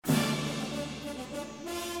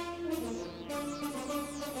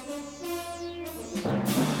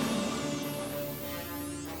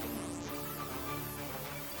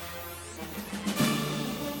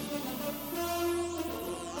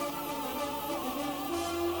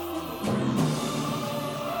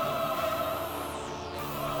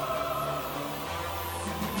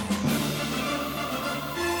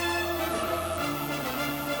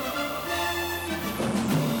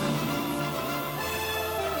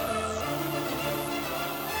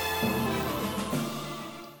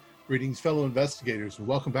Greetings, fellow investigators, and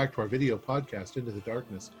welcome back to our video podcast, Into the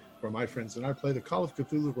Darkness, where my friends and I play the Call of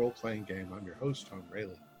Cthulhu role-playing game. I'm your host, Tom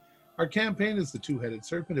Rayleigh. Our campaign is The Two-Headed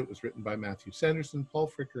Serpent. It was written by Matthew Sanderson, Paul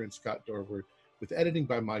Fricker, and Scott Dorward, with editing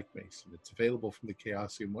by Mike Mason. It's available from the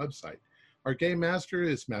Chaosium website. Our game master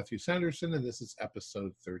is Matthew Sanderson, and this is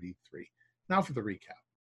episode 33. Now for the recap.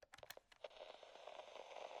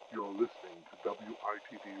 You're listening to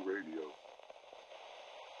WITD Radio.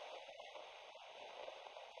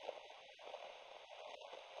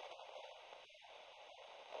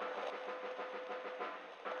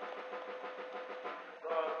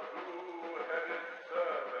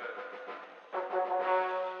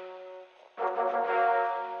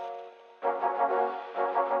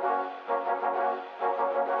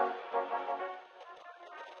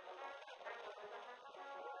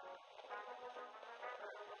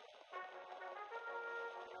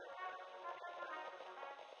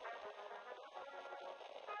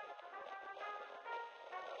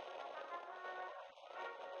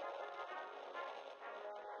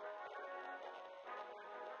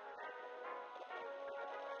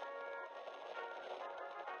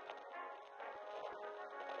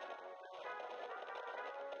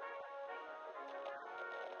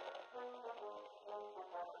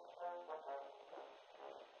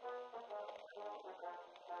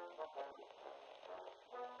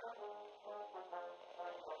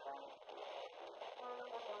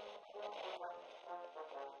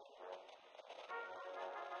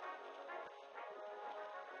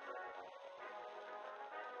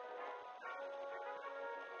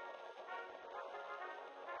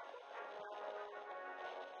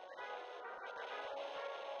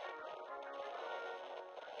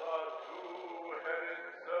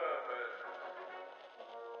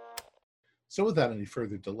 So without any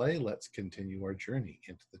further delay, let's continue our journey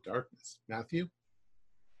into the darkness. Matthew?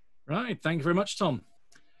 Right, thank you very much, Tom.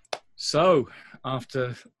 So,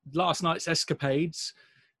 after last night's escapades,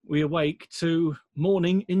 we awake to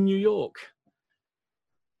morning in New York.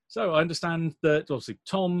 So, I understand that, obviously,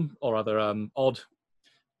 Tom, or rather, Odd,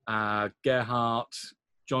 Gerhardt,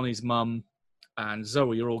 Johnny's mum, and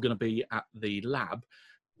Zoe are all going to be at the lab.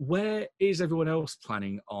 Where is everyone else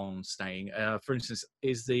planning on staying? For instance,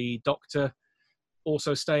 is the doctor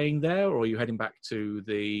also staying there, or are you heading back to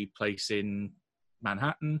the place in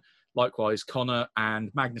Manhattan? Likewise, Connor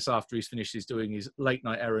and Magnus, after he's finished doing his late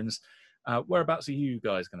night errands, whereabouts are you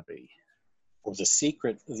guys going to be? Well, the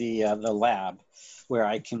secret, the lab, where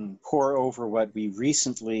I can pour over what we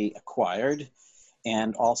recently acquired,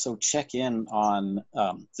 and also check in on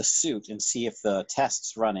the suit and see if the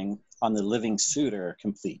tests running on the living suit are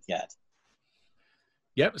complete yet.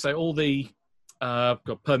 Yep, so all the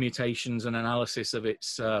permutations and analysis of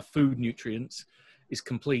its food nutrients is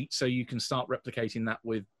complete, so you can start replicating that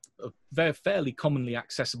with a very fairly commonly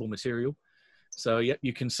accessible material. So yep,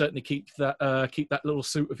 you can certainly keep that little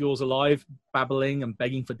suit of yours alive, babbling and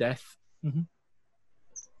begging for death. Mm-hmm.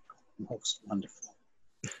 Most wonderful.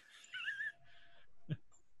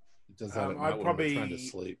 Does that at night when we're trying to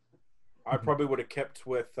sleep? I probably would have kept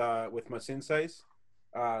with my senseis,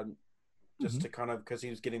 just to kind of, because he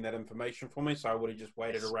was getting that information for me. So I would have just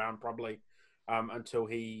waited around probably until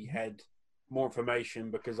he had more information,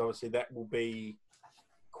 because obviously that will be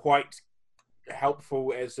quite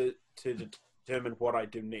helpful to determine what I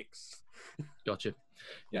do next. Gotcha.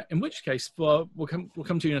 Yeah. In which case, well, we'll come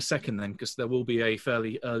to you in a second then, because there will be a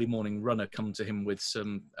fairly early morning runner come to him with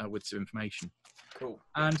some information. Cool.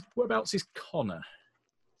 And whereabouts is Connor?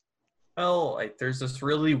 Well, there's this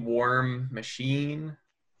really warm machine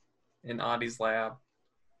in Audie's lab.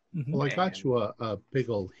 Well, I got you a big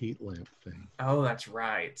old heat lamp thing. Oh, that's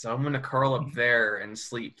right. So I'm going to curl up there and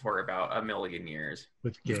sleep for about 1,000,000 years.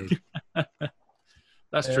 With Gabe.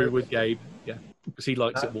 That's true with Gabe, yeah, because he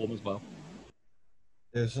likes it warm as well.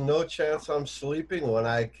 There's no chance I'm sleeping when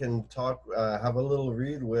I can talk, have a little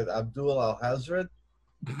read with Abdul Al-Hazred.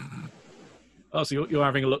 Oh, so you're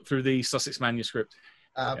having a look through the Sussex manuscript?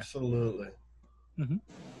 Absolutely. Yeah. Mm-hmm.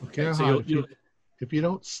 Okay, so if you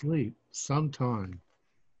don't sleep sometime,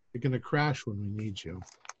 you're going to crash when we need you.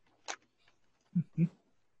 Mm-hmm.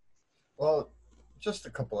 Well, just a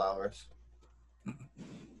couple hours.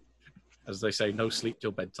 As they say, no sleep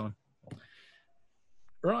till bedtime.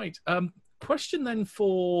 Right. Question then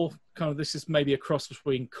for kind of this is maybe a cross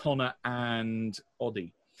between Connor and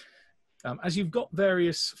Oddie. As you've got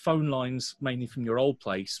various phone lines, mainly from your old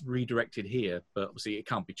place, redirected here, but obviously it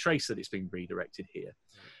can't be traced that it's been redirected here.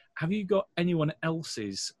 Have you got anyone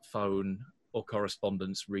else's phone or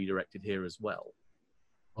correspondence redirected here as well?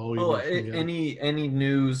 Oh, Oh, any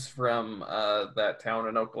news from that town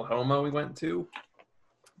in Oklahoma we went to?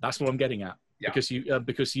 That's what I'm getting at. Yeah.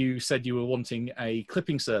 Because you said you were wanting a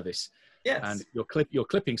clipping service. Yes. And your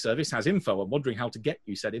clipping service has info. I'm wondering how to get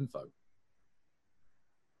you said info.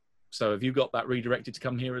 So have you got that redirected to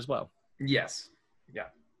come here as well? Yes. Yeah.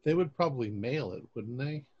 They would probably mail it, wouldn't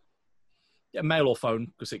they? Yeah, mail or phone,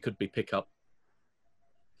 because it could be pickup.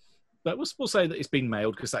 But we'll say that it's been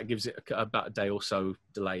mailed, because that gives it about a day or so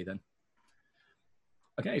delay then.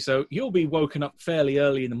 Okay, so you'll be woken up fairly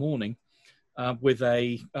early in the morning with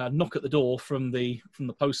a knock at the door from the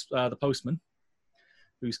postman,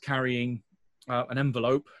 who's carrying an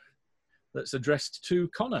envelope that's addressed to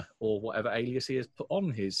Connor, or whatever alias he has put on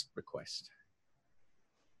his request.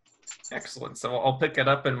 Excellent. So I'll pick it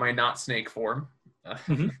up in my not snake form.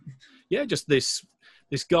 Mm-hmm. Yeah, just this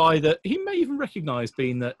guy that he may even recognise,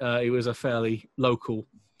 being that he was a fairly local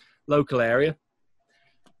area,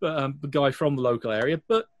 but the guy from the local area.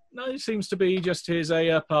 But no, it seems to be just his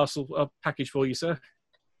a package for you, sir.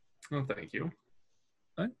 Oh, thank you.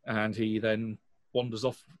 And he then wanders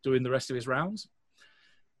off doing the rest of his rounds.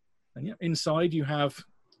 And yeah, inside you have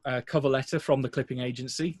a cover letter from the clipping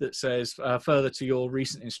agency that says, further to your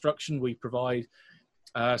recent instruction, we provide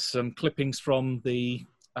some clippings from the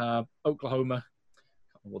Oklahoma,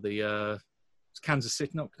 or the Kansas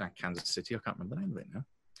City, not Kansas City, I can't remember the name of it now.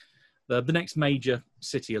 The next major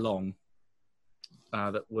city along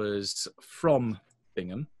that was from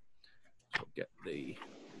Bingham. I'll get the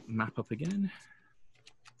map up again.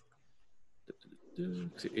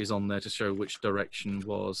 It is on there to show which direction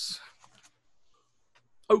was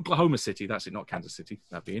Oklahoma City. That's it, not Kansas City.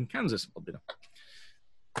 That'd be in Kansas.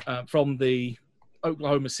 From the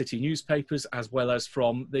Oklahoma City newspapers, as well as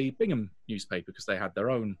from the Bingham newspaper, because they had their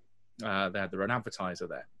own advertiser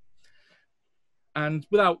there. And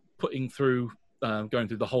without going through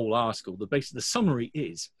the whole article, the summary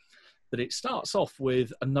is that it starts off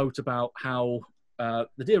with a note about how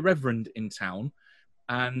the dear Reverend in town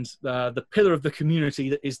and the pillar of the community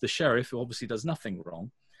that is the sheriff, who obviously does nothing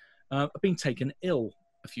wrong, have been taken ill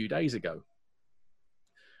a few days ago.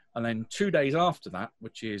 And then 2 days after that,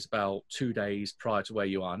 which is about 2 days prior to where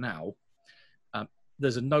you are now,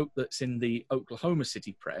 there's a note that's in the Oklahoma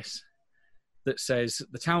City press that says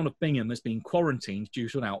the town of Bingham has been quarantined due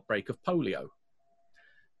to an outbreak of polio.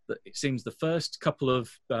 That it seems the first couple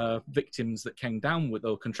of victims that came down with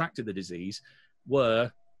or contracted the disease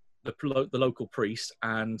were the local priest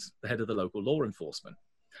and the head of the local law enforcement.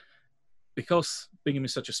 Because Bingham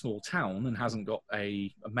is such a small town and hasn't got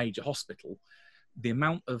a major hospital, the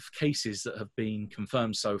amount of cases that have been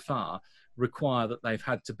confirmed so far require that they've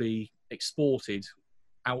had to be exported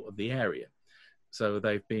out of the area. So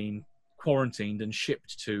they've been quarantined and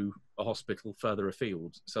shipped to a hospital further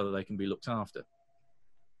afield so that they can be looked after.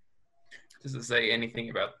 Does it say anything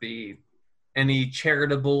about any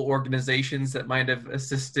charitable organizations that might have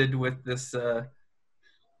assisted with this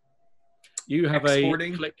You have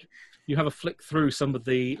exporting? You have a flick through some of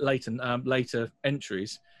the later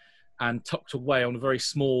entries, and tucked away on a very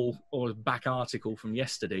small or back article from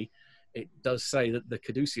yesterday, it does say that the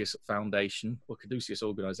Caduceus Foundation or Caduceus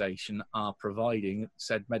organization are providing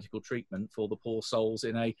said medical treatment for the poor souls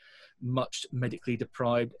in a much medically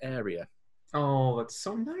deprived area. Oh, that's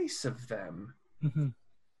so nice of them. Mm-hmm.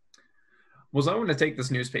 Well, so I'm going to take this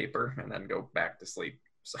newspaper and then go back to sleep.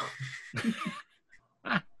 So.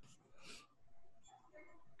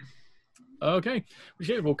 Okay,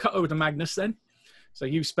 we'll cut over to Magnus then. So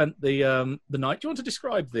you've spent the night. Do you want to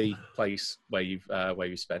describe the place where you've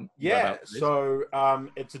spent? Yeah, so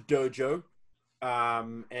it's a dojo,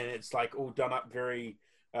 and it's like all done up very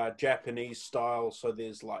Japanese style. So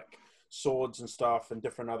there's like swords and stuff, and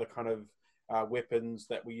different other kind of weapons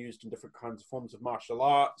that were used in different kinds of forms of martial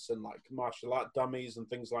arts, and like martial art dummies and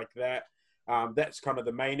things like that. That's kind of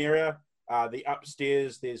the main area. The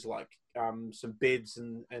upstairs, there's like some beds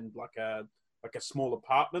and like a small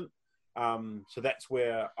apartment. So that's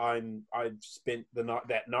where I spent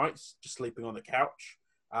that night, just sleeping on the couch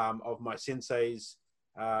of my sensei's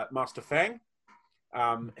Master Fang,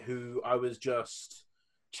 who I was just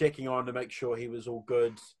checking on to make sure he was all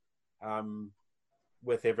good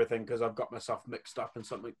with everything, because I've got myself mixed up in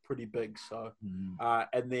something pretty big. So,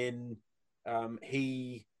 and then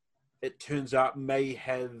it turns out, may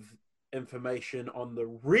have information on the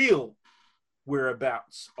real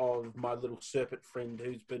whereabouts of my little serpent friend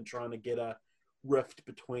who's been trying to get a rift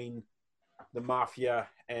between the mafia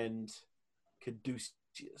and Caduceus.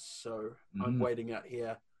 So I'm waiting out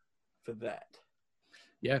here for that.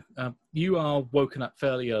 Yeah, you are woken up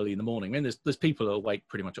fairly early in the morning. I mean, there's people who are awake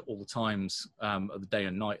pretty much at all the times of the day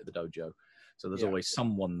and night at the dojo. So there's always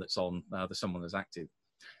someone that's on. There's someone that's active.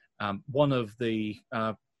 One of the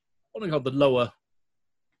lower,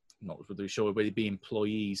 not really sure whether it be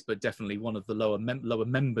employees, but definitely one of the lower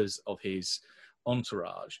members of his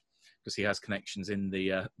entourage, because he has connections in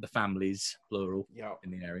the families, plural,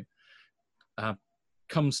 in the area,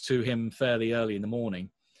 comes to him fairly early in the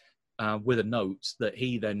morning with a note that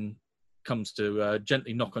he then comes to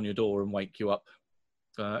gently knock on your door and wake you up,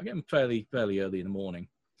 again, fairly early in the morning.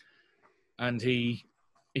 And he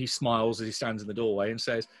smiles as he stands in the doorway and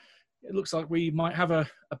says, "It looks like we might have a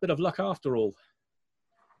bit of luck after all.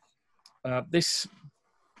 This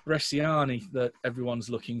Bresciani that everyone's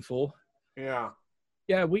looking for. Yeah,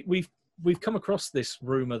 we've come across this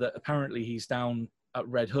rumor that apparently he's down at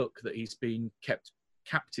Red Hook, that he's been kept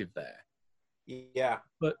captive there. Yeah,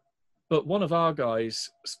 but one of our guys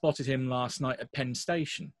spotted him last night at Penn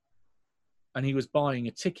Station, and he was buying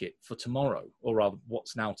a ticket for tomorrow, or rather,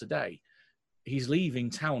 what's now today. He's leaving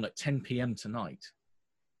town at 10 p.m. tonight."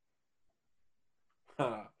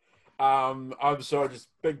 I'm sorry, just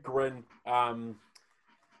big grin.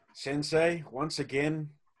 Sensei, once again,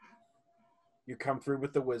 you come through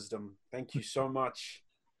with the wisdom. Thank you so much.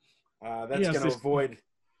 That's going to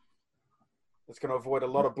avoid a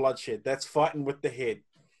lot of bloodshed. That's fighting with the head.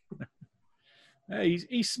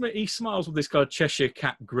 He smiles with this kind of Cheshire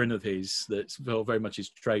cat grin of his that's very much his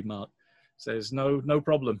trademark. Says, no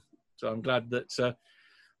problem. So I'm glad that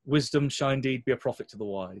wisdom shall indeed be a profit to the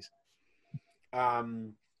wise.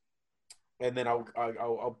 And then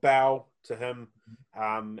I'll bow to him,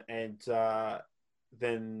 and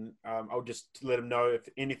then I'll just let him know if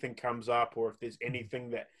anything comes up, or if there's anything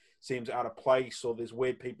that seems out of place, or there's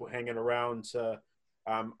weird people hanging around.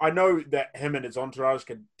 I know that him and his entourage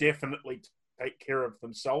can definitely take care of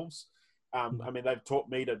themselves. I mean, they've taught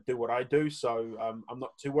me to do what I do, so I'm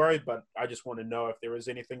not too worried, but I just want to know if there is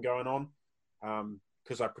anything going on,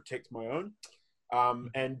 because I protect my own.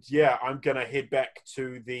 And yeah, I'm going to head back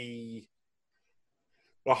to the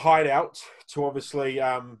hideout to obviously,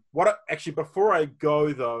 actually, before I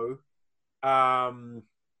go though, I'm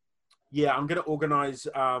going to organize,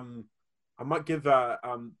 I might give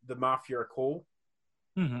the Mafia a call,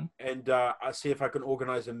 and I see if I can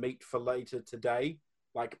organize a meet for later today,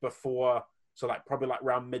 like before, so like probably like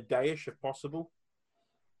around midday-ish if possible.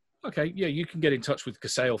 Okay, yeah, you can get in touch with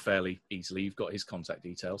Kasale fairly easily. You've got his contact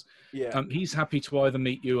details. Yeah. He's happy to either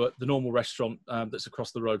meet you at the normal restaurant that's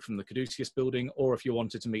across the road from the Caduceus building, or if you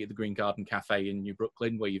wanted to meet at the Green Garden Cafe in New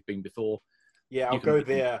Brooklyn, where you've been before. Yeah, I'll go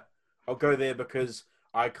there. I'll go there because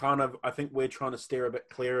I think we're trying to steer a bit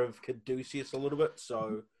clear of Caduceus a little bit,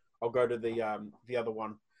 so I'll go to the other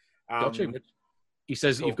one. Gotcha. He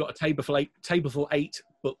says cool. You've got a table for eight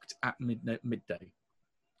booked at midday.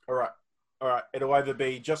 All right. It'll either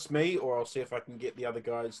be just me, or I'll see if I can get the other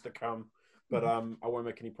guys to come. But I won't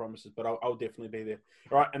make any promises. But I'll definitely be there.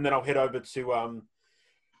 All right, and then I'll head over to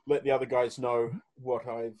let the other guys know what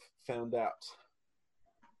I've found out.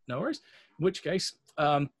 No worries. In which case,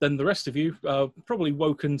 then the rest of you probably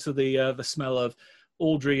woken to the smell of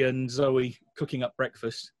Audrey and Zoe cooking up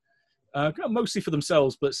breakfast. Mostly for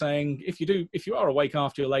themselves, but saying if you are awake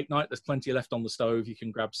after your late night, there's plenty left on the stove. You can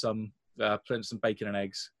grab some bacon and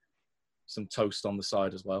eggs, some toast on the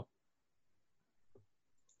side as well.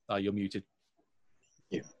 You're muted.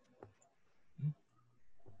 Yeah.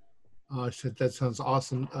 I said that sounds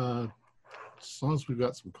awesome. As long as we've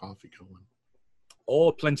got some coffee going.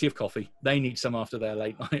 Or plenty of coffee. They need some after their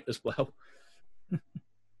late night as well. I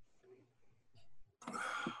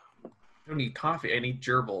don't need coffee. I need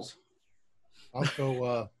gerbils. I'll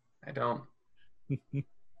go. I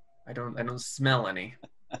don't smell any.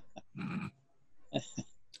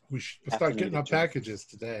 We should start getting our packages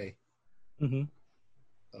today of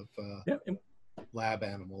lab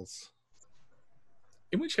animals.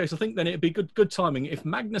 In which case, I think then it'd be good timing if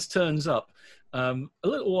Magnus turns up a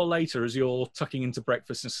little while later, as you're tucking into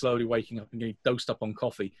breakfast and slowly waking up and getting dosed up on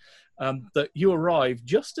coffee, that you arrive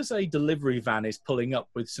just as a delivery van is pulling up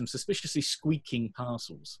with some suspiciously squeaking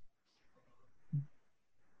parcels.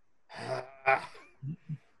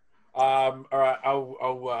 All right,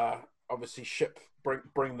 I'll obviously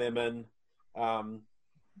bring them in. I'm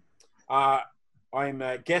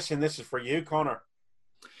guessing this is for you, Connor.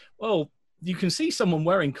 Well, you can see someone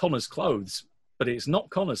wearing Connor's clothes, but it's not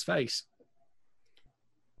Connor's face.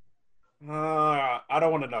 I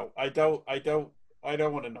don't want to know. I don't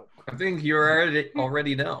want to know. I think you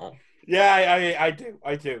already know. Yeah,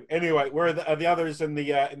 I do. Anyway, where are the others in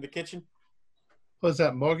the kitchen? Was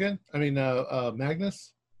that Morgan? I mean,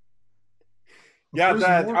 Magnus? Yeah, Who's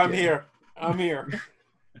Dad, Morgan? I'm here.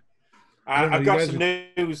 I don't know, I've you got guys some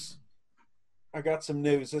news. I got some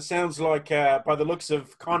news. It sounds like, by the looks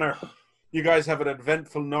of Connor, you guys have an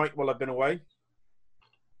eventful night while I've been away.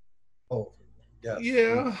 Oh, yes.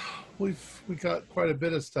 Yeah, we got quite a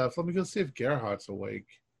bit of stuff. Let me go see if Gerhardt's awake.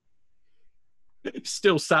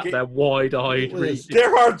 Still sat there wide-eyed. With his-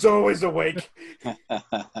 Gerhardt's always awake.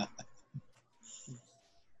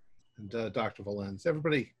 And Dr. Valens.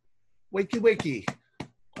 Everybody, wakey.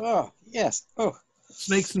 Oh, yes. Oh,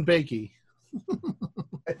 Snakes and bakey.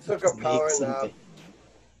 I took a power Snakes and nap, bacon.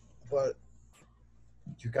 but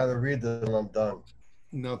you got to read this and I'm done.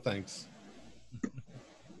 No, thanks.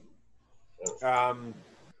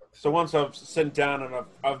 So once I've sat down and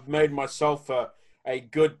I've made myself a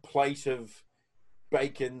good plate of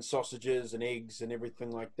bacon, sausages, and eggs and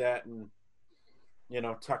everything like that, and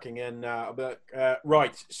tucking in a bit.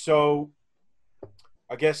 Right. So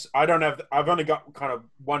I guess I've only got kind of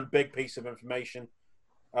one big piece of information.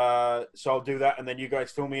 So I'll do that, and then you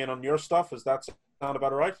guys fill me in on your stuff. Does that sound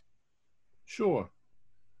about right? Sure.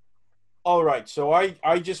 All right. So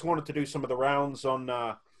I just wanted to do some of the rounds on,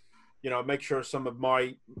 make sure some of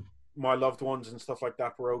my loved ones and stuff like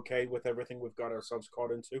that were okay with everything we've got ourselves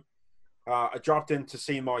caught into. I dropped in to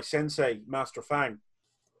see my sensei, Master Fang,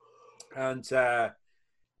 and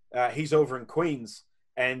he's over in Queens,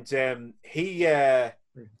 and he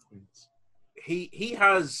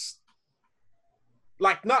has,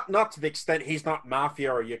 like, not to the extent he's not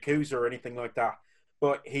mafia or yakuza or anything like that,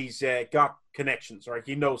 but he's got connections, right?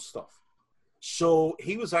 He knows stuff. So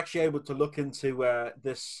he was actually able to look into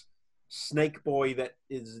this snake boy that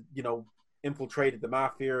is, infiltrated the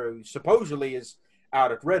mafia, who supposedly is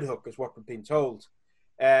out at Red Hook, is what we've been told.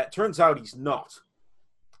 Turns out he's not.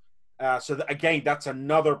 Again, that's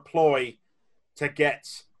another ploy to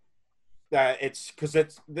get. It's because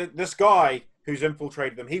this guy who's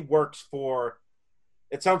infiltrated them. He works for.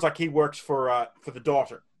 It sounds like he works for the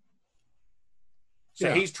daughter. So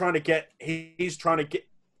Yeah. he's trying to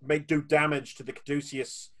do damage to the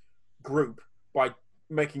Caduceus group by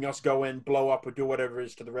making us go in, blow up, or do whatever it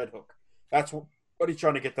is to the Red Hook. That's what he's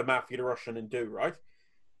trying to get the mafia to rush in and do, right?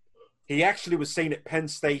 He actually was seen at Penn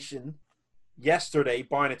Station yesterday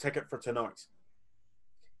buying a ticket for tonight.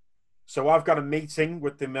 So I've got a meeting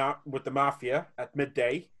with the mafia at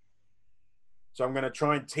midday. So I'm going to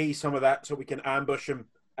try and tease some of that so we can ambush him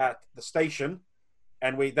at the station,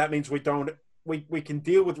 and that means we can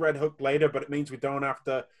deal with Red Hook later, but it means we don't have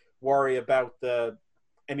to worry about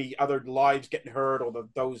any other lives getting hurt or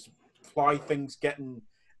those fly things getting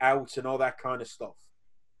out and all that kind of stuff.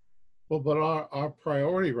 Well, but our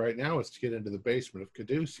priority right now is to get into the basement of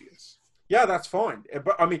Caduceus. Yeah, that's fine.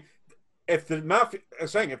 But I mean, if the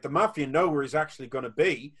mafia know where he's actually going to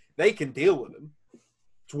be, they can deal with him.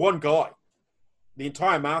 It's one guy. The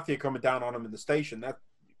entire mafia coming down on him in the station. That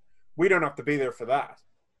we don't have to be there for that.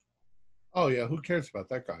 Oh yeah, who cares about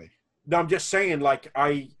that guy? No, I'm just saying, like,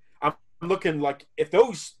 I'm looking, like, if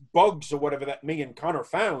those bugs or whatever that me and Connor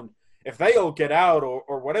found, if they all get out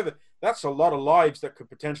or whatever, that's a lot of lives that could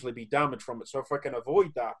potentially be damaged from it. So if I can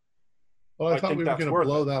avoid that. Well, I thought think we were that's going to worth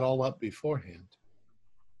blow it. that all up beforehand.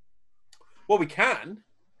 Well, we can.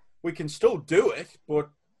 We can still do it, but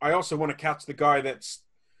I also want to catch the guy that's,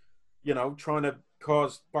 trying to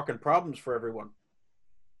cause fucking problems for everyone.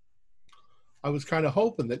 I was kind of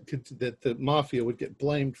hoping that the mafia would get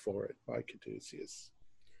blamed for it by Caduceus.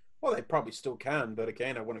 Well, they probably still can, but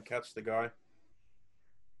again, I want to catch the guy.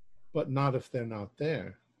 But not if they're not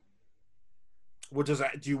there. Well, do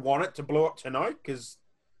you want it to blow up tonight? Because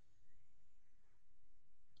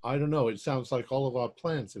I don't know. It sounds like all of our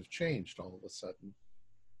plans have changed all of a sudden.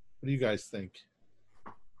 What do you guys think?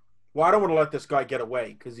 Well, I don't want to let this guy get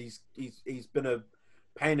away because he's been a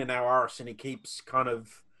pain in our arse and he keeps kind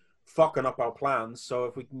of fucking up our plans. So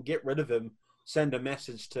if we can get rid of him, send a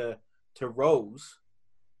message to Rose.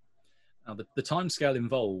 Now, the timescale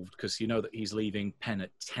involved, because you know that he's leaving Penn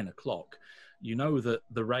at 10 o'clock. You know that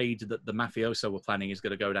the raid that the mafioso were planning is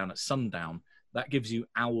going to go down at sundown. That gives you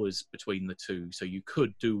hours between the two, so you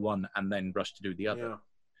could do one and then rush to do the other. Yeah.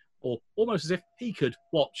 Or almost as if he could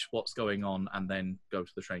watch what's going on and then go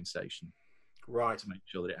to the train station. Right. To make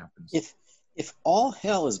sure that it happens. If all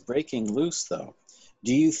hell is breaking loose, though,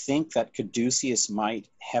 do you think that Caduceus might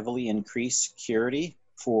heavily increase security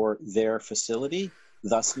for their facility,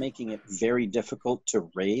 thus making it very difficult to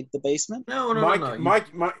raid the basement? No.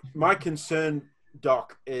 My concern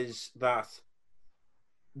Doc, is that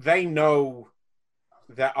they know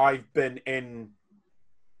that I've been in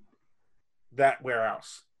that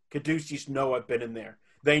warehouse. Caduceus know I've been in there.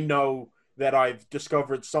 They know that I've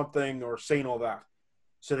discovered something or seen all that.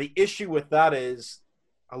 So the issue with that is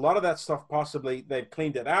a lot of that stuff possibly they've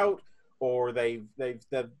cleaned it out, or they've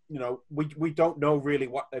we don't know really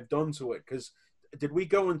what they've done to it. Because did we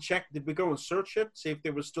go and check? Did we go and search it, see if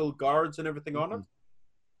there were still guards and everything on it?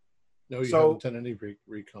 No, you haven't done any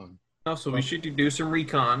recon. Oh, so we should do some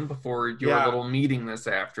recon before your little meeting this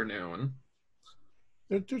afternoon.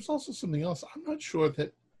 There's also something else. I'm not sure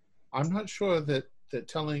that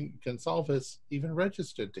telling Gonsalves even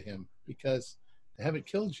registered to him, because they haven't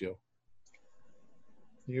killed you.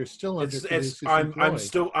 You're still under Caduceus'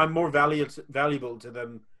 employ. I'm more valuable to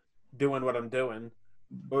them doing what I'm doing,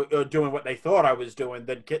 or doing what they thought I was doing,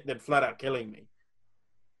 than flat out killing me.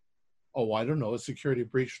 Oh, I don't know. A security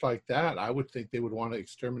breach like that, I would think they would want to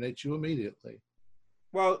exterminate you immediately.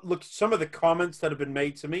 Well, look, some of the comments that have been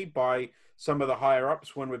made to me by some of the higher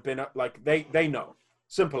ups when we've been up, like they know.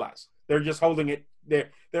 Simple as. They're just holding it.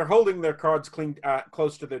 They're holding their cards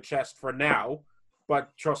close to their chest for now.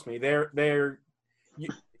 But trust me,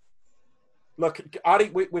 look, Adi,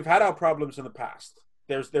 we've had our problems in the past.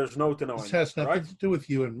 There's no denying. This has nothing to do with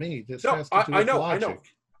you and me. This has to do with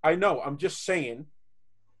logic. I know. I'm just saying.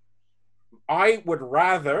 I would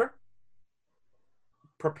rather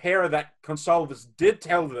prepare that Gonsalves did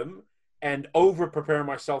tell them and over-prepare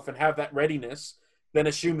myself and have that readiness than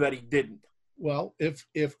assume that he didn't. Well, if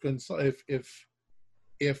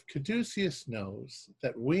Caduceus knows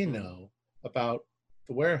that we know about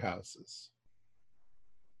the warehouses,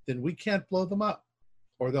 then we can't blow them up,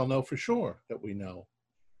 or they'll know for sure that we know,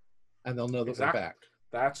 and they'll know that we're back.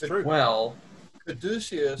 That's true. Well,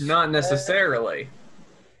 Caduceus, not necessarily.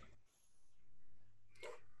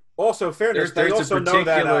 Also, fairness, they also know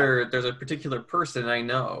that there's a particular person I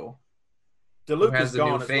know DeLuca who has is a new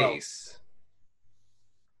gone face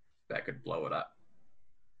that could blow it up.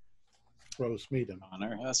 Rose, meet him.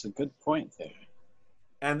 Honor, that's a good point there.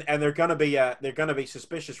 And they're gonna be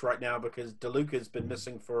suspicious right now because DeLuca's been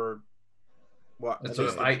missing for what? So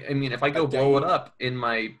if I go blow it up in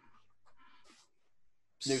my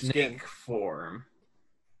new snake skin form,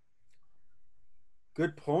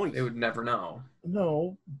 good point. they would never know.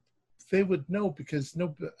 No, they would know because they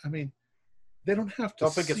don't have to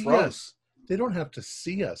see us. They don't have to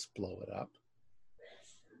see us blow it up.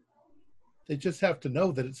 They just have to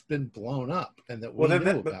know that it's been blown up and that we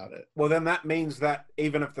knew about it. Well, then that means that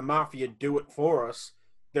even if the Mafia do it for us,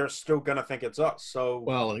 they're still going to think it's us. So,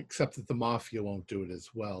 well, except that the Mafia won't do it as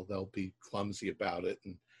well. They'll be clumsy about it,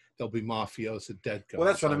 and there'll be mafiosi dead guys. Well,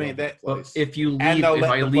 that's what I mean. If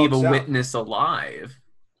I leave a witness alive,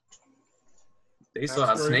 they still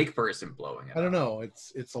have Snake Person blowing it. I don't know.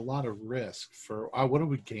 It's a lot of risk for. What are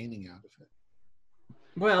we gaining out of it?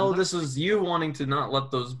 Well, this is you wanting to not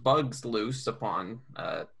let those bugs loose upon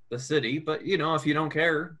the city, but if you don't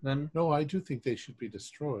care, then no, I do think they should be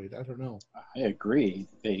destroyed. I don't know. I agree.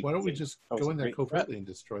 Why don't we just go in there covertly and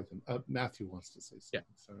destroy them? Matthew wants to say something. Yeah.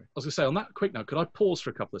 Sorry. I was going to say, on that quick note, could I pause for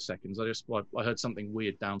a couple of seconds? I heard something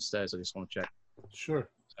weird downstairs. I just want to check. Sure.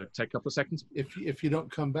 So take a couple of seconds. If you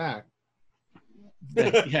don't come back.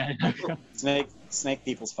 Yeah. Snake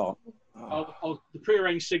people's fault. I'll the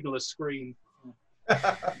prearranged signal has screamed.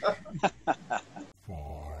 5 minutes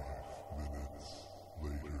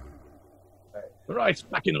later. Right,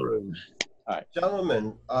 back in the room. All right,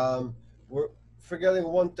 gentlemen, we're forgetting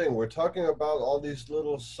one thing. We're talking about all these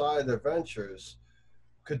little side adventures.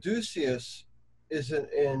 Caduceus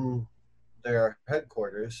isn't in their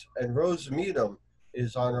headquarters, and Rose Meadham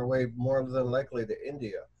is on her way more than likely to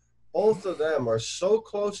India. Both of them are so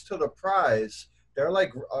close to the prize, they're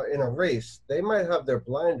like in a race. They might have their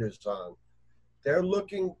blinders on.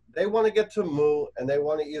 They want to get to Mu, and they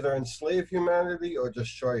want to either enslave humanity or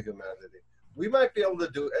destroy humanity. We might be able to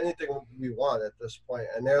do anything we want at this point,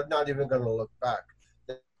 and they're not even going to look back.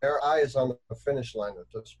 Their eye is on the finish line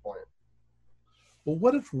at this point. Well,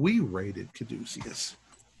 what if we raided Caduceus?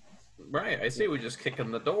 Right, I say we just kick in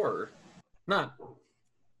the door. Not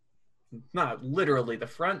literally the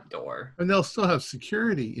front door. And they'll still have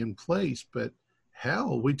security in place, but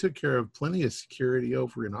hell, we took care of plenty of security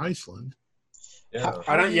over in Iceland. Yeah.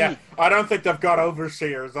 I don't think they've got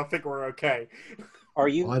overseers. I think we're okay. Are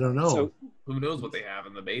you? I don't know. So, who knows what they have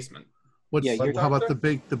in the basement? How about the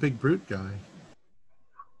big brute guy?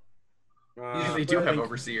 They do have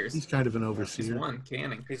overseers. He's kind of an overseer. He's one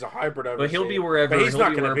canning. He's a hybrid overseer. But he'll be wherever. But he's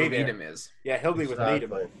not going to be Needham there. is. Yeah, he'll be with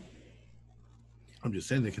Needham. I'm just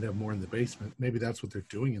saying they could have more in the basement. Maybe that's what they're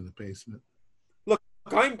doing in the basement. Look,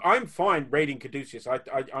 I'm fine raiding Caduceus.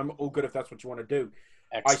 I'm all good if that's what you want to do.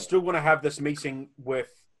 Excellent. I still want to have this meeting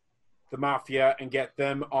with the Mafia and get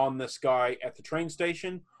them on this guy at the train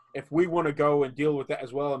station. If we want to go and deal with that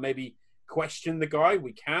as well and maybe question the guy,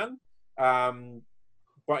 we can.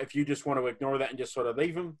 But if you just want to ignore that and just sort of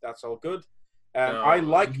leave him, that's all good. No, I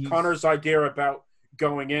like he's- Connor's idea about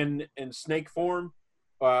going in snake form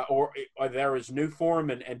or there is new form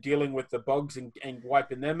and dealing with the bugs and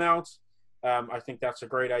wiping them out. I think that's a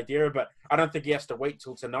great idea, but I don't think he has to wait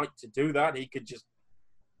till tonight to do that. He could just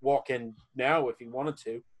walk in now if he wanted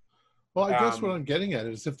to. Well, I guess what I'm getting at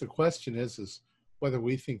is if the question is whether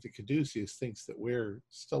we think that Caduceus thinks that we're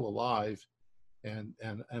still alive and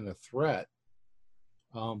a threat,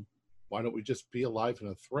 why don't we just be alive and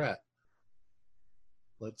a threat?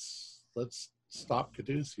 Let's stop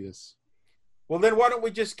Caduceus. Well, then why don't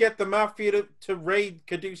we just get the Mafia to raid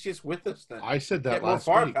Caduceus with us then? I said that Get more last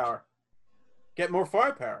week. firepower. Get more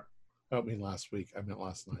firepower. I don't mean last week. I meant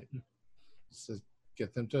last night. So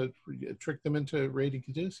get them to trick them into raiding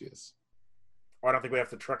Caduceus. I don't think we have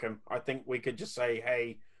to trick him. I think we could just say,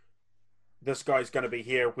 hey, this guy's going to be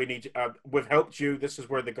here. We need we've helped you. This is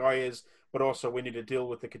where the guy is. But also we need to deal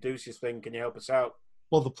with the Caduceus thing. Can you help us out?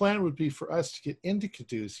 Well, the plan would be for us to get into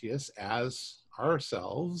Caduceus as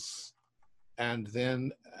ourselves and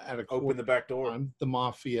then Open the back door. The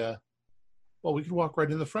Mafia. Well, we could walk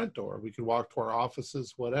right in the front door. We could walk to our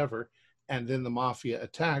offices, whatever. And then the Mafia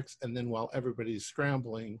attacks. And then while everybody's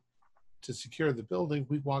scrambling to secure the building,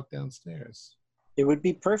 we walk downstairs. It would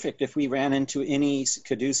be perfect if we ran into any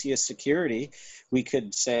Caduceus security. We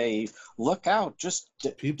could say, look out, just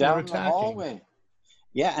People are down the attacking. hallway.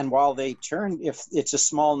 Yeah, and while they turn, if it's a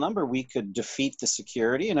small number, we could defeat the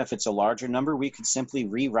security. And if it's a larger number, we could simply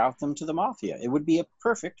reroute them to the Mafia. It would be a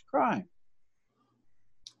perfect crime.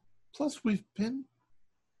 Plus, we've been,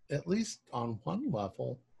 at least on one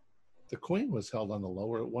level, the Queen was held on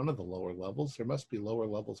one of the lower levels. There must be lower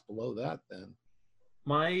levels below that then.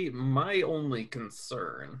 My only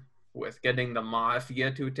concern with getting the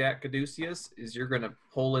Mafia to attack Caduceus is you're going to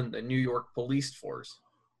pull in the New York police force.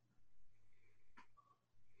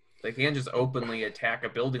 They can't just openly attack a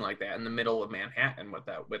building like that in the middle of Manhattan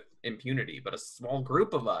with impunity, but a small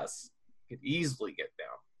group of us could easily get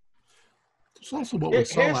down. It's also what we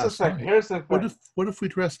saw last night. Here's the thing. What if we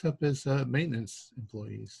dressed up as maintenance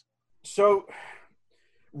employees? So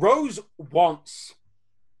Rose wants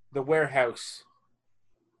the warehouse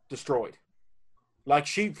destroyed. Like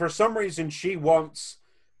for some reason, she wants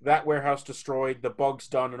that warehouse destroyed, the bugs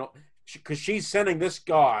done, and all, because she's sending this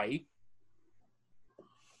guy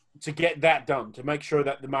to get that done, to make sure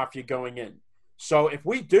that the Mafia going in. So if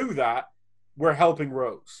we do that, we're helping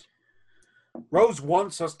Rose. Rose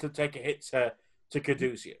wants us to take a hit to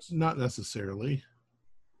Caduceus. Not necessarily.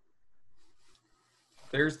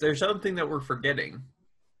 There's something that we're forgetting.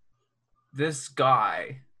 This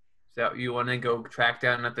guy that you want to go track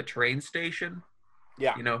down at the train station,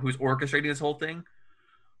 Yeah. you know, who's orchestrating this whole thing,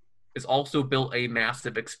 is also built a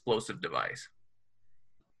massive explosive device.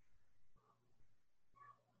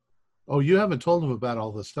 Oh, you haven't told him about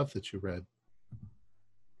all the stuff that you read.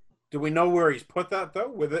 Do we know where he's put that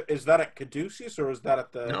though? Is that at Caduceus or is that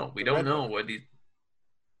at the? No, we the don't Red know Hook? what he.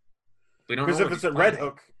 We don't know Because if what it's he's at Red planning.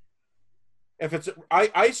 Hook, if it's,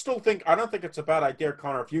 I still think I don't think it's a bad idea,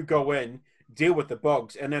 Connor. If you go in, deal with the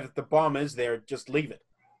bugs, and then if the bomb is there, just leave it.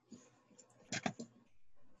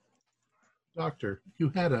 Doctor,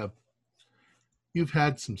 you've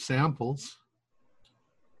had some samples.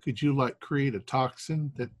 Could you create a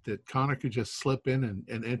toxin that Connor could just slip in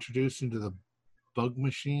and introduce into the bug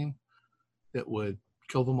machine that would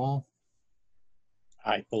kill them all?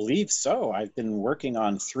 I believe so. I've been working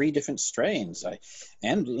on 3 different strains,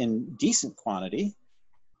 and in decent quantity.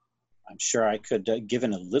 I'm sure I could,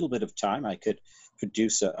 given a little bit of time, I could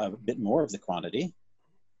produce a bit more of the quantity.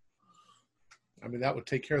 I mean, that would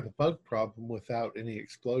take care of the bug problem without any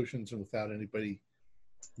explosions and without anybody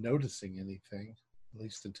noticing anything, at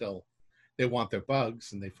least until they want their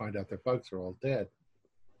bugs and they find out their bugs are all dead.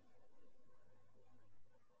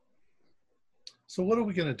 So what are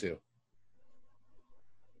we going to do?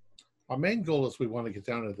 Our main goal is we want to get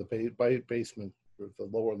down to the basement, or the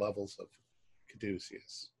lower levels of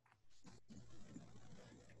Caduceus.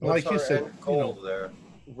 What's Like you our said, end goal there?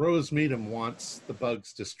 Rose Meadham wants the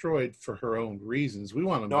bugs destroyed for her own reasons. We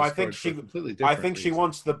want them No, I destroyed think for she. completely I different think she reasons.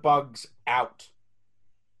 wants the bugs out.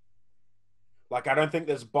 Like I don't think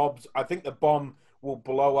there's bobs. I think the bomb will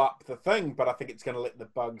blow up the thing, but I think it's going to let the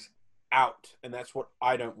bugs out, and that's what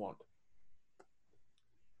I don't want.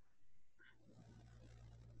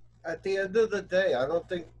 At the end of the day, I don't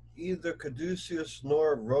think either Caduceus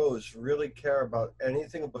nor Rose really care about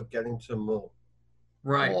anything but getting to the moon.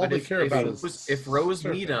 Right, All but they if care about is if Rose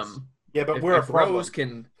meet serpents. him, Yeah, but we're a if problem. Rose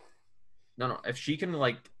can, no, if she can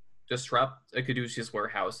like disrupt a Caduceus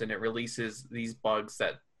warehouse and it releases these bugs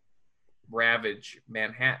that ravage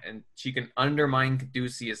Manhattan, she can undermine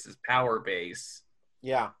Caduceus's power base.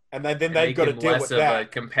 Yeah, and then And they've make got to him deal less with of a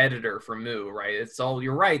that. competitor for Mu, right? It's all,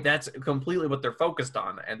 you're right. That's completely what they're focused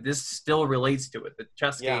on, and this still relates to it. The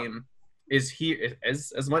chess Yeah. game is here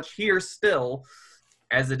as much here still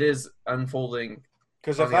as it is unfolding.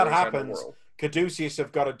 Because on if the that other side of the happens, world. Caduceus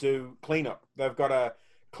have got to do cleanup. They've got to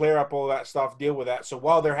clear up all that stuff, deal with that. So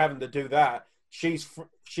while they're having to do that, she's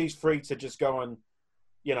free to just go and,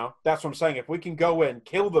 that's what I'm saying. If we can go in,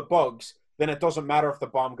 kill the bugs, then it doesn't matter if the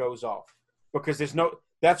bomb goes off, because there's no.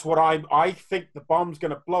 That's what I think the bomb's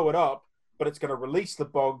going to blow it up, but it's going to release the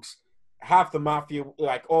bugs. Half the mafia,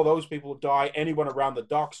 like all those people, will die. Anyone around the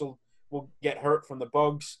docks will get hurt from the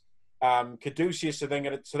bugs. Caduceus are then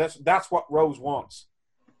going to. So that's what Rose wants.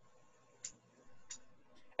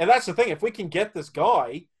 And that's the thing. If we can get this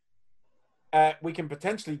guy, we can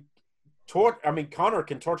potentially Connor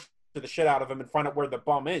can torture the shit out of him and find out where the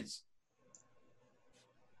bomb is.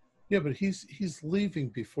 Yeah, but he's leaving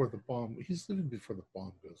before the bomb. He's leaving before the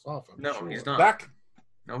bomb goes off. No, sure. he's not.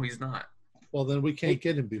 No, he's not. Well, then we can't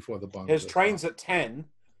get him before the bomb. His goes train's off. at 10.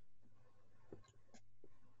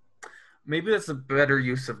 Maybe that's a better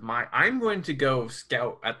use of my. I'm going to go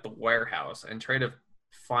scout at the warehouse and try to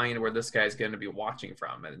find where this guy's going to be watching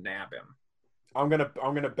from and nab him. I'm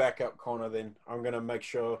gonna back up Connor. Then I'm gonna make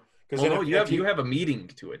sure because you have a meeting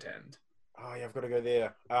to attend. Oh yeah, I've got to go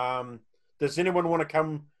there. Does anyone want to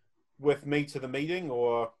come with me to the meeting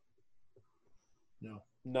or no?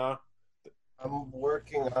 No. I'm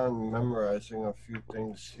working on memorizing a few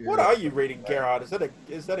things here. What are you reading, Gerhard? Is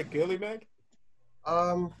that a girly mag?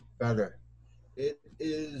 Better. It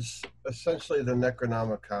is essentially the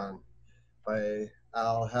Necronomicon by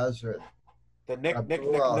Al Hazard. The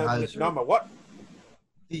number what?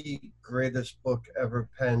 The greatest book ever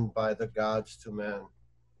penned by the gods to man.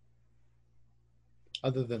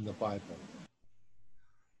 Other than the Bible.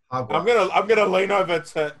 I'm gonna lean over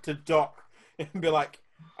to Doc and be like,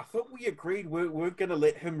 I thought we agreed we're gonna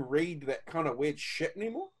let him read that kind of weird shit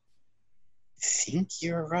anymore. I think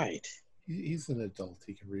you're right. He's an adult.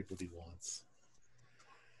 He can read what he wants.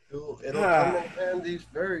 It'll come in handy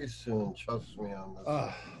very soon. Trust me on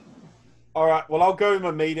this. All right. Well, I'll go to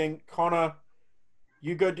my meeting. Connor,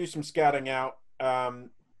 you go do some scouting out.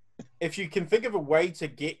 If you can think of a way to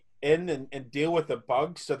get in and deal with the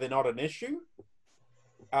bugs so they're not an issue,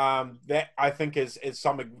 that I think is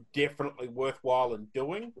something definitely worthwhile in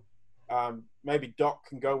doing. Maybe Doc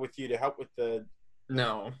can go with you to help with the.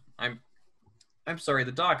 No, I'm sorry.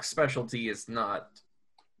 The Doc's specialty is not.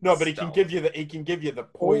 No, but he can give you the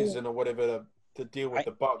poison or whatever to deal with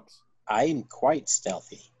the bugs. I'm quite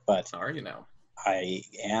stealthy, but are you now? I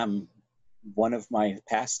am. One of my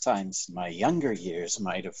pastimes in my younger years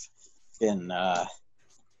might have been.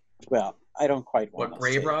 Well, I don't quite want to. What,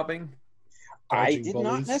 grave robbing? I did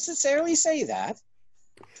not necessarily say that.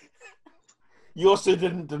 You also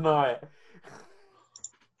didn't deny it.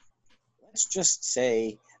 Let's just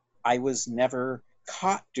say I was never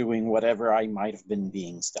caught doing whatever I might have been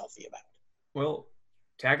being stealthy about. Well,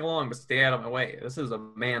 tag along, but stay out of my way. This is a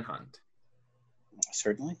manhunt.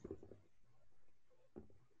 Certainly.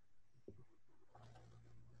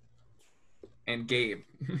 And Gabe.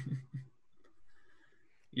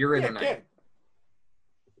 You're in tonight. Yeah.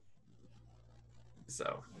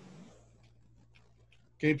 So.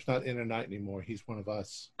 Gabe's not in tonight anymore. He's one of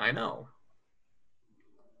us. I know.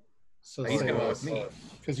 So he's going with me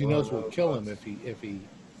because he knows we'll kill him if he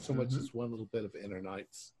so much as one little bit of inner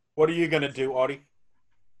nights. What are you gonna do, Audie?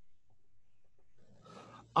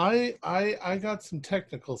 I got some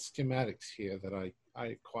technical schematics here that I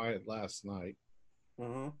acquired last night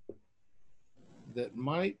that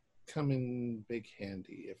might come in big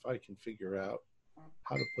handy if I can figure out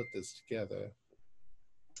how to put this together.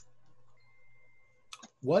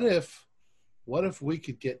 What if we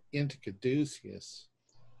could get into Caduceus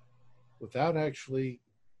without actually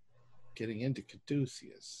getting into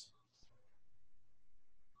Caduceus?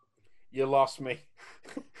 You lost me.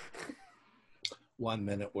 1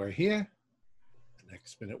 minute we're here, the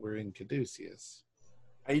next minute we're in Caduceus.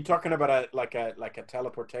 Are you talking about a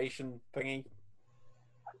teleportation thingy?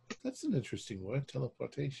 That's an interesting word,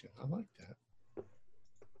 teleportation. I like that.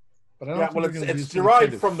 But I don't think it's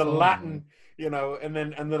derived from the Latin, and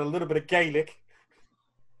then a little bit of Gaelic.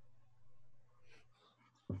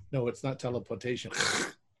 No, it's not teleportation.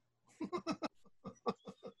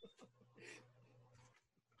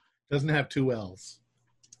 Doesn't have two L's.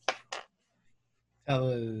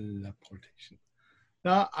 Teleportation.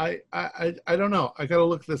 No, I don't know. I got to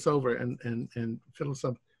look this over and fiddle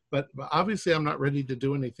some. But obviously, I'm not ready to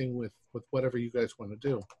do anything with whatever you guys want to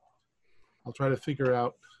do. I'll try to figure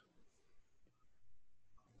out.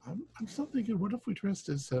 I'm still thinking, what if we dressed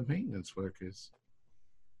as maintenance workers?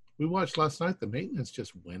 We watched last night. The maintenance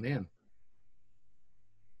just went in.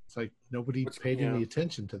 It's like nobody paid any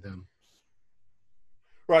attention to them.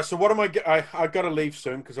 Right. So what am I got to leave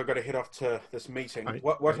soon because I've got to head off to this meeting. Right,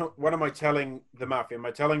 What am I telling the mafia? Am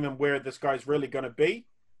I telling them where this guy's really going to be?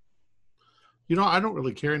 You know, I don't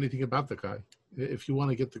really care anything about the guy. If you want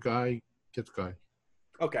to get the guy, get the guy.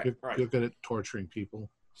 Okay. You're good at torturing people.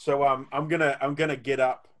 So I'm gonna get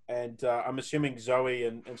up, and I'm assuming Zoe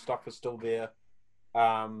and stuff is still there,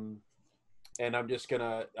 and I'm just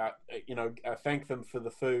gonna thank them for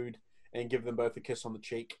the food and give them both a kiss on the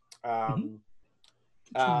cheek. Off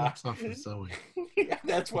of Zoe. Yeah,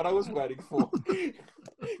 that's what I was waiting for.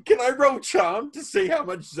 Can I roll charm to see how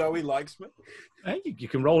much Zoe likes me? Hey, you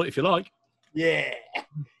can roll it if you like. Yeah,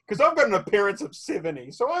 because I've got an appearance of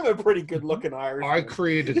 70, so I'm a pretty good-looking Irishman. I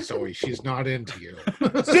created Zoe. She's not into you.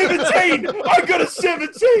 17! I got a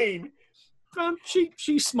 17!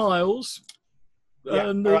 She smiles. Yeah,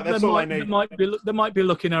 all right, that's all I need. There might be a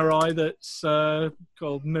look in her eye that's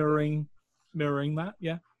called mirroring that.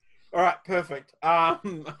 Yeah. All right, perfect.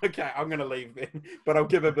 Okay, I'm going to leave then, but I'll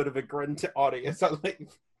give a bit of a grin to Oddie as I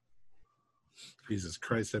leave. Jesus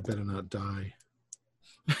Christ, I better not die.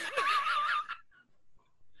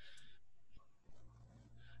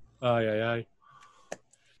 Aye.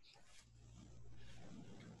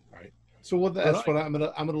 All right. So that's what I'm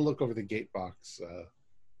gonna look over the gate box,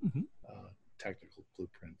 technical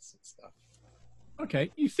blueprints and stuff.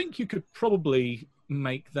 Okay, you think you could probably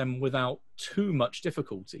make them without too much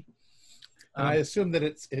difficulty? And I assume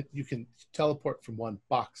that you can teleport from one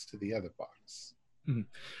box to the other box.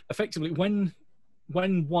 Effectively, when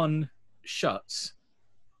one shuts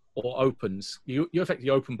or opens, you effectively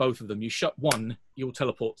open both of them. You shut one, you'll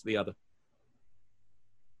teleport to the other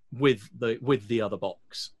with the other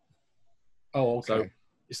box. Oh, okay.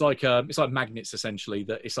 So it's like magnets essentially.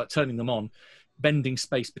 That it's like turning them on, bending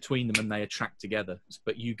space between them, and they attract together.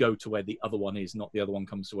 But you go to where the other one is, not the other one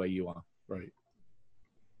comes to where you are. Right.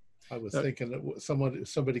 I was thinking that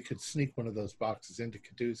somebody could sneak one of those boxes into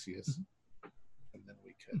Caduceus, and then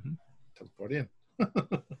we could teleport in.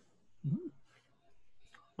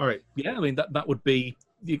 All right. Yeah, I mean that would be.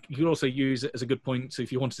 You could also use it as a good point. So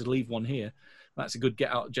if you wanted to leave one here, that's a good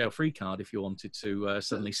get out of jail free card. If you wanted to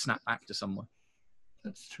suddenly snap back to somewhere.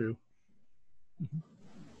 That's true.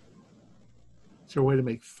 Is there a way to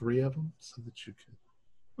make 3 of them so that you can?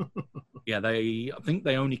 Yeah, I think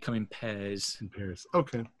they only come in pairs. In pairs.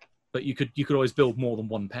 Okay. But you could always build more than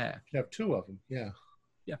one pair. You have 2 of them. Yeah.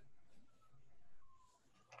 Yeah.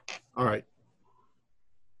 All right.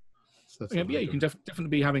 So Yeah, you can definitely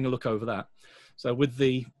be having a look over that. So with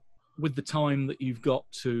the time that you've got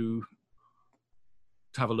to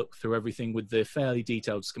have a look through everything with the fairly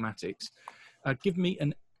detailed schematics, give me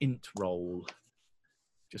an int roll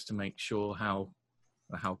just to make sure how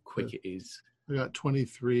quick it is. I got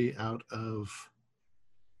 23 out of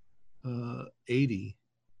 80.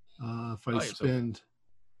 If I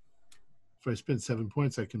spend 7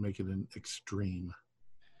 points, I can make it an extreme.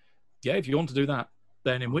 Yeah, if you want to do that,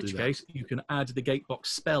 then in which case you can add the gatebox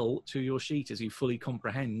spell to your sheet as you fully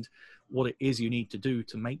comprehend what it is you need to do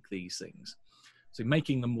to make these things. So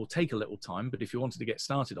making them will take a little time, but if you wanted to get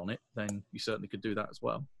started on it, then you certainly could do that as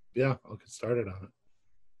well. Yeah, I'll get started on it.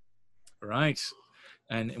 Right.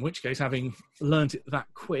 And in which case, having learned it that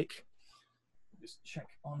quick, just check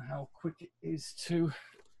on how quick it is to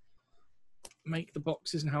make the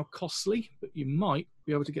boxes and how costly, but you might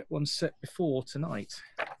be able to get one set before tonight,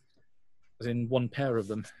 as in one pair of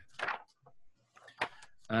them.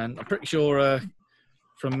 And I'm pretty sure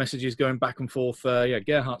from messages going back and forth,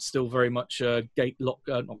 Gerhardt's still very much nose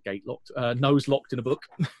locked in a book.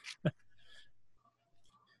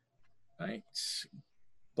 Right.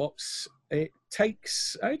 Box. It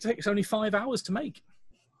takes only 5 hours to make.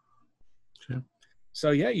 Okay.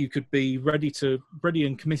 So yeah, you could be ready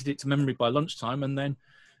and committed it to memory by lunchtime, and then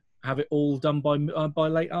have it all done by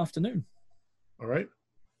late afternoon. All right.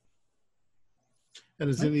 And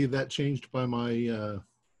is any of that changed by my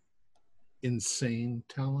insane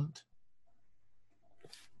talent?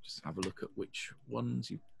 Just have a look at which ones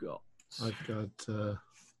you've got. I've got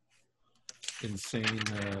insane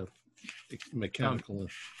mechanical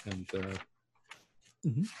and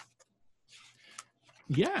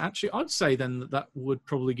Yeah, actually, I'd say then that would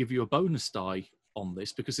probably give you a bonus die on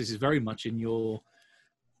this, because this is very much in your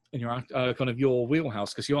in your kind of your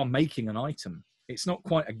wheelhouse, because you are making an item. It's not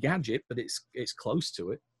quite a gadget, but it's close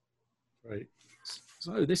to it. Right.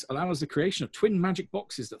 So this allows the creation of twin magic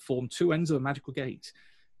boxes that form two ends of a magical gate.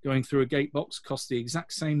 Going through a gate box costs the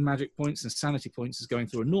exact same magic points and sanity points as going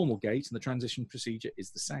through a normal gate, and the transition procedure is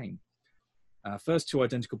the same. First two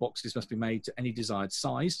identical boxes must be made to any desired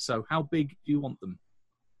size. So how big do you want them?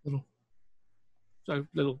 Little. So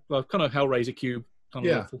little, well, kind of Hellraiser cube. Kind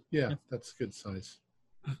of level. Yeah, that's a good size.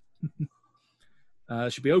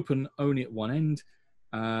 Should be open only at one end.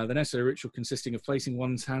 The necessary ritual consisting of placing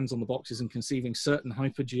one's hands on the boxes and conceiving certain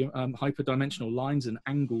hyperdimensional lines and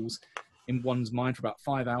angles in one's mind for about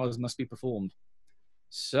 5 hours must be performed.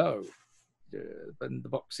 So, then the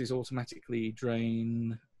boxes automatically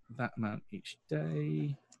drain that amount each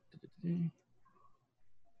day.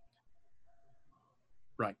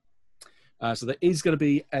 Right. So there is going to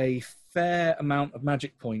be a fair amount of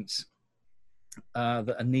magic points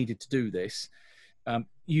that are needed to do this.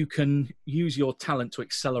 You can use your talent to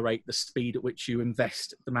accelerate the speed at which you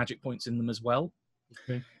invest the magic points in them as well.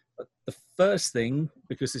 Okay. But the first thing,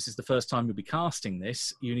 because this is the first time you'll be casting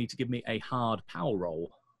this, you need to give me a hard power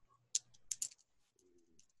roll.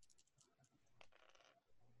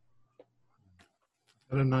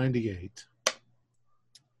 At a 98.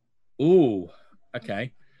 Ooh,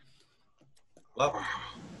 okay. Well,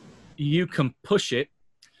 You can push it,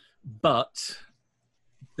 but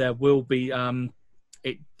there will be...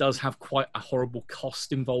 it does have quite a horrible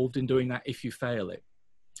cost involved in doing that if you fail it.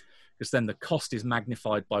 Because then the cost is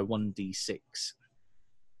magnified by 1d6.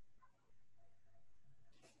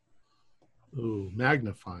 Ooh,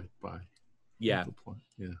 magnified by. Yeah.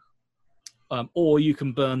 Yeah. Or you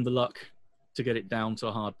can burn the luck to get it down to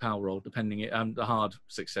a hard power roll, depending the hard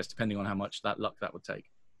success, depending on how much that luck that would take.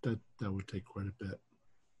 That would take quite a bit.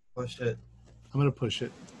 push it. I'm going to push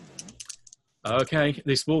it. Okay,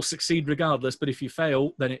 this will succeed regardless, but if you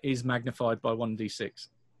fail, then it is magnified by 1d6.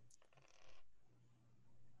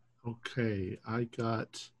 Okay, I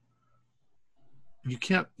got. You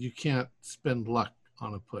can't spend luck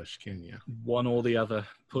on a push, can you? One or the other,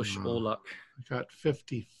 push No. or luck. I got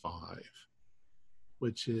 55,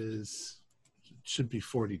 which should be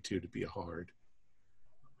 42 to be a hard.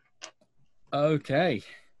 Okay,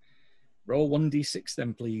 roll 1d6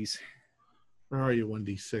 then, please. Where are you,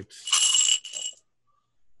 1d6?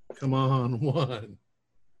 Come on, 1.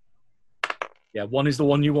 Yeah, 1 is the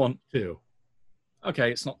one you want. 2.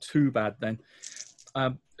 Okay, it's not too bad then.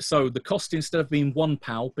 So the cost, instead of being 1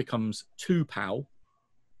 POW, becomes 2 POW.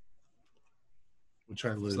 Which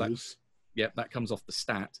I lose. So that comes off the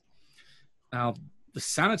stat. Now, the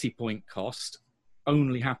sanity point cost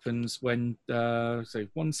only happens when, so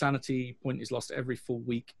 1 sanity point is lost every full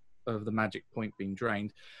week of the magic point being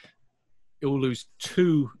drained. It will lose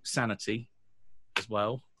 2 sanity as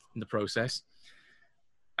well in the process.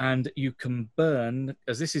 And you can burn,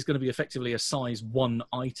 as this is going to be effectively a size 1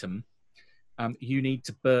 item, you need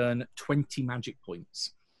to burn 20 magic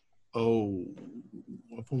points. Oh,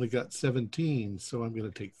 I've only got 17, so I'm going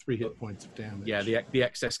to take 3 hit points of damage. Yeah, the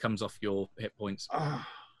excess comes off your hit points. And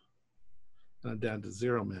I'm down to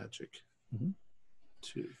 0 magic. Mm-hmm.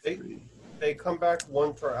 2, They- 3. They come back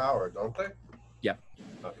 1 per hour, don't they? Yeah.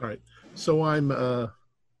 All right. So I'm,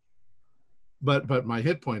 but my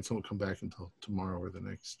hit points won't come back until tomorrow or the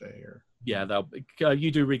next day. Or Yeah, you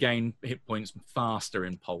do regain hit points faster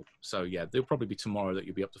in Pulp. So yeah, there'll probably be tomorrow that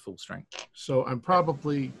you'll be up to full strength. so I'm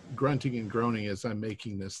probably grunting and groaning as I'm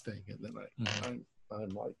making this thing, and then I'm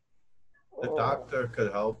like, The doctor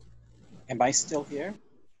could help. Am I still here?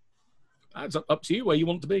 It's up to you where you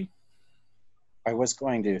want to be. I was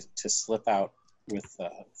going to slip out with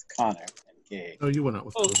Connor and Gabe. oh, you went out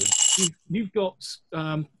with Well, Logan. you've got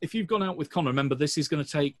if you've gone out with Connor, remember this is going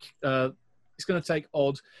to take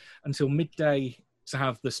Odd until midday to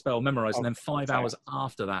have the spell memorized, and then 5 okay. hours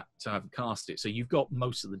after that to have cast it. So you've got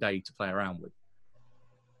most of the day to play around with.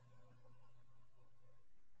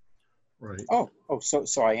 Right.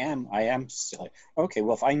 So I am still here. Okay,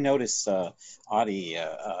 well, if I notice Audie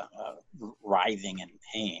writhing in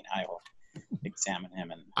pain, I will examine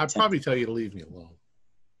him and I'd probably tell you to leave me alone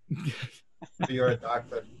You're a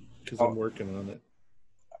doctor. because I'm working on it.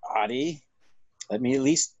 Audie, let me at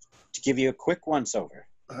least give you a quick once over.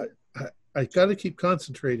 I got to keep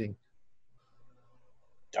concentrating.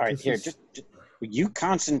 All right, This here, is- just you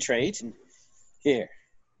concentrate and here,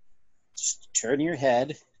 just turn your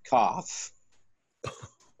head, cough.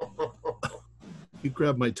 You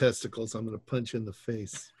grab my testicles, I'm going to punch you in the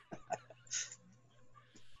face.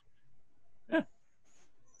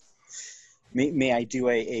 May I do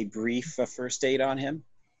a brief first aid on him?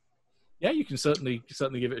 Yeah, you can certainly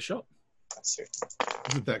give it a shot. That's it.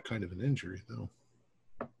 Isn't that kind of an injury, though?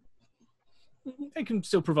 They can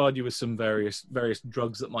still provide you with some various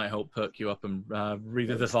drugs that might help perk you up and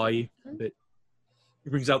revivify you a bit. He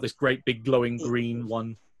brings out this great big glowing green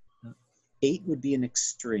one. 8 would be an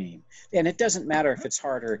extreme. And it doesn't matter if it's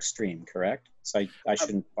hard or extreme, correct? So I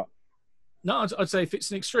shouldn't... No, I'd say if it's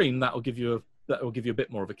an extreme, that will give you a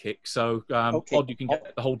bit more of a kick. So Okay. Odd, you can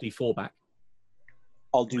get the whole D4 back.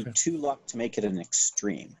 I'll do 2 luck to make it an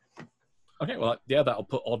extreme. Okay, well, yeah, that'll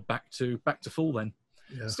put Odd back to full then.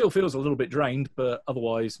 Yeah. Still feels a little bit drained, but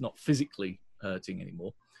otherwise not physically hurting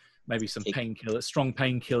anymore. Maybe some painkillers, strong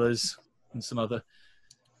painkillers, and some other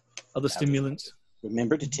stimulants.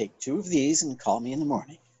 Remember to take 2 of these and call me in the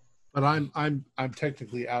morning. But I'm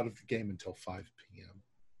technically out of the game until 5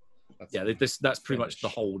 p.m. That's pretty much the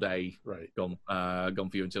whole day gone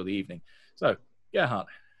for you until the evening. So, Gerhardt.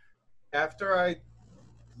 After I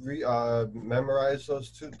memorize those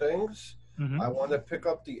 2 things, I want to pick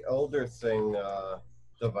up the Elder Thing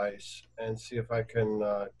device and see if I can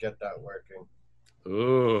get that working.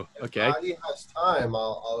 Oh, okay. If Adi has time,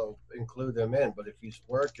 I'll include him in. But if he's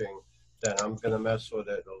working, then I'm going to mess with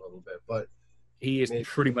it a little bit. But he is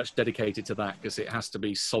pretty much dedicated to that because it has to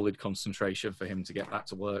be solid concentration for him to get that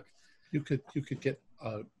to work. You could get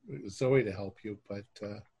Zoe to help you, but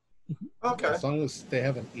okay, as long as they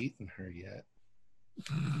haven't eaten her yet.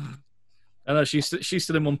 I know she's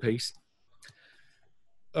still in one piece.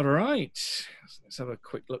 All right, let's have a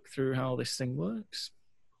quick look through how this thing works.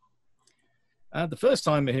 The first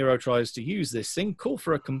time a hero tries to use this thing, call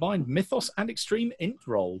for a combined Mythos and Extreme Int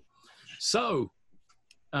roll. So,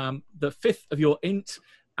 the 5th of your Int,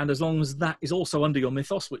 and as long as that is also under your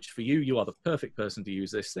Mythos, which for you are the perfect person to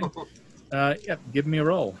use this thing. Give me a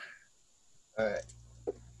roll. All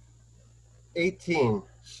right. 18.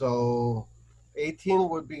 So 18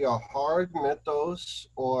 would be a hard Mythos,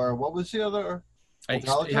 or what was the other? It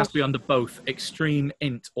has to be under both Extreme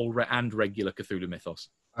Int and regular Cthulhu Mythos.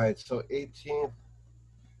 All right, so 18.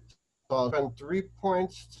 So I'll spend 3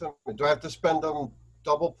 points. Do I have to spend them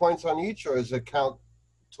double points on each, or does it count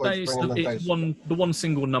towards bringing the dice? The one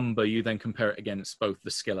single number, you then compare it against both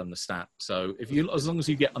the skill and the stat. So as long as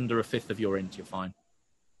you get under a 5th of your Int, you're fine.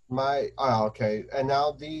 Okay. And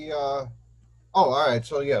now the all right.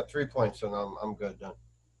 So yeah, 3 points, and I'm good then.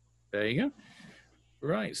 There you go.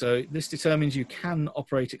 Right. So this determines you can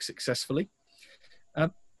operate it successfully.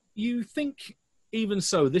 You think, even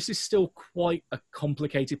so, this is still quite a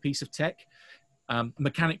complicated piece of tech.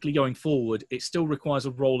 Mechanically going forward, it still requires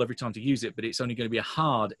a roll every time to use it, but it's only going to be a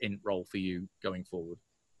hard Int roll for you going forward.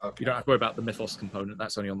 Okay. You don't have to worry about the Mythos component.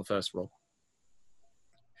 That's only on the first roll.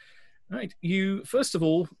 Right. First of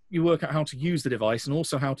all, you work out how to use the device and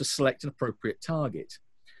also how to select an appropriate target.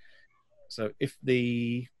 So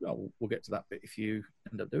we'll get to that bit if you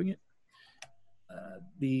end up doing it.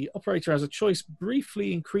 The operator has a choice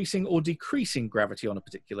briefly increasing or decreasing gravity on a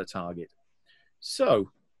particular target.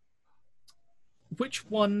 So, which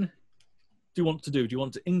one do you want to do? Do you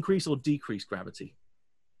want to increase or decrease gravity?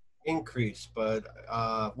 Increase, but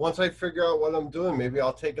once I figure out what I'm doing, maybe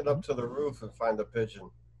I'll take it up to the roof and find a pigeon.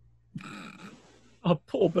 Oh,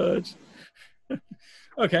 poor birds.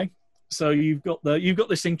 Okay, so you've got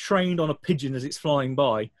this thing trained on a pigeon as it's flying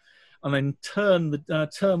by, and then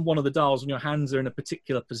turn one of the dials when your hands are in a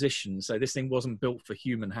particular position. So this thing wasn't built for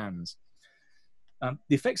human hands.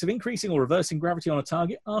 The effects of increasing or reversing gravity on a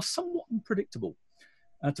target are somewhat unpredictable.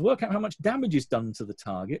 To work out how much damage is done to the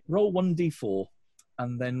target, roll 1d4,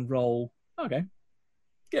 and then roll. Okay,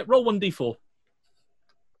 roll 1d4.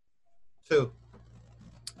 2.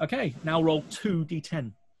 Okay, now roll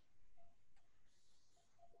 2d10.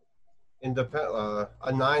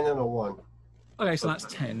 A 9 and a 1. Okay, so that's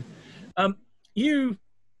 10. You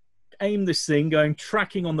aim this thing,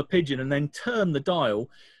 tracking on the pigeon, and then turn the dial.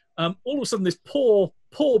 All of a sudden, this poor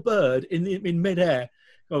bird in midair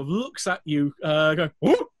looks at you, going,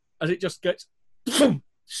 "Whoop!" as it just gets boom,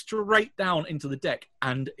 straight down into the deck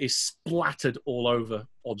and is splattered all over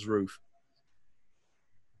Odd's roof.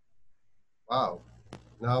 Wow.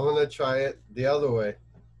 Now I'm going to try it the other way.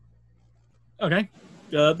 Okay.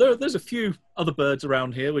 There's a few other birds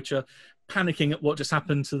around here which are panicking at what just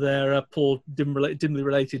happened to their poor dimly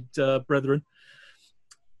related brethren.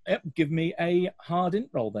 Yep, give me a hard Int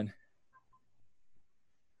roll then.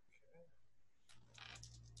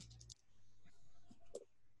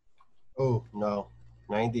 Oh, no.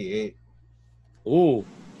 98. Oh.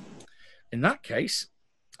 In that case,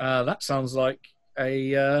 that sounds like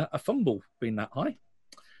a fumble being that high.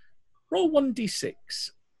 Roll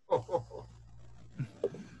 1d6.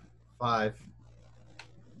 5.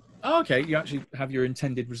 Oh, okay, you actually have your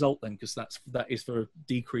intended result then, because that is for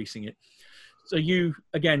decreasing it. So you,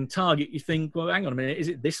 again, target, you think, well, hang on a minute, is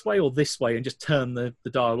it this way or this way? And just turn the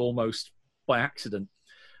dial almost by accident.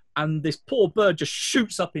 And this poor bird just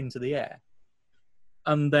shoots up into the air.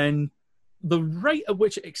 And then the rate at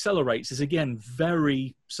which it accelerates is, again,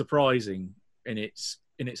 very surprising in its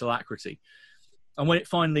alacrity. And when it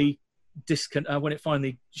finally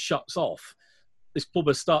shuts off, this poor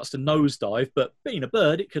bird starts to nosedive, but being a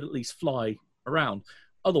bird, it could at least fly around.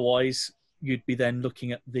 Otherwise, you'd be then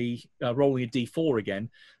looking at the rolling a d4 again.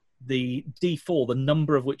 The d4, the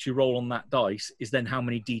number of which you roll on that dice, is then how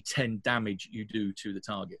many d10 damage you do to the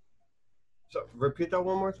target. So repeat that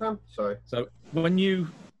one more time. Sorry. So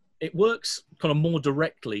it works kind of more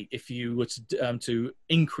directly if you were to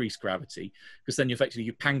increase gravity, because then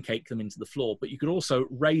you pancake them into the floor. But you could also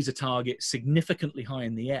raise a target significantly high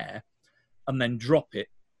in the air, and then drop it,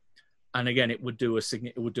 and again it would do a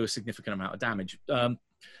significant amount of damage.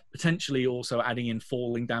 Potentially also adding in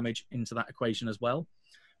falling damage into that equation as well.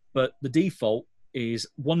 But the default is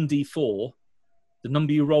 1d4. The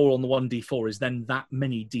number you roll on the 1d4 is then that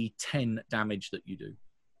many d10 damage that you do.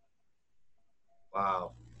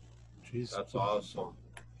 Wow. Jeez, That's awesome.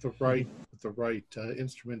 With the right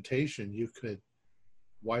instrumentation, you could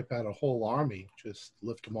wipe out a whole army. Just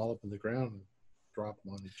lift them all up in the ground and drop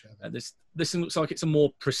them on each other. This looks like it's a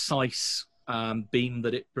more precise beam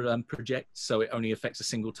that it projects, so it only affects a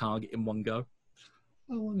single target in one go.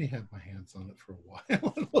 Well, let me have my hands on it for a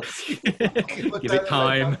while. We'll see. Give it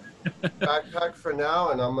time. Backpack for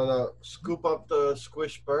now, and I'm gonna scoop up the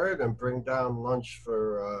squish bird and bring down lunch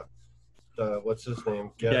for what's his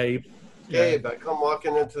name? Gabe. Gabe, I come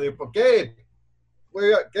walking into the Gabe. Where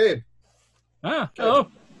you at, Gabe? Oh.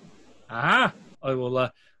 I will.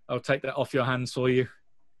 I'll take that off your hands for you.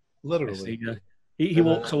 Literally. He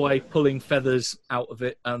walks away, pulling feathers out of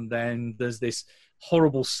it, and then there's this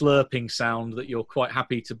horrible slurping sound that you're quite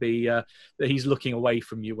happy to be that he's looking away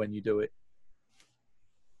from you when you do it.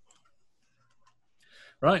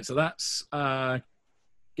 Right, so that's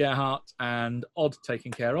Gerhardt and Odd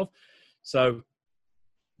taken care of. So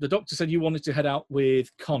the doctor said you wanted to head out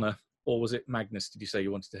with Connor, or was it Magnus? Did you say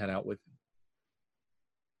you wanted to head out with?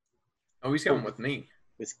 Oh, he's coming with me.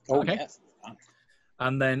 Okay. Yes.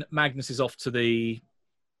 And then Magnus is off to the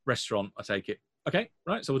restaurant, I take it. Okay,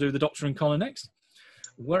 right, so we'll do the doctor and Connor next.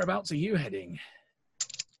 Whereabouts are you heading?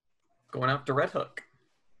 Going out to Red Hook.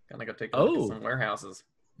 Gonna go take a look at some warehouses.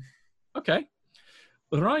 Okay.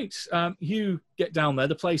 All right. You get down there.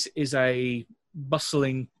 The place is a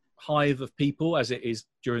bustling hive of people, as it is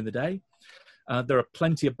during the day. There are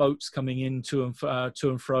plenty of boats coming in to and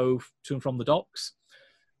from the docks.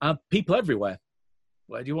 People everywhere.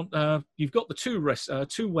 Where do you want? You've got the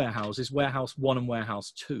two warehouses, Warehouse 1 and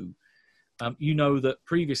Warehouse 2. You know that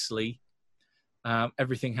previously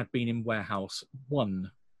everything had been in Warehouse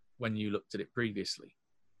 1 when you looked at it previously.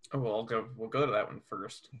 Oh, well, we'll go to that one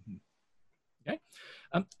first. Mm-hmm. Okay.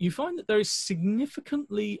 You find that there is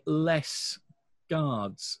significantly less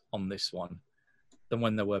guards on this one than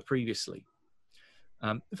when there were previously.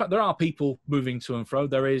 In fact, there are people moving to and fro.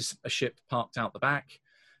 There is a ship parked out the back,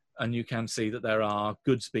 and you can see that there are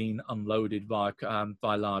goods being unloaded by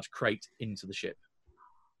large crate into the ship.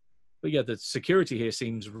 But yeah, the security here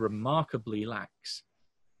seems remarkably lax.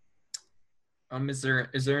 Is there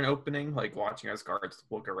an opening, like watching as guards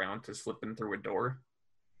look around to slip in through a door?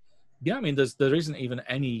 Yeah, I mean, there isn't even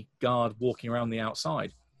any guard walking around the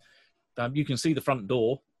outside. You can see the front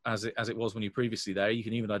door as it was when you were previously there. You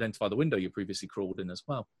can even identify the window you previously crawled in as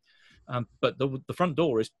well. But the front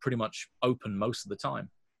door is pretty much open most of the time.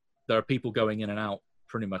 There are people going in and out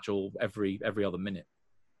pretty much every other minute.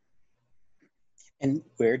 And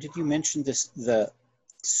where did you mention the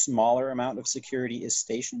smaller amount of security is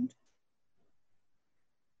stationed?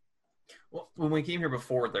 Well, when we came here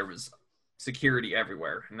before, there was security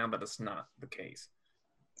everywhere. Now that it's not the case.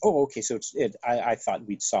 Oh, okay. So I thought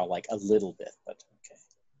we saw like a little bit, but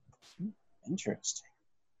okay. Interesting.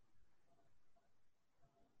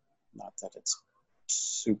 Not that it's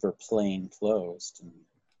super plain closed.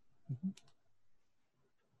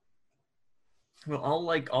 Well,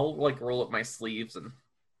 I'll roll up my sleeves and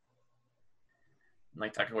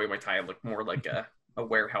like tuck away my tie. I look more like a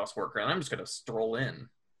warehouse worker, and I'm just gonna stroll in.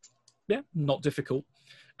 Yeah, not difficult.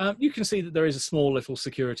 You can see that there is a small little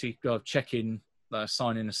security check-in,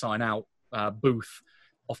 sign in and sign out booth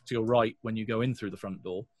off to your right when you go in through the front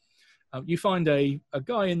door. You find a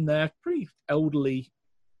guy in there, pretty elderly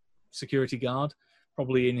security guard,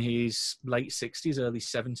 probably in his late 60s, early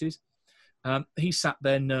 70s. He sat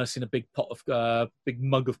there nursing a big big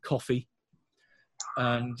mug of coffee.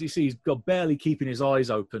 And you see he's got barely keeping his eyes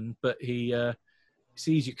open, but he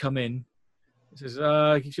sees you come in He says,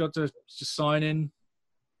 "You've got to just sign in,"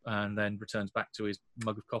 and then returns back to his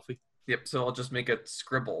mug of coffee. Yep. So I'll just make a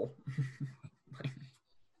scribble.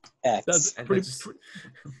 X. That's And pretty, then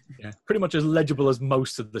just- pretty much as legible as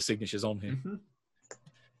most of the signatures on here. Mhm.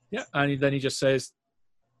 Yeah, and then he just says,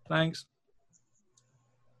 "Thanks,"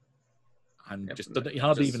 and Yep, he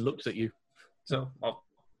hardly just- even looks at you. So I'll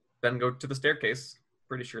then go to the staircase.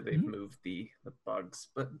 Pretty sure they've Mhm. moved the bugs,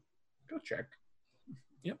 but go check.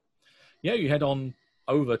 Yeah, you head on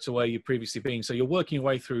over to where you've previously been. So you're working your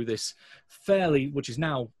way through this which is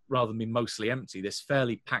now rather than being mostly empty, this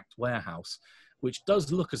fairly packed warehouse, which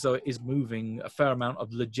does look as though it is moving a fair amount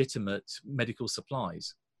of legitimate medical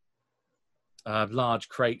supplies. Large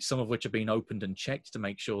crates, some of which have been opened and checked to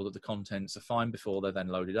make sure that the contents are fine before they're then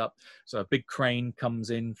loaded up. So a big crane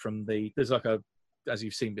comes in from there's like as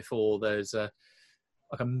you've seen before, there's not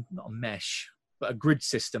a mesh, but a grid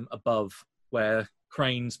system above where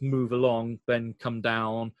cranes move along, then come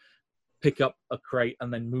down, pick up a crate,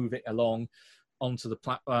 and then move it along onto the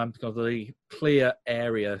platform, because of the clear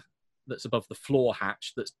area that's above the floor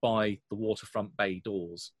hatch that's by the waterfront bay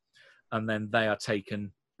doors. And then they are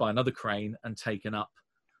taken by another crane and taken up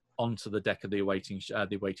onto the deck of the awaiting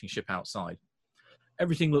ship outside.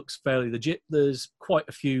 Everything looks fairly legit. There's quite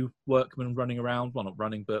a few workmen running around, well, not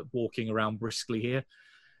running, but walking around briskly here.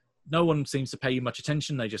 No one seems to pay you much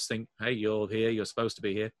attention. They just think, hey, you're here, you're supposed to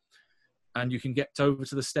be here. And you can get over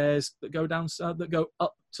to the stairs that go down, that go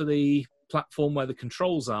up to the platform where the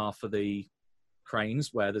controls are for the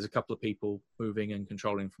cranes, where there's a couple of people moving and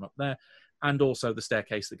controlling from up there, and also the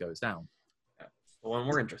staircase that goes down. That's the one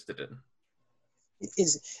we're interested in.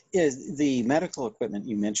 Is the medical equipment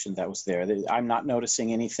you mentioned that was there? I'm not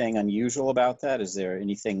noticing anything unusual about that. Is there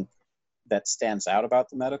anything that stands out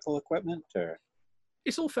about the medical equipment? Or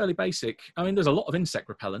It's all fairly basic. I mean, there's a lot of insect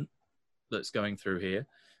repellent that's going through here.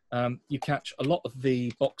 You catch a lot of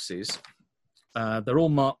the boxes. They're all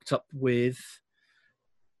marked up with,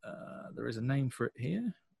 there is a name for it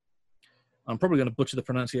here. I'm probably going to butcher the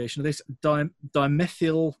pronunciation of this.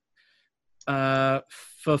 Dimethyl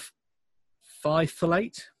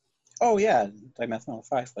phypholate. oh yeah, dimethyl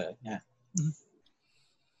phypholate. Yeah.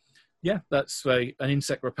 Yeah, that's an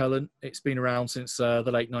insect repellent. It's been around since the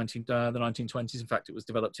late 1920s. In fact, it was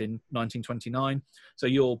developed in 1929. So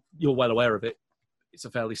you're well aware of it. It's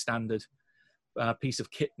a fairly standard piece of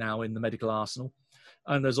kit now in the medical arsenal.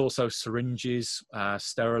 And there's also syringes,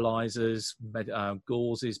 sterilizers,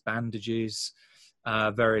 gauzes, bandages,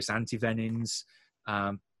 various antivenins,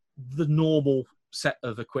 the normal set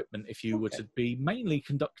of equipment if you were to be mainly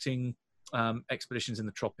conducting expeditions in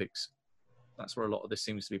the tropics. That's where a lot of this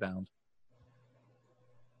seems to be bound.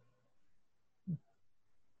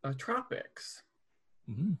 Tropics.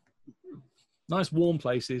 Mm-hmm. Nice warm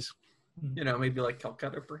places. You know, maybe like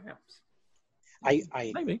Calcutta, perhaps.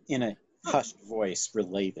 I Maybe. in a hushed voice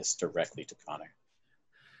relay this directly to Connor.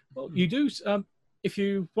 Well, you do. If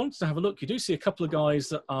you want to have a look, you do see a couple of guys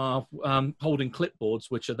that are holding clipboards,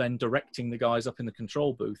 which are then directing the guys up in the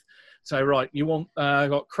control booth. So, right, you want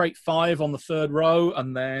got crate 5 on the 3rd row,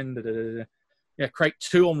 and then crate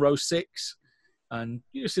 2 on row 6, and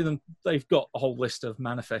you see them. They've got a whole list of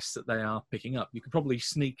manifests that they are picking up. You could probably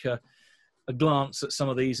sneak a glance at some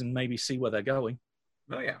of these and maybe see where they're going.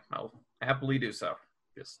 Oh yeah, I'll happily do so.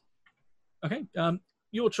 Just Okay.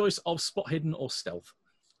 Your choice of spot hidden or stealth.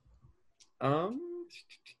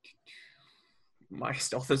 My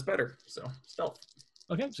stealth is better, so stealth.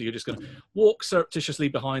 Okay, so you're just going to walk surreptitiously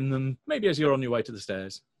behind them, maybe as you're on your way to the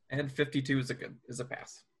stairs. And 52 is a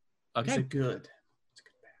pass. Okay. It's a good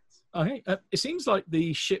pass. Okay. It seems like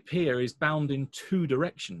the ship here is bound in 2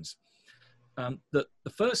 directions. The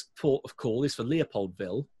first port of call is for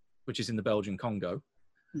Leopoldville, which is in the Belgian Congo.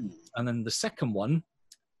 And then the second one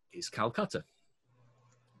is Calcutta.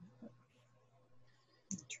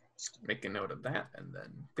 Make a note of that and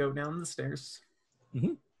then go down the stairs.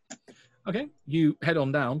 Mm-hmm. Okay, you head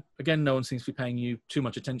on down. Again, no one seems to be paying you too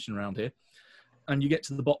much attention around here. And you get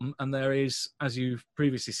to the bottom, and there is, as you've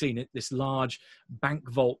previously seen it, this large bank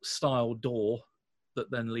vault style door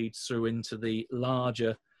that then leads through into the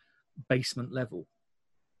larger basement level.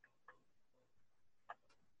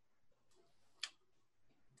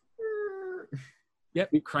 Yep,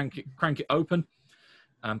 you crank it open,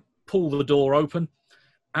 pull the door open,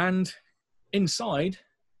 and inside,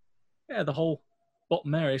 the whole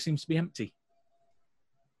bottom area seems to be empty.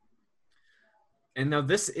 And now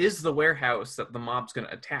this is the warehouse that the mob's going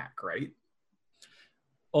to attack, right?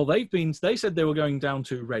 Oh, they said they were going down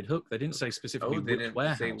to Red Hook. They didn't say specifically they which didn't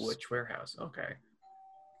warehouse. say which warehouse. Okay.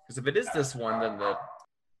 Because if it is this one, then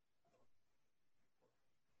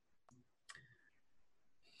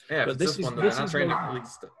Yeah, if But it's this this is- one, this they're not is trying to where-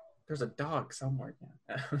 release there's a dog somewhere.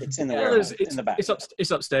 It's in the Yeah, warehouse, it's, in the back.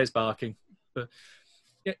 it's upstairs barking. But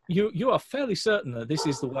yeah, you are fairly certain that this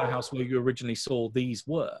is the warehouse where you originally saw these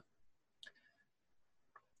were.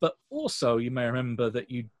 But also, you may remember that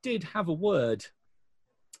you did have a word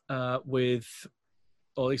with,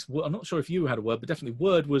 or at least I'm not sure if you had a word, but definitely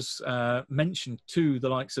word was mentioned to the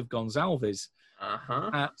likes of Gonsalves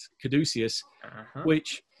at Caduceus,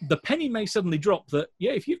 which the penny may suddenly drop that,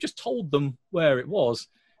 yeah, if you've just told them where it was,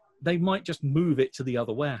 they might just move it to the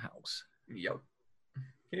other warehouse. Yep.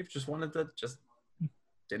 Cave just wanted to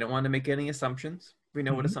didn't want to make any assumptions. We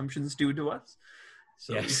know what assumptions do to us.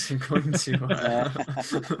 So Yes. we're going to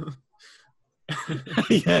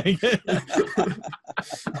yeah.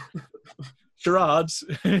 Charades.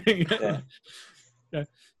 Yeah. Yeah.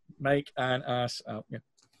 Make an ass out.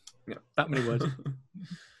 Yeah. That many words.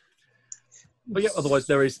 But yeah, otherwise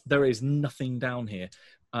there is nothing down here.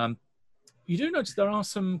 You do notice there are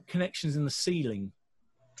some connections in the ceiling,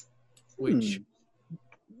 which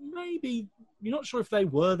maybe you're not sure if they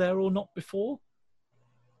were there or not before,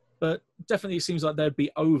 but definitely it seems like they'd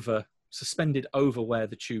be suspended over where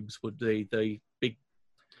the tubes would be, the big.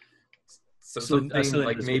 So something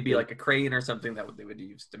like maybe would be. like a crane or something that they would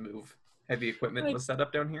use to move heavy equipment was set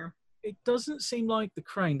up down here. It doesn't seem like the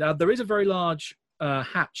crane. There is a very large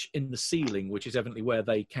hatch in the ceiling, which is evidently where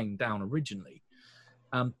they came down originally.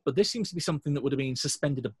 But this seems to be something that would have been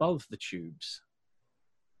suspended above the tubes.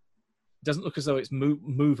 It doesn't look as though it's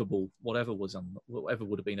movable, whatever would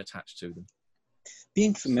have been attached to them.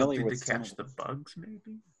 Being familiar Something with to catch the bugs,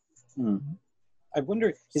 maybe. I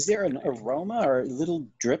wonder, is there an aroma or little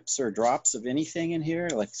drips or drops of anything in here?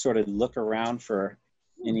 Like, sort of look around for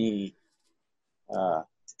any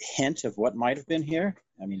hint of what might have been here.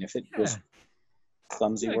 I mean, if it was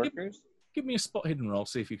clumsy workers. Give me a spot hidden roll,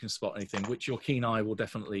 see if you can spot anything, which your keen eye will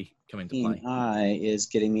definitely come into play. Keen eye is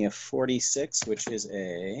getting me a 46, which is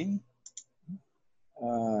a...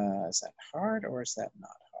 is that hard or is that not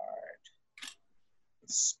hard?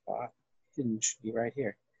 Spot hidden should be right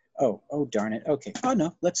here. Oh, darn it. Okay. Oh,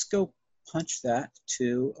 no. Let's go punch that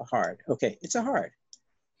to a hard. Okay. It's a hard.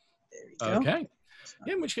 There you go. Okay.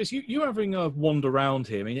 Yeah, in which case, you having a wander around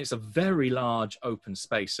here, I mean, it's a very large open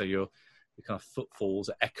space, so your kind of footfalls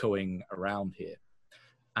are echoing around here.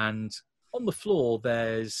 And on the floor,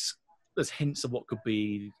 there's hints of what could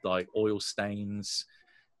be like oil stains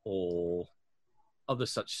or other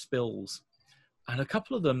such spills. And a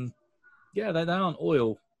couple of them, yeah, they aren't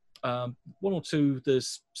oil. One or two,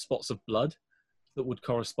 there's spots of blood that would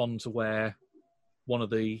correspond to where one of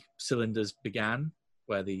the cylinders began,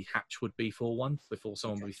 where the hatch would be for one, before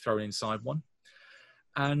someone would be thrown inside one.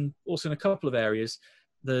 And also in a couple of areas,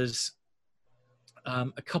 there's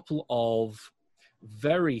a couple of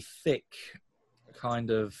very thick,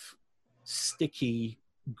 kind of sticky,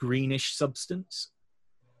 greenish substance,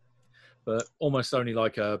 but almost only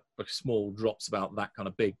like a small drops about that kind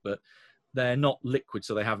of big, but they're not liquid,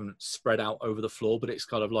 so they haven't spread out over the floor, but it's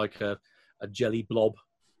kind of like a jelly blob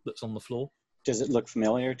that's on the floor. Does it look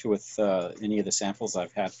familiar with any of the samples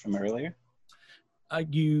I've had from earlier?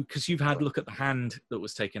 Because you've had a look at the hand that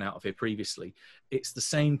was taken out of here previously. It's the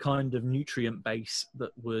same kind of nutrient base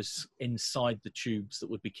that was inside the tubes that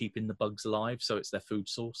would be keeping the bugs alive, so it's their food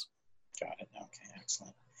source. Got it. Okay,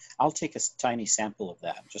 excellent. I'll take a tiny sample of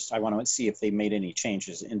that. I want to see if they made any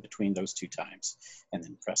changes in between those two times, and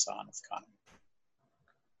then press on with Connor.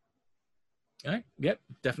 Okay. Yep.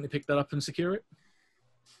 Definitely pick that up and secure it.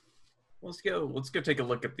 Let's go take a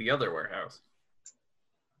look at the other warehouse.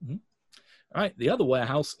 All right. The other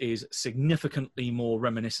warehouse is significantly more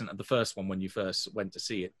reminiscent of the first one when you first went to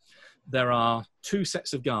see it. There are two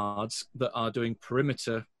sets of guards that are doing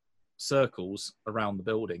perimeter circles around the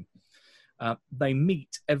building. They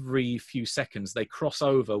meet every few seconds. They cross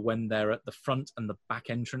over when they're at the front and the back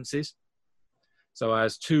entrances. So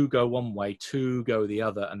as two go one way, two go the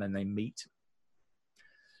other, and then they meet.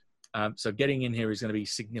 So getting in here is going to be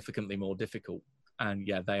significantly more difficult. And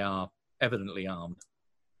yeah, they are evidently armed.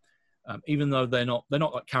 Even though they're not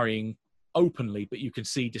like carrying openly, but you can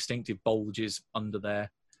see distinctive bulges under their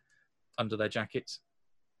jackets.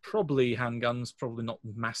 Probably handguns, probably not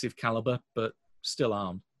massive caliber, but still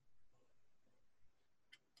armed.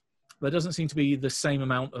 There doesn't seem to be the same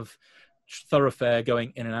amount of thoroughfare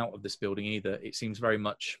going in and out of this building either. It seems very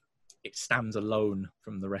much it stands alone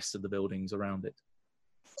from the rest of the buildings around it.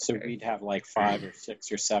 So we'd have like 5 or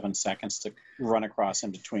 6 or 7 seconds to run across in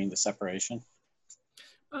between the separation?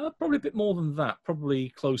 Probably a bit more than that. Probably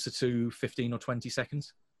closer to 15 or 20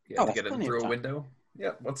 seconds. Yeah, to that's get it plenty of through a time. window.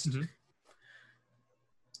 Yeah, let's...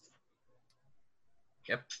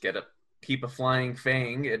 Yep, get it. keep a flying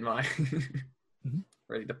fang in my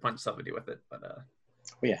ready to punch somebody with it. But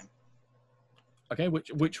yeah. Okay,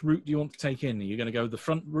 which route do you want to take in? Are you going to go the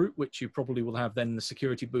front route, which you probably will have then the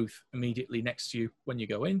security booth immediately next to you when you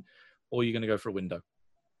go in, or are you going to go for a window?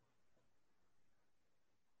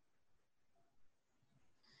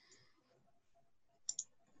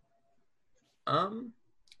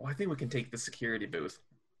 Well, I think we can take the security booth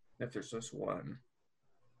if there's just one.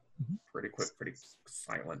 Pretty quick, pretty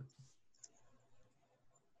silent.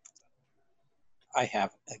 I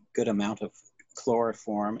have a good amount of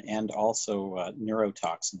chloroform and also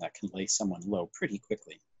neurotoxin that can lay someone low pretty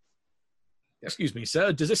quickly. Excuse me,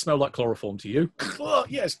 sir. Does this smell like chloroform to you? Oh,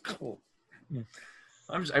 yes.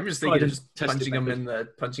 I'm just thinking of just punching him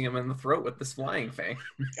in the throat with this flying fang.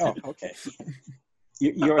 Oh, okay.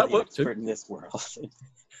 You're the expert in this world.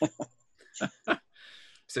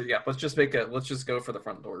 So yeah, let's just go for the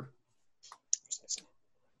front door.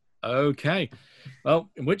 Okay. Well,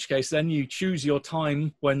 in which case then you choose your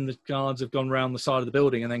time when the guards have gone round the side of the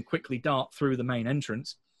building and then quickly dart through the main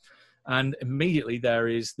entrance. And immediately there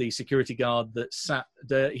is the security guard that sat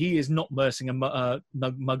there. He is not nursing a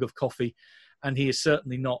mug of coffee, and he is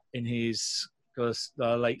certainly not in his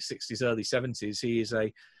late 60s, early 70s. He is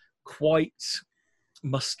a quite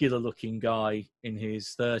muscular-looking guy in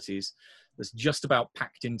his 30s that's just about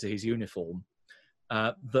packed into his uniform.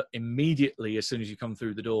 That immediately, as soon as you come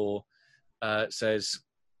through the door, says,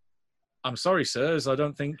 "I'm sorry, sirs. I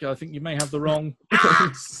think you may have the wrong."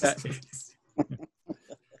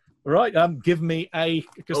 Right. Give me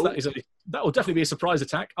because that will definitely be a surprise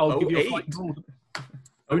attack. I'll give you a fight.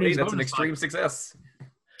 That's an extreme success.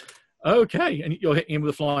 Okay, and you're hitting him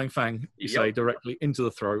with a flying fang. You say directly into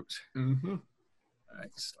the throat. Mm-hmm.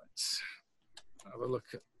 Excellent. Have a look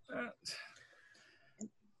at that.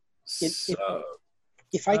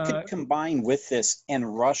 If I could combine with this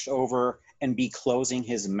and rush over and be closing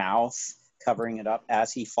his mouth, covering it up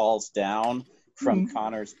as he falls down from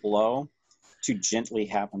Connor's blow, to gently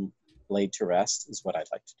have him laid to rest is what I'd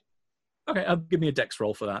like to do. Okay, give me a dex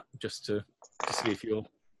roll for that, just to see if you're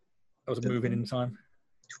moving in time.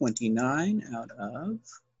 29 out of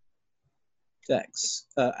dex,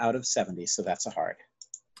 out of 70, so that's a hard.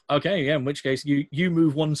 Okay, yeah, in which case you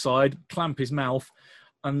move one side, clamp his mouth,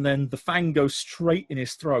 and then the fang goes straight in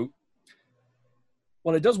his throat.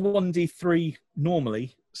 Well, it does 1d3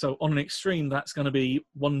 normally, so on an extreme that's going to be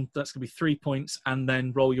 3 points, and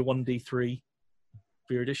then roll your 1d3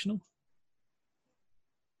 for your additional.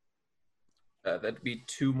 That'd be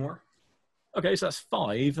 2 more. Okay, so that's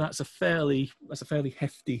 5. That's a fairly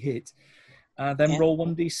hefty hit. Then roll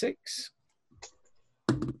 1d6.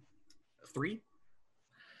 3.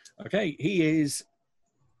 Okay,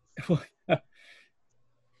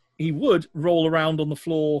 he would roll around on the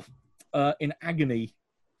floor in agony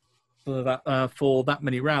for that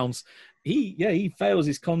many rounds. He fails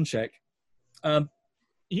his con check.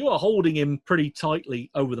 You are holding him pretty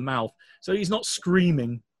tightly over the mouth, so he's not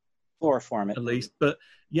screaming. Chloroform at least, but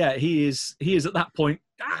yeah, he is at that point,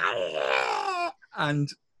 and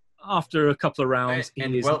after a couple of rounds,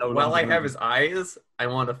 while I have his eyes, I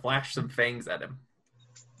want to flash some fangs at him.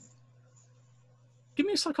 Give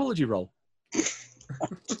me a psychology roll.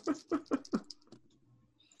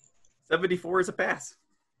 74 is a pass.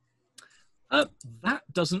 That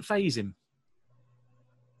doesn't faze him.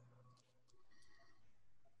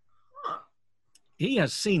 He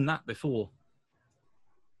has seen that before.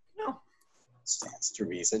 No. Stands to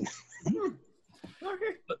reason.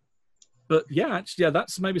 Okay. But yeah, actually,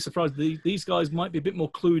 that's maybe a surprise. These guys might be a bit more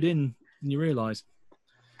clued in than you realise.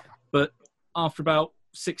 But after about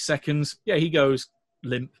 6 seconds, he goes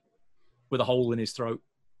limp with a hole in his throat.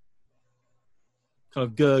 Kind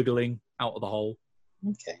of gurgling out of the hole.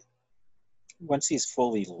 Okay. Once he's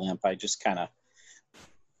fully limp, I just kind of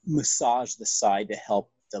massage the side to help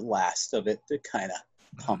the last of it to kind of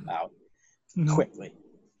pump out quickly.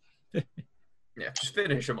 Yeah, just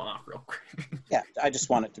finish him off real quick. Yeah, I just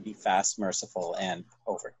want it to be fast, merciful, and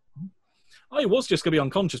over. Oh, he was just going to be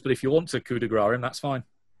unconscious, but if you want to coup de grace him, that's fine.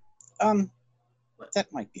 That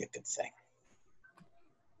might be a good thing.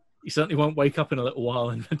 He certainly won't wake up in a little while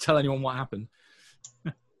and tell anyone what happened.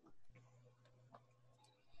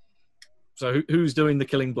 So who's doing the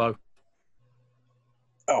killing blow?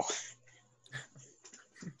 Oh.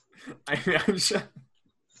 I'm sure.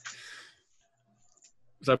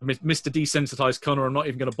 So, Mr. Desensitized Connor, I'm not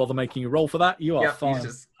even going to bother making you roll for that. You are fine.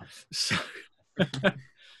 So,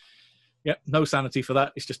 no sanity for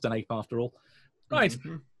that. It's just an ape after all. Right.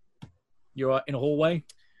 Mm-hmm. You are in a hallway,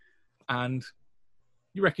 and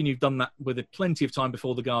you reckon you've done that with plenty of time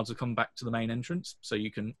before the guards have come back to the main entrance, so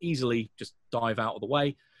you can easily just dive out of the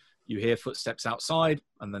way. You hear footsteps outside,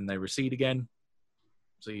 and then they recede again.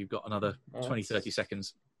 So you've got another 20, 30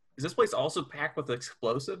 seconds. Is this place also packed with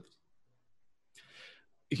explosives?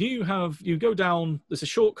 You go down, there's a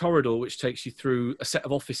short corridor which takes you through a set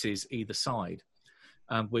of offices either side,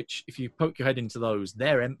 which if you poke your head into those,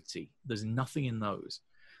 they're empty. There's nothing in those.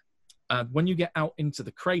 When you get out into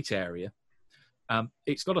the crate area,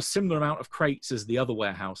 it's got a similar amount of crates as the other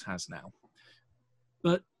warehouse has now.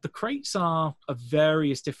 But the crates are of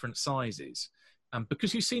various different sizes.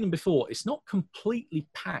 Because you've seen them before, it's not completely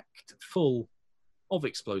packed full of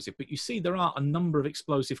explosive, but you see there are a number of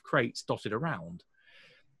explosive crates dotted around.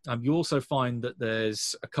 You also find that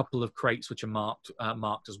there's a couple of crates which are marked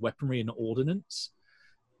as weaponry and ordnance,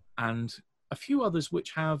 and a few others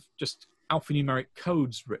which have just alphanumeric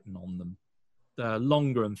codes written on them. They're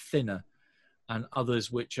longer and thinner, and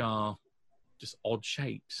others which are just odd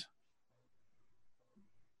shapes.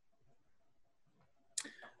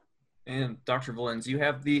 And Dr. Valens, you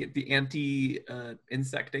have the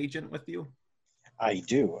anti-insect agent with you? I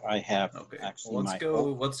do. I have actually.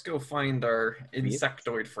 Well, let's go find our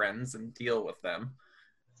insectoid friends and deal with them,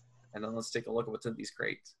 and then let's take a look at what's in these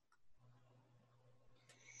crates.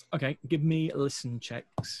 Okay, give me listen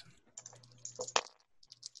checks.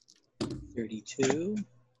 32.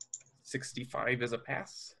 65 is a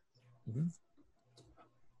pass. Mm-hmm.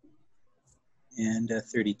 And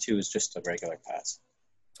 32 is just a regular pass.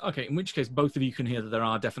 Okay, in which case both of you can hear that there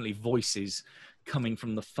are definitely voices coming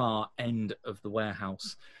from the far end of the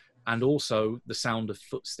warehouse, and also the sound of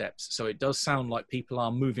footsteps. So it does sound like people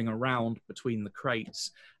are moving around between the crates,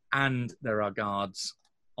 and there are guards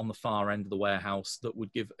on the far end of the warehouse that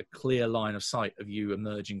would give a clear line of sight of you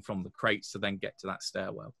emerging from the crates to then get to that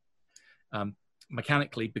stairwell.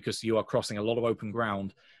 Mechanically, because you are crossing a lot of open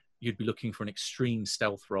ground, you'd be looking for an extreme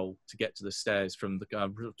stealth roll to get to the stairs to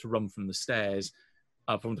run from the stairs,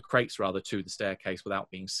 from the crates rather, to the staircase without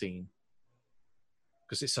being seen.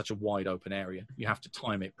 Because it's such a wide open area, you have to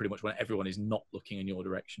time it pretty much when everyone is not looking in your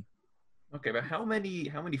direction. Okay, but how many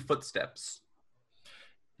footsteps?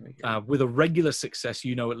 With a regular success,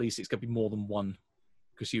 you know at least it's going to be more than one,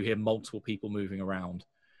 because you hear multiple people moving around.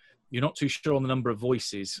 You're not too sure on the number of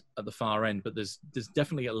voices at the far end, but there's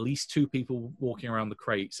definitely at least 2 people walking around the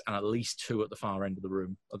crates, and at least 2 at the far end of the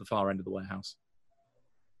room, at the far end of the warehouse.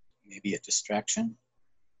 Maybe a distraction?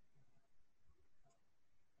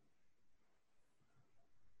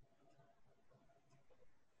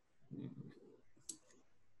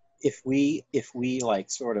 If we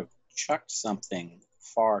like sort of chucked something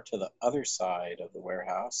far to the other side of the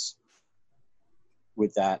warehouse,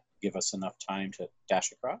 would that give us enough time to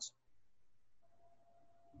dash across?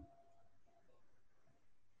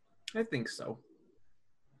 I think so.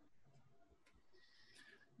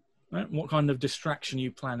 Right, what kind of distraction are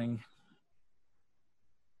you planning?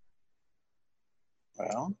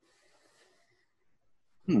 Well,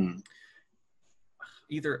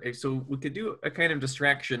 Either, so we could do a kind of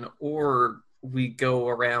distraction, or we go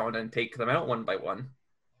around and take them out one by one.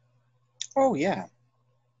 Oh, yeah.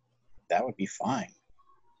 That would be fine.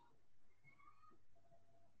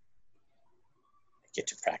 I get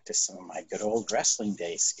to practice some of my good old wrestling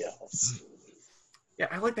day skills. Yeah,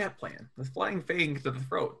 I like that plan. The flying fang to the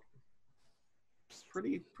throat. It's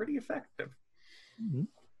pretty effective. Mm-hmm.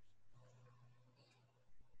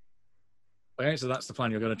 Okay, so that's the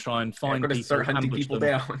plan. You're going to try and find people, start hunting people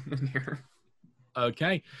them down here.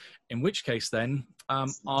 Okay, in which case then,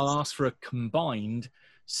 I'll ask for a combined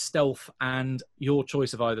stealth and your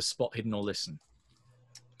choice of either spot, hidden, or listen.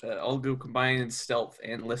 I'll go combined stealth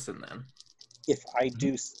and listen then. If I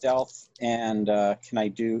do stealth and can I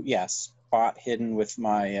do, spot, hidden with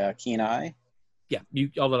my keen eye? Yeah,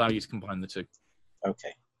 I'll allow you to combine the 2.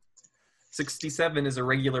 Okay. 67 is a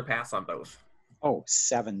regular pass on both. Oh,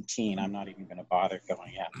 17. I'm not even going to bother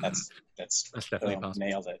going at. That's definitely possible.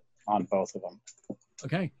 Nailed it on both of them.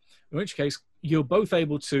 Okay, in which case you're both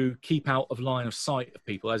able to keep out of line of sight of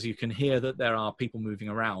people, as you can hear that there are people moving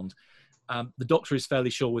around. The doctor is fairly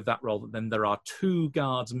sure with that roll that then there are 2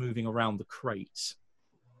 guards moving around the crates.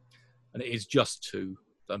 And it is just 2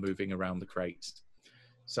 that are moving around the crates.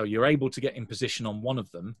 So you're able to get in position on one of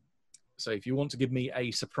them. So if you want to give me a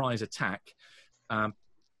surprise attack,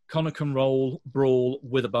 Connor can roll brawl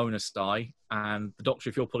with a bonus die, and the doctor,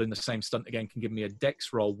 if you're pulling the same stunt again, can give me a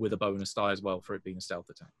dex roll with a bonus die as well for it being a stealth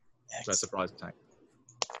attack. So a surprise attack.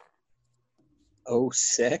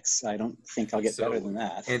 06? I don't think I'll get better than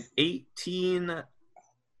that. And 18,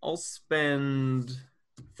 I'll spend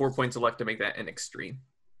 4 points of luck to make that an extreme.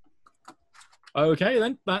 Okay,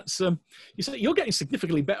 then that's you're getting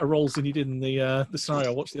significantly better rolls than you did in the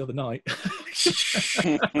scenario I watched the other night.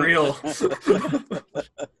 Real.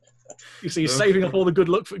 You see, you're saving up all the good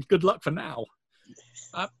luck for now.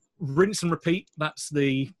 Rinse and repeat. That's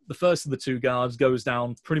the first of the two guards goes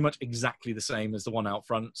down pretty much exactly the same as the one out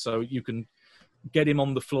front. So you can get him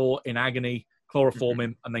on the floor in agony, chloroform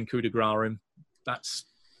him, and then coup de grace him. That's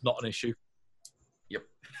not an issue. Yep.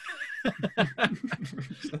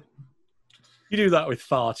 You do that with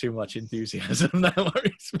far too much enthusiasm. That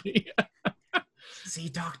worries me. See,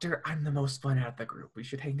 Doctor, I'm the most fun out of the group. We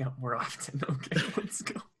should hang out more often. Okay, let's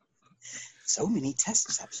go. So many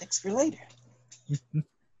test subjects for later.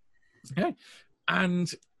 Okay.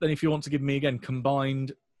 And then if you want to give me, again,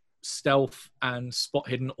 combined stealth and spot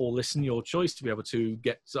hidden or listen, your choice, to be able to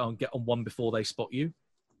get on one before they spot you.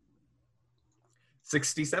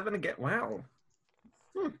 67 again. Wow.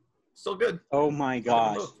 Still good. Oh, my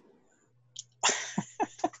gosh.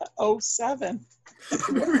 07.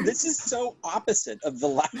 This is so opposite of the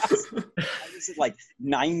last. This is like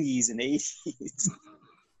 90s and 80s.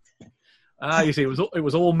 You see, it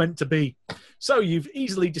was all meant to be. So you've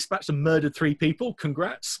easily dispatched and murdered 3 people.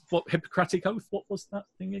 Congrats. What Hippocratic Oath? What was that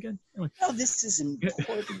thing again? Anyway. No, this is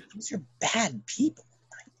important. These are bad people.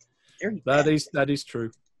 That is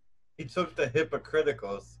true. He took the Hippocratic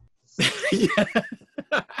Oath. Yeah.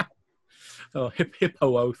 Oh,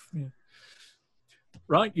 hippo oath. Yeah.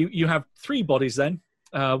 Right, you have 3 bodies then.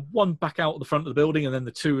 1 back out at the front of the building, and then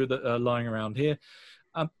the 2 that are lying around here.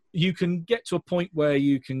 You can get to a point where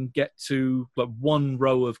you can get to 1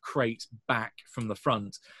 row of crates back from the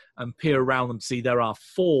front and peer around them to see there are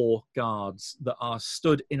 4 guards that are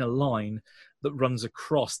stood in a line that runs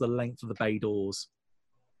across the length of the bay doors.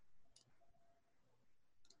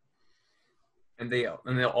 And they'll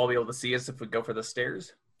all be able to see us if we go for the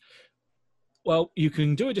stairs? Well, you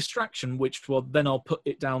can do a distraction, which then I'll put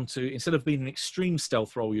it down to, instead of being an extreme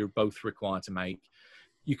stealth roll you're both required to make,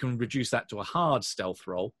 you can reduce that to a hard stealth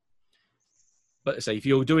roll. But say if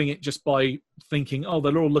you're doing it just by thinking, oh,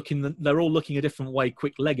 they're all looking a different way,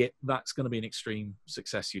 quick leg it, that's going to be an extreme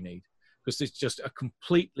success you need. Because it's just a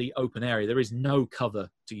completely open area. There is no cover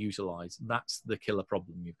to utilize. That's the killer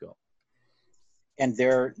problem you've got. And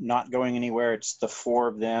they're not going anywhere. It's the 4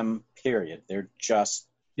 of them, period. They're just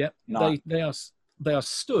not. They are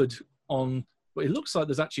stood on, well, it looks like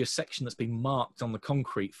there's actually a section that's been marked on the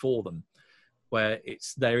concrete for them, where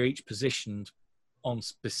they're each positioned on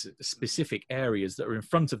specific areas that are in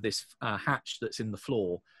front of this hatch that's in the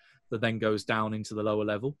floor that then goes down into the lower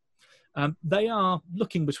level. They are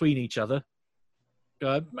looking between each other,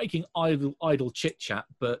 making idle chit-chat,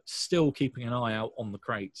 but still keeping an eye out on the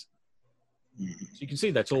crates. So you can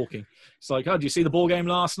see they're talking. It's like, oh, did you see the ball game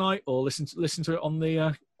last night? Or listen to it on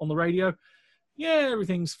the radio? Yeah,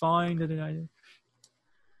 everything's fine.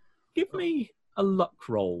 Give me a luck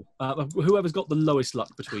roll. Whoever's got the lowest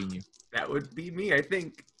luck between you. That would be me, I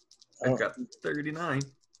think. I've got 39.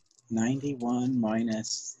 91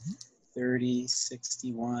 minus 30,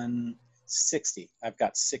 61, 60. I've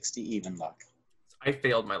got 60 even luck. I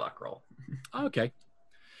failed my luck roll. Okay.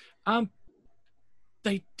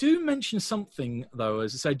 They do mention something though.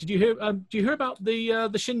 As I say, do you hear about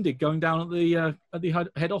the shindig going down at the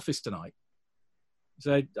head office tonight?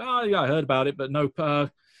 Say, oh yeah, I heard about it, but no,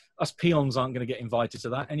 us peons aren't going to get invited to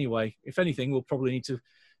that anyway. If anything, we'll probably need to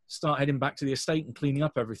start heading back to the estate and cleaning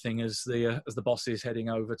up everything as the boss is heading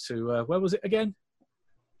over to where was it again?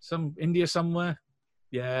 Some India somewhere.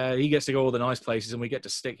 Yeah, he gets to go all the nice places, and we get to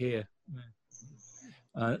stick here.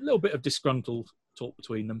 A little bit of disgruntled talk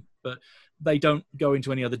between them, but they don't go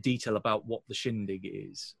into any other detail about what the shindig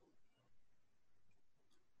is.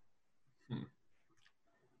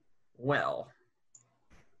 Well,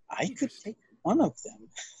 I could take one of them.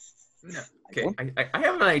 No. Okay, I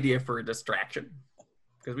have an idea for a distraction,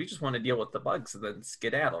 because we just want to deal with the bugs and then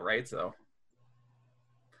skedaddle, right? So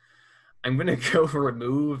I'm going to go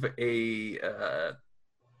remove a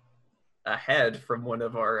head from one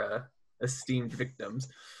of our esteemed victims.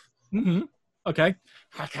 Mm-hmm. Okay.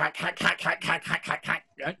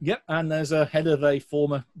 Yep, and there's a head of a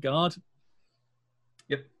former guard.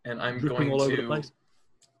 Yep, and I'm Dripping going all over the to... place.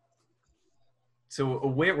 So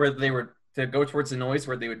away where they were, to go towards the noise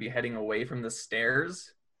where they would be heading away from the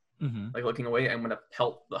stairs, like looking away, I'm going to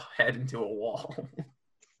pelt the head into a wall.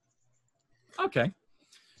 Okay.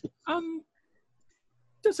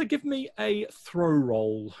 Does it give me a throw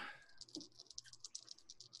roll?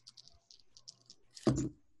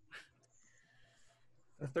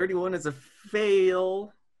 A 31 is a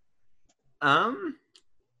fail. You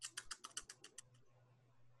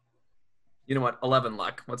know what? 11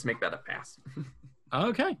 luck. Let's make that a pass.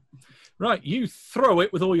 Okay. Right, you throw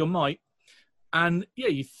it with all your might, and yeah,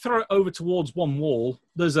 you throw it over towards one wall.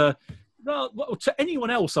 There's a well, to anyone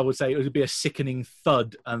else, I would say it would be a sickening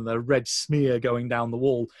thud and the red smear going down the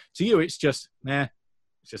wall. To you, it's just, it's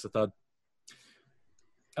just a thud.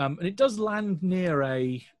 And it does land near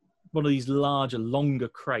one of these larger, longer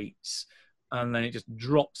crates, and then it just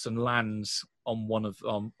drops and lands on one of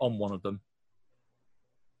them.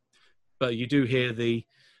 But you do hear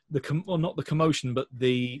not the commotion, but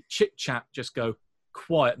the chit chat just go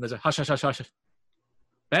quiet, and there's a hush, hush, hush, hush.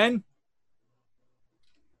 Ben,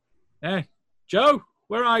 hey, Joe,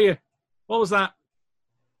 where are you? What was that?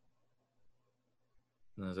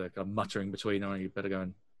 And there's a kind of muttering between them. You better go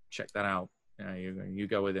and check that out. You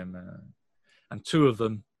go with him. And two of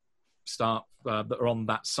them that are on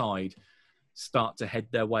that side start to head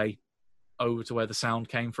their way over to where the sound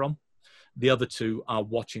came from. The other two are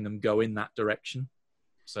watching them go in that direction,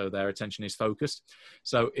 so their attention is focused.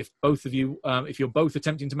 So if both of you, if you're both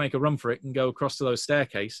attempting to make a run for it and go across to those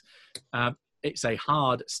staircase, it's a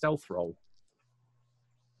hard stealth roll.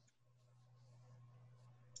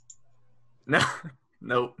 No,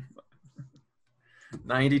 nope.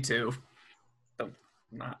 92.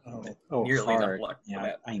 Not nearly enough luck for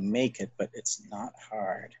that. I make it, but it's not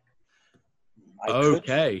hard.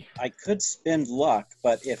 Okay. I could spend luck,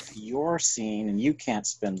 but if you're seen and you can't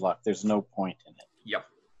spend luck, there's no point in it. Yep.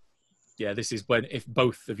 Yeah, this is if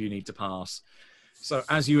both of you need to pass. So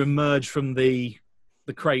as you emerge from the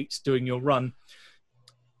crates doing your run,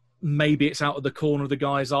 maybe it's out of the corner of the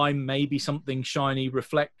guy's eye, maybe something shiny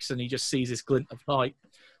reflects and he just sees this glint of light.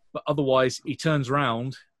 But otherwise, he turns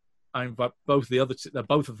around, and both of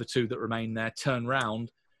the two that remain there turn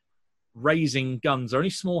round, raising guns. They're only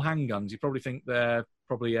small handguns. You probably think they're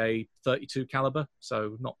probably a .32 caliber,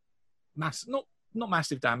 so not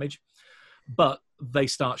massive damage, but they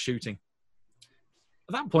start shooting.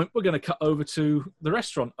 At that point, we're going to cut over to the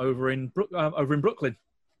restaurant over in Brooklyn.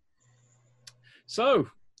 So,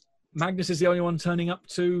 Magnus is the only one turning up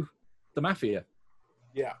to the Mafia.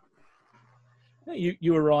 Yeah.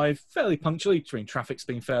 You arrive fairly punctually. Traffic's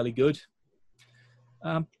been fairly good.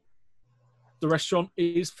 The restaurant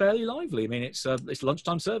is fairly lively. I mean, it's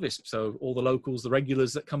lunchtime service, so all the locals, the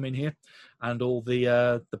regulars that come in here, and all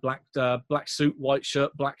the black suit, white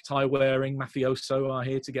shirt, black tie wearing mafioso are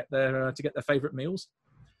here to get their favourite meals.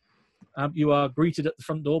 You are greeted at the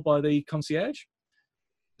front door by the concierge.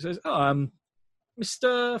 He says,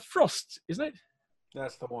 Mr. Frost, isn't it?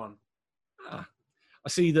 That's the one. I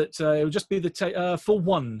see that it will just be for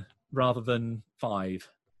one rather than 5.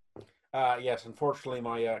 Yes, unfortunately,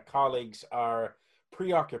 my colleagues are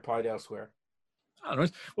preoccupied elsewhere. All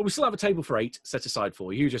right. Well, we still have a table for 8 set aside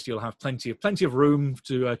for you. You'll have plenty of room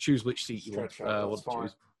to choose which seat you want to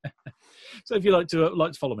choose. So, if you like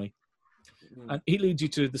to follow me, and he leads you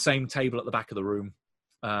to the same table at the back of the room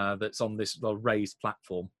that's on this raised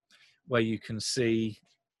platform, where you can see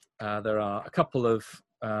there are a couple of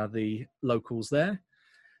the locals there.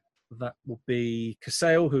 That will be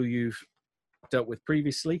Casale, who you've dealt with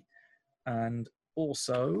previously, and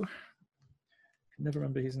also I can never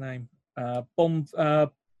remember his name. Bonventure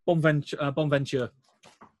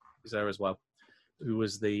is there as well, who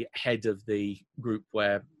was the head of the group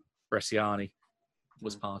where Bresciani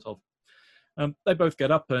was part of. They both get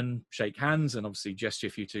up and shake hands and obviously gesture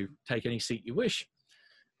for you to take any seat you wish,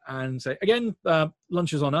 and say again,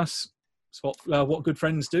 lunch is on us. It's what good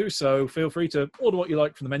friends do, so feel free to order what you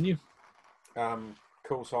like from the menu.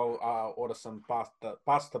 Cool, so I'll order some pasta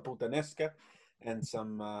puttanesca and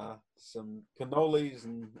some cannolis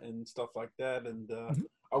and stuff like that, and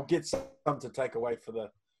I'll get some to take away for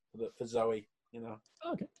Zoe,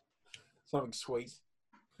 Okay. Something sweet.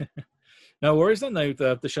 No worries then.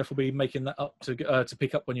 The chef will be making that up to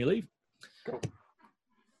pick up when you leave. Cool.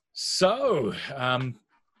 So,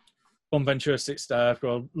 Bonventura sits there,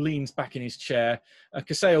 leans back in his chair.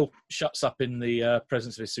 Casale shuts up in the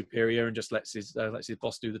presence of his superior and just lets his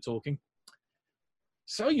boss do the talking.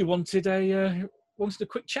 So you wanted a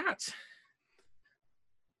quick chat?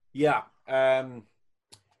 Yeah.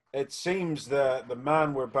 It seems the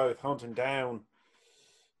man we're both hunting down,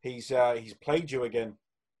 he's played you again.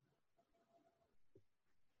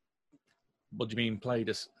 What do you mean played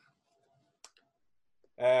us?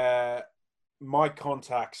 My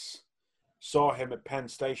contacts saw him at Penn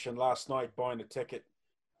Station last night buying a ticket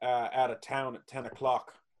out of town at 10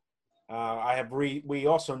 o'clock. We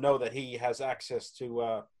also know that he has access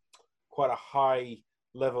to quite a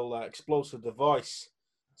high-level explosive device.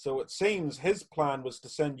 So it seems his plan was to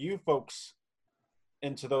send you folks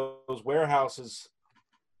into those warehouses,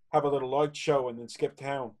 have a little light show, and then skip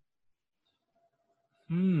town.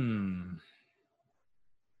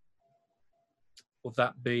 would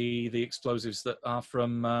that be the explosives that are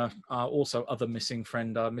from our also other missing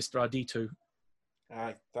friend, Mr. Arditu?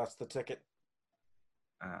 Aye, that's the ticket.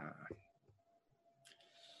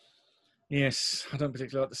 Yes, I don't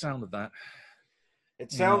particularly like the sound of that.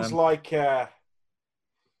 It sounds like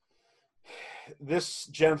this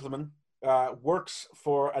gentleman works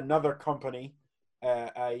for another company,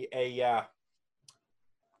 a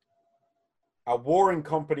warring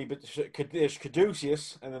company, but there's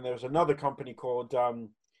Caduceus, and then there's another company called the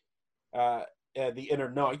Inner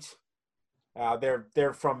Night.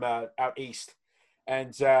 They're from out east,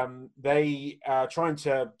 and they are trying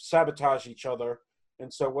to sabotage each other.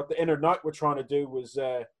 And so what the Inner Night were trying to do was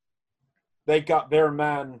they got their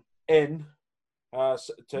man in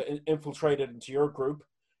to infiltrate it into your group,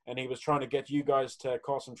 and he was trying to get you guys to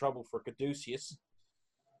cause some trouble for Caduceus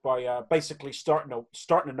by basically starting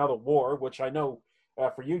another war, which I know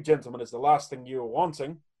for you gentlemen is the last thing you were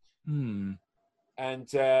wanting. And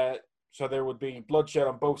so there would be bloodshed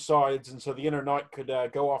on both sides, and so the Inner Night could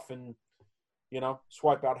go off and,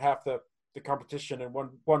 swipe out half the competition in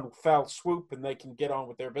one fell swoop, and they can get on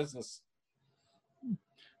with their business.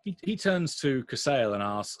 He turns to Casail and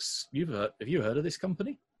asks, have you heard of this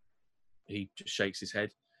company? He just shakes his head.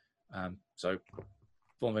 So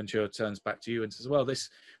Bonaventure turns back to you and says, well,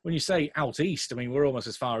 when you say out east, I mean, we're almost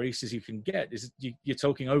as far east as you can get. You're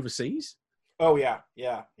talking overseas? Oh, yeah.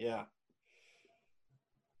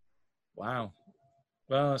 Wow.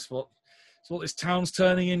 Well, that's what this town's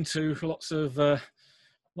turning into. Lots of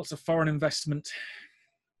foreign investment.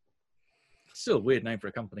 Still a weird name for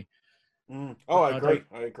a company. Oh, I agree.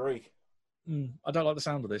 I don't like the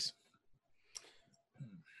sound of this.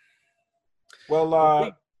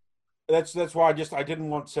 Well, that's why I didn't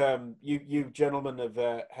want you gentlemen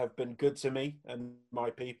have been good to me and my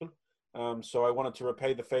people. So I wanted to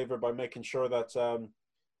repay the favor by making sure that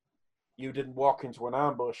you didn't walk into an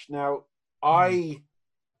ambush. Now, I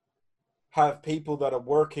have people that are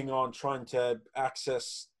working on trying to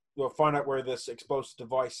find out where this explosive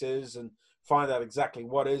device is and find out exactly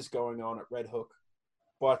what is going on at Red Hook.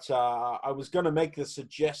 But I was going to make the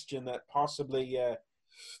suggestion that possibly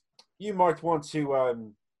you might want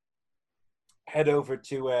to head over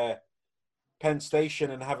to Penn Station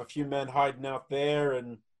and have a few men hiding out there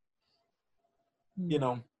and,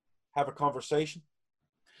 have a conversation.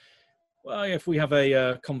 Well, if we have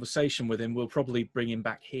a conversation with him, we'll probably bring him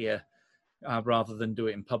back here rather than do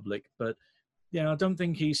it in public. But, I don't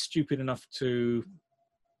think he's stupid enough to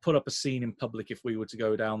put up a scene in public if we were to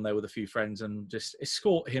go down there with a few friends and just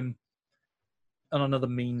escort him on another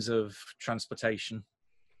means of transportation.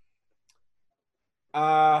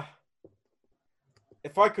 If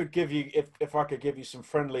I could give you some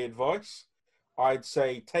friendly advice, I'd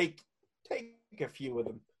say take a few of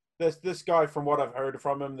them. This guy, from what I've heard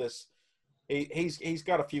from him, he's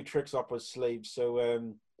got a few tricks up his sleeve.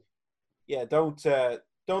 So don't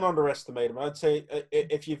underestimate him. I'd say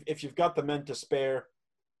if you've got the men to spare,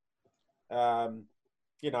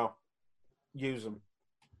 use them.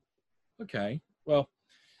 Okay. Well,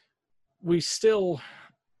 we still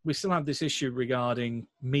have this issue regarding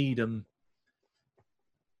Meadham.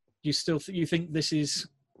 You think this is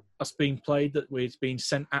us being played, that we're being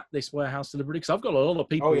sent at this warehouse deliberately? Because I've got a lot of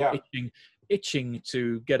people itching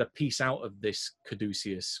to get a piece out of this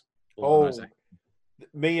Caduceus organization.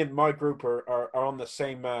 Me and my group are on the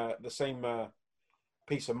same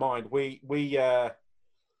piece of mind. We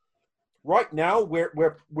right now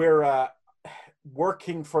we're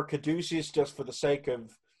working for Caduceus just for the sake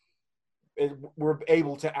of we're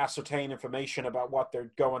able to ascertain information about what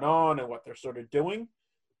they're going on and what they're sort of doing,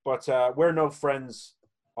 but we're no friends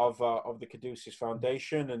of the Caduceus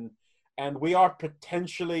Foundation, and we are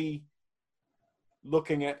potentially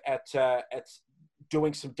looking at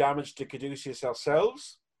doing some damage to Caduceus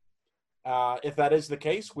ourselves. If that is the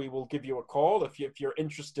case, we will give you a call if you're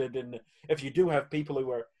interested in. If you do have people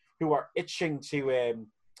who are itching to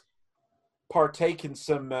partake in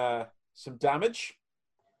some damage,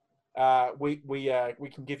 we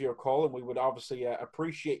can give you a call, and we would obviously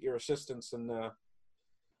appreciate your assistance in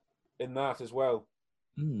that as well.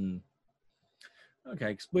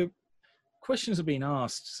 Okay, questions have been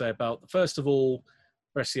asked, say, about, first of all,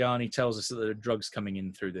 Bresciani tells us that there are drugs coming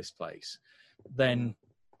in through this place. Then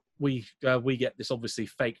we get this obviously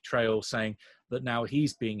fake trail saying that now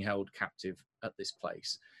he's being held captive at this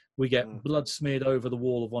place. We get blood smeared over the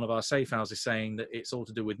wall of one of our safe houses saying that it's all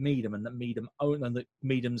to do with Meadham, and that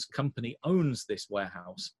Meadham's company owns this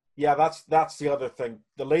warehouse. Yeah, that's the other thing.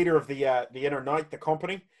 The leader of the Inner Night, the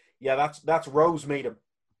company. Yeah, that's Rose Meadham.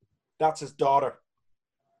 That's his daughter.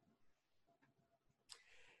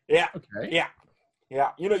 Yeah. Okay. Yeah.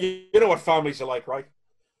 Yeah, you know what families are like, right?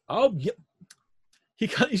 Oh, yeah.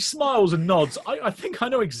 He smiles and nods. I think I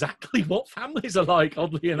know exactly what families are like,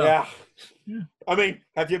 oddly enough. Yeah. I mean,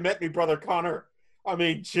 have you met me brother Connor? I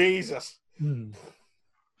mean, Jesus.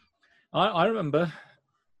 I remember.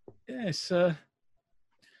 Yes. So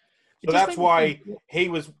that's why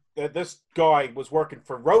this guy was working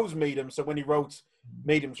for Rose Meadham. So when he wrote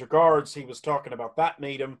Meadham's Regards, he was talking about that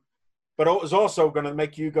Meadham. But it was also going to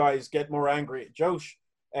make you guys get more angry at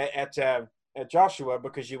Joshua,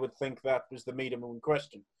 because you would think that was the Meadham in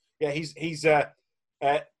question. Yeah, he's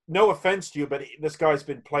no offense to you, but this guy's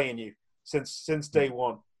been playing you since day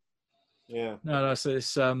one. Yeah. No. So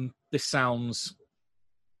this sounds.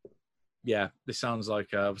 Yeah, this sounds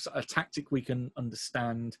like a tactic we can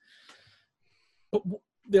understand. But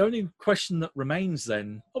the only question that remains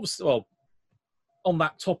then, obviously, well, on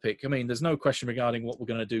that topic, I mean, there's no question regarding what we're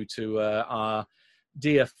going to do to our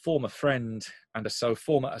dear former friend and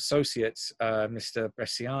former associate, Mr.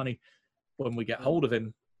 Bresciani, when we get hold of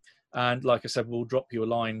him. And like I said, we'll drop you a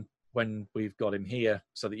line when we've got him here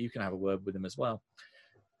so that you can have a word with him as well.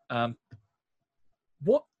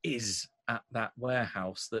 What is at that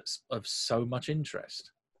warehouse that's of so much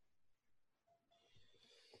interest?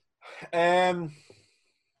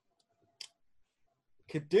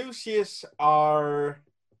 Caduceus are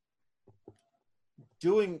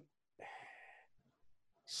doing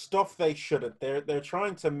stuff they shouldn't. They're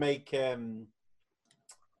trying to make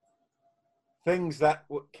things that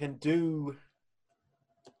can do.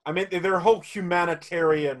 I mean, their whole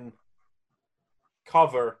humanitarian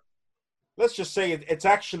cover. Let's just say it's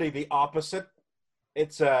actually the opposite.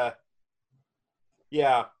 It's they're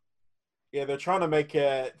trying to make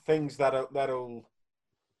things that'll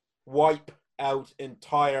wipe out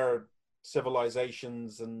entire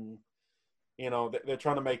civilizations, and they're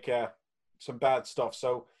trying to make some bad stuff.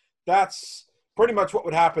 So that's pretty much what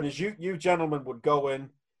would happen. Is you gentlemen would go in,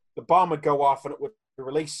 the bomb would go off, and it would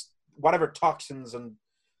release whatever toxins and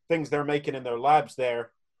things they're making in their labs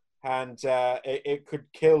there, and it could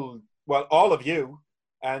kill, well, all of you,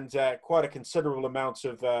 and quite a considerable amount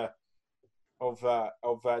of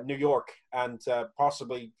New York, and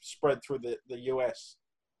possibly spread through the US.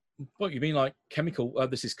 What you mean, like chemical?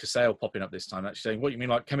 This is Casale popping up this time. Actually, saying what you mean,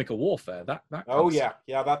 like chemical warfare? That. Oh yeah.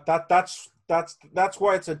 That's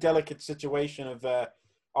why it's a delicate situation.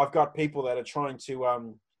 I've got people that are trying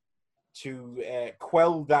to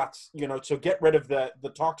quell that, to get rid of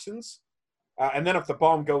the toxins, and then if the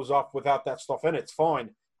bomb goes off without that stuff in it, it's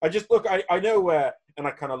fine. I know, and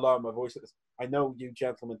I kind of lower my voice at this. I know you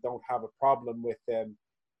gentlemen don't have a problem with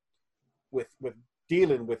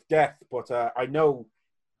dealing with death, but I know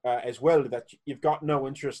as well that you've got no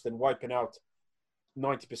interest in wiping out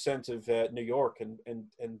 90% of New York and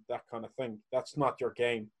that kind of thing. That's not your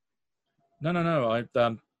game. No.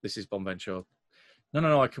 This is Bonventure.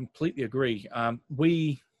 No. I completely agree.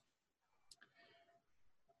 We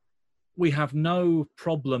have no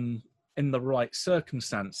problem in the right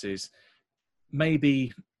circumstances,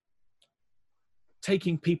 maybe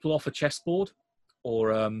taking people off a chessboard,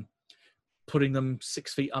 or putting them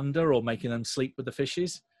 6 feet under, or making them sleep with the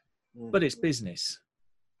fishes. But it's business,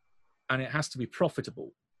 and it has to be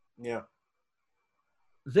profitable. Yeah.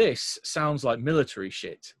 This sounds like military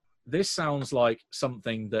shit. This sounds like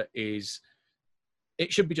something that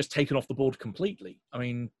it should be just taken off the board completely. I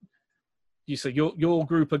mean, you say your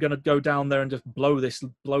group are going to go down there and just blow this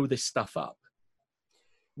stuff up.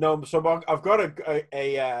 No, so I've got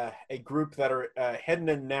a group that are heading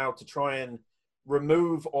in now to try and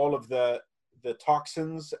remove all of the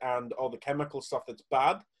toxins and all the chemical stuff that's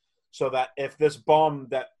bad, so that if this bomb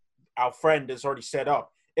that our friend has already set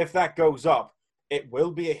up, if that goes up, it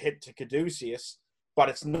will be a hit to Caduceus, but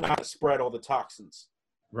it's not to spread all the toxins.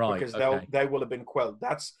 Right. Because okay. they will have been quelled.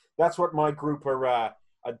 That's what my group are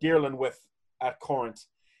dealing with at Corinth.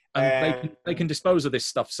 And they can dispose of this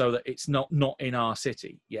stuff so that it's not in our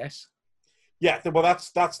city. Yes. Yeah. Well,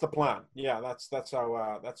 that's the plan. Yeah. That's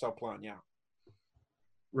our plan. Yeah.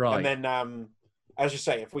 Right. And then, as you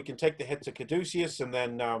say, if we can take the hit to Caduceus, and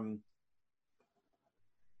then,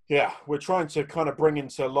 we're trying to kind of bring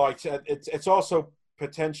into light. It's also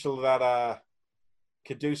potential that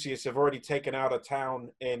Caduceus have already taken out a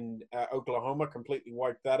town in Oklahoma, completely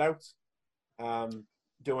wiped that out.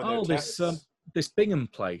 Doing their tests. This Bingham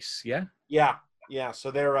place, yeah? Yeah.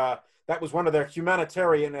 So they're that was one of their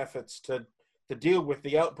humanitarian efforts to deal with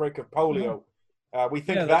the outbreak of polio. We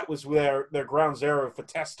think that was their ground zero for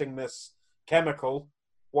testing this chemical,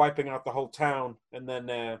 wiping out the whole town, and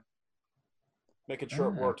then making sure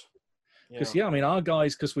it worked. Because I mean, our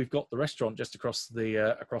guys, because we've got the restaurant just across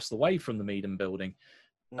the way from the Meadham building,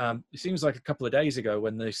 It seems like a couple of days ago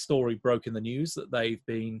when the story broke in the news that they've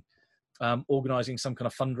been organising some kind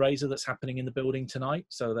of fundraiser that's happening in the building tonight.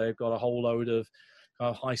 So they've got a whole load of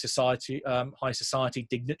high society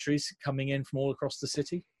dignitaries coming in from all across the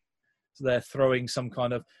city. So they're throwing some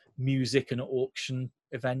kind of music and auction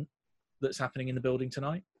event that's happening in the building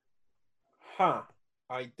tonight. Huh.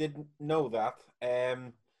 I didn't know that.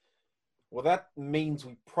 Well, that means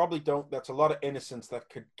we probably don't. That's a lot of innocents that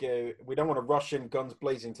could go. We don't want to rush in guns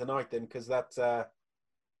blazing tonight, then, because that's.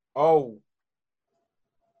 Oh.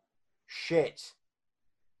 Shit.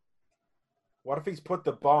 What if he's put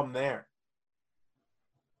the bomb there?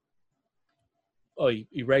 Oh,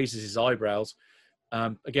 he raises his eyebrows.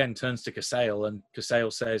 Again, turns to Kasale, and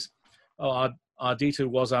Kasale says, "Oh, Ardito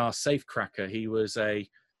was our safe cracker. He was a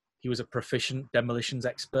proficient demolitions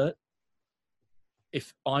expert.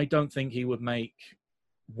 I don't think he would make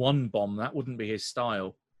one bomb. That wouldn't be his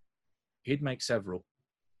style. He'd make several."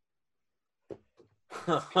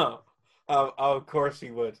 Of course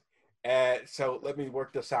he would. So let me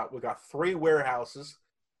work this out. We got 3 warehouses.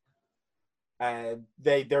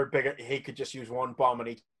 They're bigger. He could just use one bomb on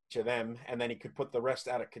each of them, and then he could put the rest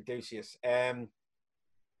out at Caduceus.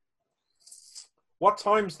 What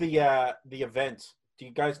time's the event? Do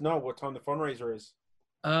you guys know what time the fundraiser is?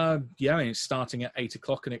 Yeah, I mean, it's starting at 8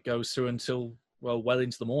 o'clock and it goes through until well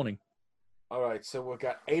into the morning. All right, so we've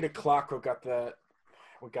got 8 o'clock. We got the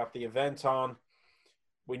event on.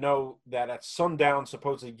 We know that at sundown,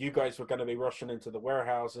 supposedly you guys were going to be rushing into the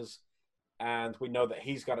warehouses, and we know that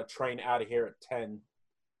he's got a train out of here at 10.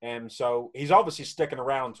 So he's obviously sticking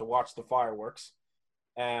around to watch the fireworks.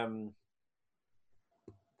 Okay.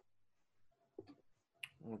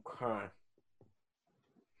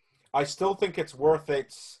 I still think it's worth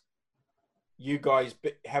it. You guys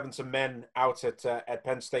having some men out at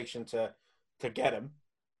Penn Station to get him.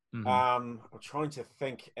 Mm-hmm. I'm trying to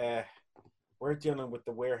think. We're dealing with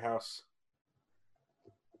the warehouse.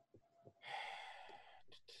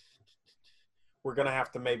 We're gonna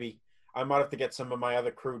have to I might have to get some of my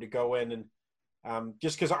other crew to go in and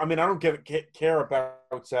just because I don't care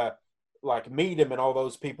about like meet him and all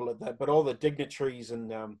those people but all the dignitaries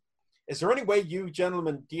and is there any way you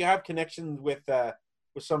gentlemen do you have connections with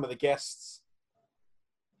some of the guests?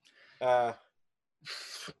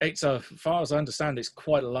 It's as far as I understand, it's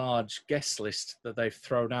quite a large guest list that they've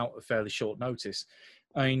thrown out at fairly short notice.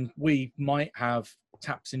 I mean, we might have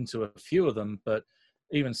taps into a few of them, but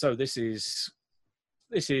even so, this is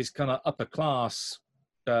kind of upper class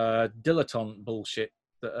dilettante bullshit.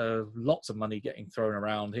 That lots of money getting thrown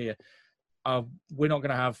around here. We're not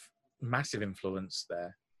going to have massive influence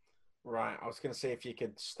there. Right. I was going to say if you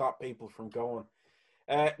could stop people from going.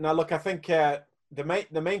 Now, look, I think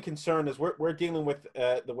the main concern is we're dealing with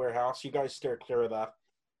the warehouse. You guys steer clear of that.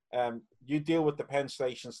 You deal with the Penn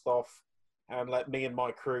Station stuff, and let me and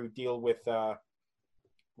my crew deal with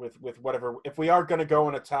whatever. If we are going to go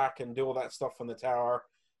and attack and do all that stuff on the tower,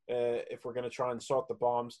 if we're going to try and sort the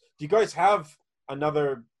bombs, do you guys have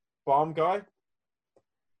another bomb guy?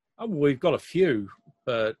 Oh, we've got a few,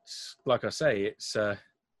 but like I say, it's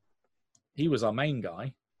he was our main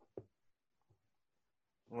guy.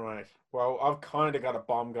 Right. Well, I've kind of got a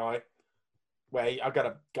bomb guy. Well, I've got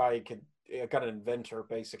a guy I got an inventor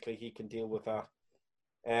basically. He can deal with that.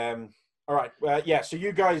 All right. Yeah. So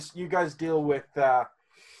you guys deal with the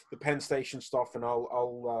Penn Station stuff, and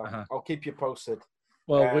I'll keep you posted.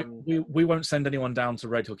 Well, we won't send anyone down to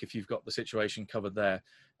Red Hook if you've got the situation covered there.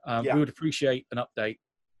 Yeah. We would appreciate an update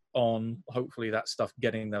on hopefully that stuff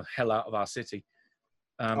getting the hell out of our city.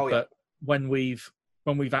 But when we've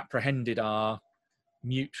apprehended our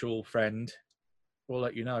mutual friend, we'll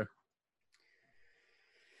let you know.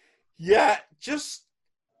 Yeah, just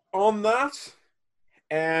on that,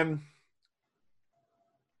 there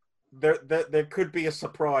could be a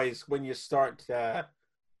surprise when you start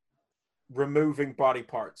removing body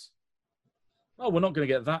parts. Oh, we're not going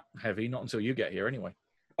to get that heavy, not until you get here anyway.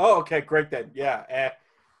 Oh, okay, great then. Yeah,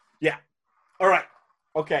 yeah. All right.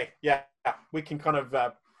 Okay, yeah. We can kind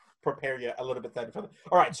of prepare you a little bit then.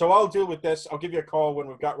 All right, so I'll deal with this. I'll give you a call when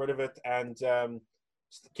we've got rid of it, and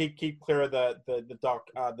keep clear of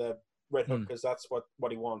the Red Hook, because that's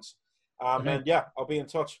what he wants. Okay. And yeah, I'll be in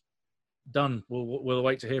touch. Done. We'll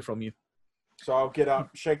wait to hear from you. So I'll get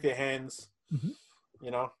up, shake their hands. Mm-hmm.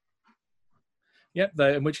 You know. Yep.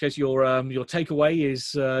 In which case, your takeaway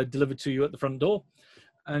is delivered to you at the front door,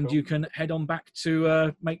 and Cool. You can head on back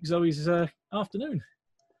to make Zoe's afternoon.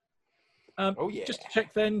 Oh yeah. Just to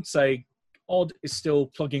check then, say Odd is still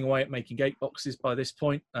plugging away at making gate boxes by this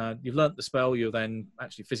point. You've learnt the spell. You're then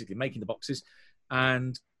actually physically making the boxes.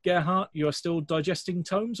 And Gerhardt, you are still digesting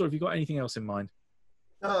tomes, or have you got anything else in mind?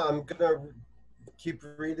 No, I'm gonna keep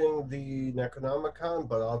reading the Necronomicon,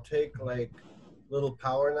 but I'll take like little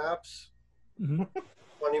power naps, Mhm.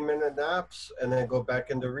 20-minute naps, and then go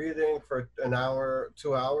back into reading for an hour,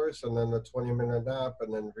 2 hours, and then a 20-minute nap,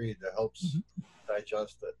 and then read. It helps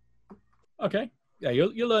digest it. Okay. Yeah,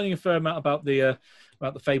 you're learning a fair amount about the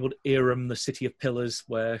fabled Irem, the city of pillars,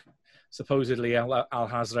 where supposedly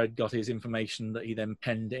Alhazred got his information that he then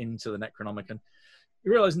penned into the Necronomicon.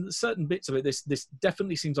 You're realizing that certain bits of it, this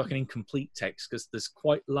definitely seems like an incomplete text because there's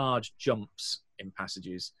quite large jumps in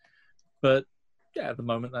passages. But yeah, at the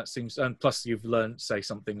moment that seems, and plus you've learned, say,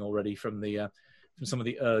 something already from some of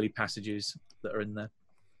the early passages that are in there,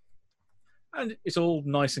 and it's all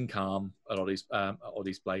nice and calm at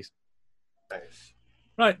Oddie's place. Nice.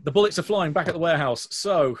 Right, the bullets are flying back at the warehouse.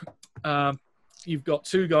 So you've got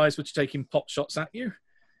two guys which are taking pot shots at you.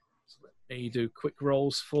 So let me do quick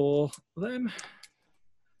rolls for them.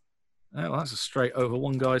 Well, that's a straight over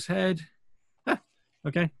one guy's head.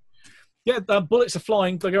 Okay. Yeah, the bullets are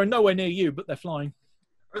flying. They're going nowhere near you, but they're flying.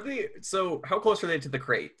 Are they? So how close are they to the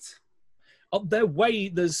crates? Their way,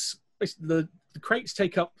 there's the crates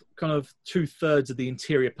take up kind of 2/3 of the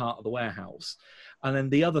interior part of the warehouse. And then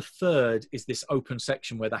the other third is this open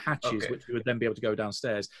section where the hatches, which we would then be able to go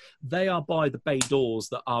downstairs. They are by the bay doors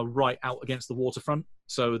that are right out against the waterfront.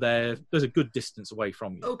 So there's a good distance away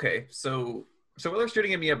from you. Okay, so while they're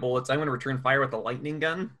shooting at me at bullets, I'm going to return fire with a lightning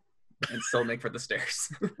gun and still make for the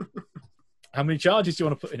stairs. How many charges do you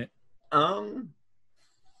want to put in it?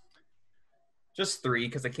 Just 3,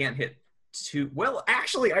 because I can't hit 2. Well,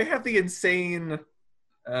 actually, I have the insane...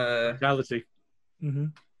 Reality. Mm-hmm.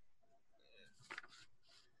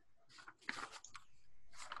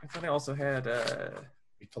 I thought I also had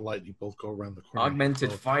Make the lightning bolt go around the corner.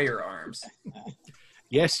 augmented firearms.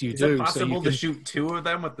 Yes, you Is do. it possible so to shoot 2 of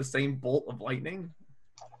them with the same bolt of lightning?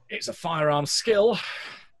 It's a firearm skill.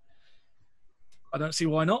 I don't see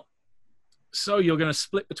why not. So you're going to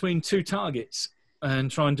split between 2 targets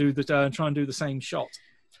and try and do the same shot.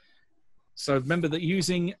 So remember that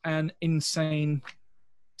using an insane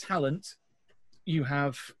talent, you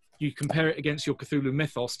compare it against your Cthulhu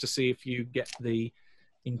mythos to see if you get the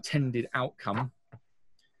intended outcome.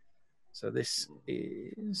 So this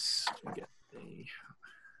is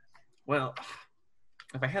Well,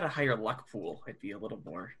 if I had a higher luck pool, I'd be a little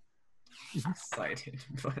more excited.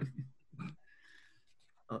 But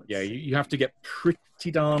yeah, you have to get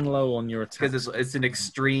pretty darn low on your attack because it's an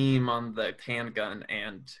extreme on the handgun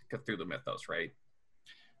and Cthulhu mythos, right?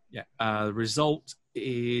 Yeah, the result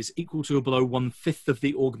is equal to or below 1/5 of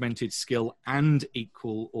the augmented skill and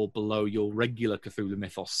equal or below your regular Cthulhu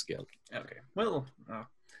mythos skill. Okay, well,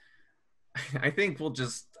 I think I'll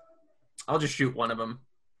just shoot one of them.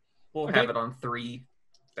 We'll have it on 3,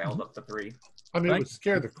 dialed up to 3. I mean, it would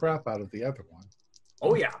scare the crap out of the other one.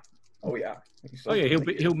 Oh yeah.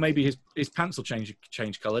 He'll maybe his pants will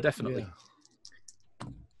change color, definitely.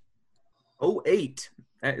 Yeah. 8.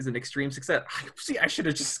 That is an extreme success. See, I should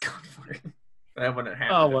have just gone for it. That wouldn't have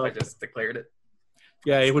happened if I just declared it.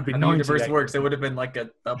 Yeah, it would be. How the universe works. It would have been like a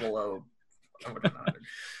 00. I would have not.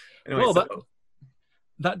 Anyway, well,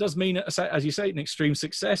 that does mean, as you say, an extreme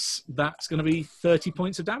success. That's going to be 30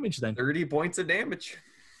 points of damage then. 30 points of damage.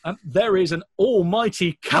 There is an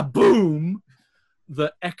almighty kaboom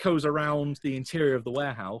that echoes around the interior of the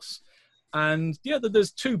warehouse. And yeah,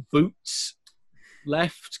 there's 2 boots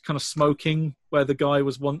left, kind of smoking where the guy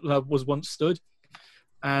was once stood.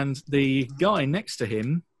 And the guy next to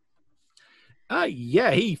him,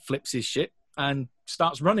 he flips his shit and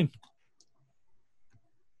starts running.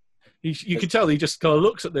 You can tell he just kind of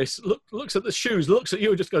looks at this, looks at the shoes, looks at you,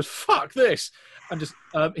 and just goes, "Fuck this!" And just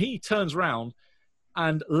he turns around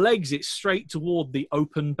and legs it straight toward the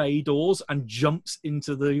open bay doors and jumps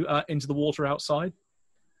into the water outside.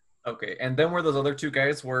 Okay, and then where those other 2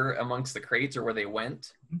 guys were amongst the crates, or where they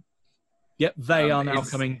went? Yep, they are now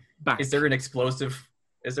coming back. Is there an explosive?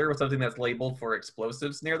 Is there something that's labeled for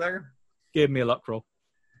explosives near there? Give me a luck roll.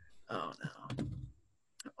 Oh no!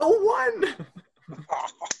 Oh, 1.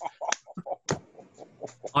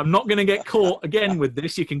 I'm not going to get caught again with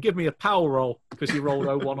this. You can give me a power roll because you rolled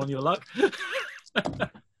 01 on your luck.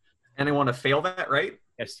 And I want to fail that, right?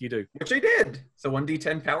 Yes, you do. Which I did. So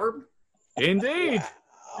 1d10 power. Indeed.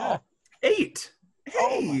 Yeah. 8.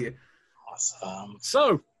 Hey. Awesome.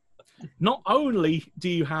 So, not only do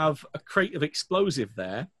you have a crate of explosive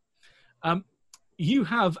there, you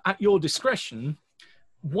have at your discretion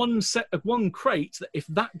one crate that, if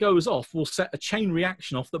that goes off, will set a chain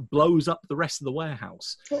reaction off that blows up the rest of the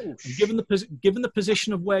warehouse. Oh, given the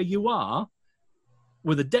position of where you are,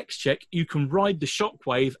 with a dex check, you can ride the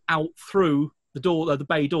shockwave out through the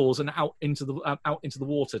bay doors and out into the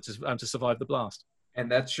water to survive the blast.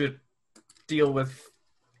 And that should deal with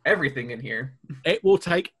everything in here. It will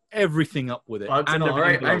take everything up with it. Bugs and all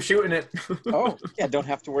everything right, below. I'm shooting it. Oh, yeah, don't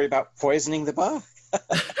have to worry about poisoning the bug.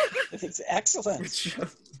 It's excellent. It's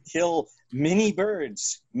just Kill mini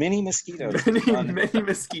birds, mini mosquitoes. many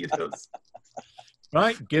mosquitoes.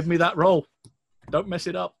 Right, give me that roll. Don't mess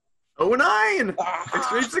it up. Oh, 9! Ah!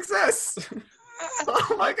 Extreme success!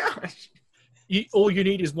 Oh my gosh. All you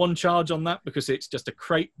need is one charge on that because it's just a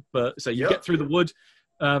crate. But so you get through the wood.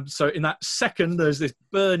 So in that second, there's this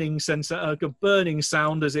burning burning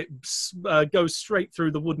sound as it goes straight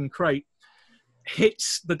through the wooden crate,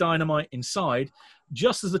 hits the dynamite inside,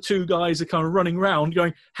 just as the two guys are kind of running around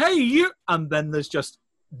going, "Hey, you!" And then there's just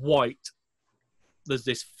white. There's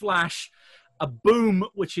this flash, a boom,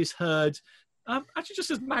 which is heard. Actually,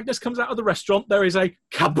 just as Magnus comes out of the restaurant, there is a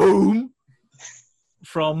kaboom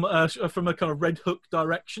from a kind of Red Hook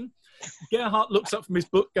direction. Gerhardt looks up from his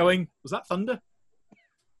book going, "Was that thunder?"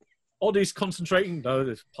 Oddie's concentrating, no,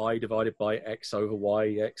 there's pi divided by x over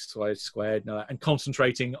y, x squared, no, and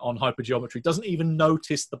concentrating on hypergeometry. Doesn't even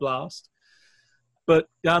notice the blast. But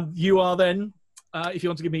you are then, if you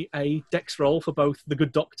want to give me a dex roll for both the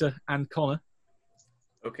good doctor and Connor.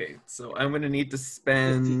 Okay, so I'm going to need to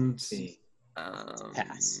spend...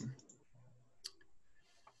 Pass.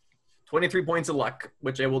 23 points of luck,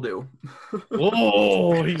 which I will do.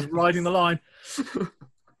 Oh, he's riding the line.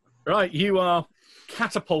 Right, you are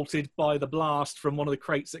catapulted by the blast from one of the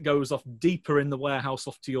crates that goes off deeper in the warehouse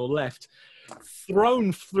off to your left,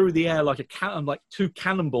 thrown through the air like two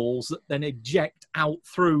cannonballs that then eject out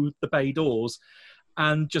through the bay doors,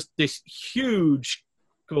 and just this huge,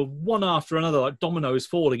 one after another, like dominoes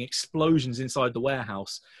falling, explosions inside the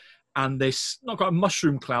warehouse. And this, not quite a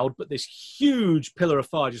mushroom cloud, but this huge pillar of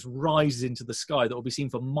fire just rises into the sky that will be seen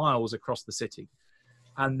for miles across the city.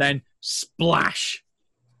 And then splash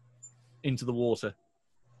into the water.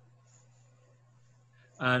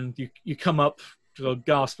 And you come up,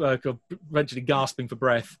 eventually gasping for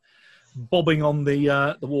breath, bobbing on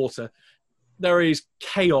the water. There is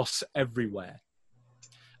chaos everywhere.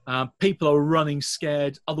 People are running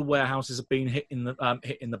scared. Other warehouses have been hit in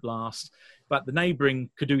the blast. But the neighbouring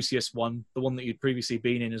Caduceus one, the one that you'd previously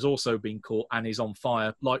been in, has also been caught and is on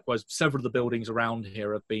fire. Likewise, several of the buildings around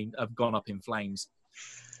here have gone up in flames.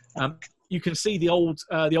 You can see the old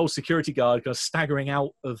security guard staggering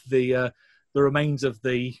out of the remains of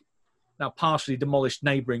the now partially demolished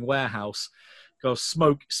neighbouring warehouse.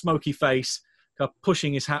 Smoky face,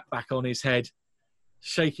 pushing his hat back on his head,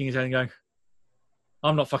 shaking his head and going,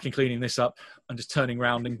 "I'm not fucking cleaning this up," and just turning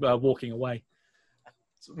around and walking away.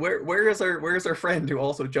 So where is our friend who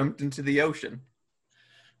also jumped into the ocean?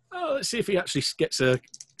 Let's see if he actually gets a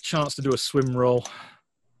chance to do a swim roll.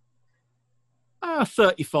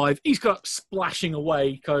 35. He's got splashing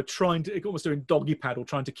away, kind of almost doing doggy paddle,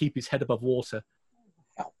 trying to keep his head above water.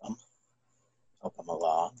 Help him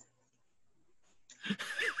along.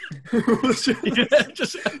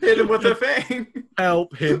 Just hit him with a fang.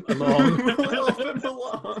 Help him along. Help him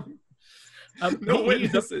along. No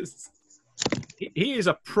witnesses. He is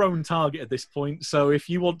a prone target at this point, so if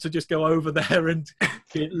you want to just go over there and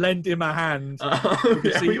lend him a hand,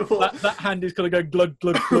 that hand is going to go glug,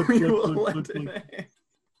 glug, glug, glug, glug, glug.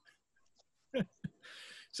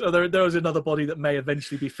 So there is another body that may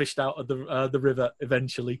eventually be fished out of the river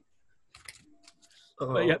eventually.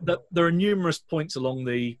 But yeah, there are numerous points along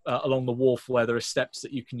the wharf where there are steps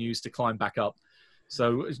that you can use to climb back up.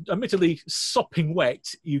 So, admittedly, sopping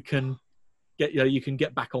wet, you can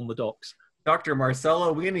get back on the docks. Dr.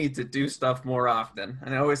 Marcello, we need to do stuff more often.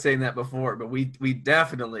 And I was saying that before, but we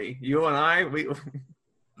definitely, you and I, we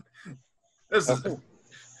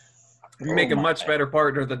make a much better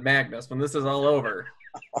partner than Magnus. When this is all over,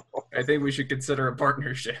 I think we should consider a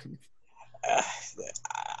partnership.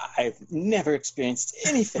 I've never experienced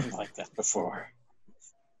anything like that before.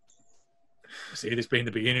 See this being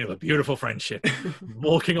the beginning of a beautiful friendship,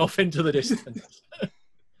 walking off into the distance.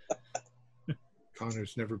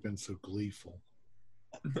 Connor's never been so gleeful.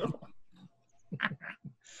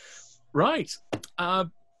 Right.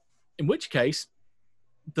 In which case,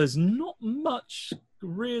 there's not much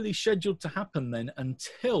really scheduled to happen then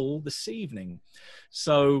until this evening.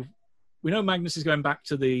 So we know Magnus is going back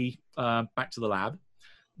to the lab.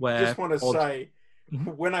 Where I just want to say,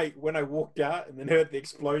 when I walked out and then heard the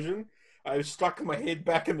explosion, I stuck my head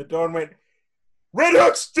back in the door and went, "Red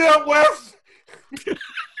Hook's dealt with!"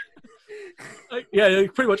 Yeah,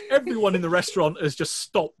 pretty much everyone in the restaurant has just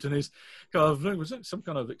stopped and is kind of, was it some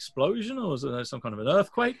kind of explosion or was there some kind of an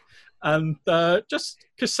earthquake? And just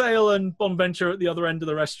Casale and Bonventure at the other end of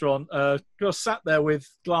the restaurant just sat there with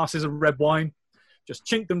glasses of red wine, just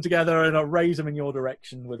chink them together and raise them in your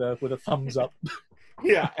direction with a thumbs up.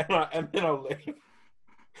 Yeah, and then I'll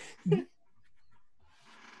leave.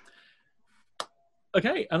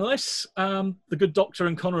 Okay, unless the good doctor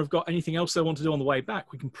and Connor have got anything else they want to do on the way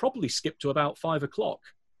back, we can probably skip to about 5 o'clock.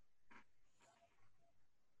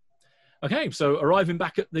 Okay, so arriving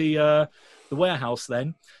back at the warehouse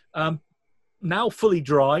then, now fully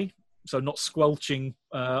dry, so not squelching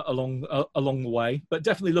along the way, but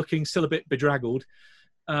definitely looking still a bit bedraggled.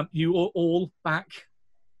 You are all back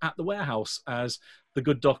at the warehouse as the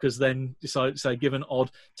good doc has then decided to say, give an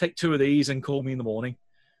odd, take 2 of these and call me in the morning.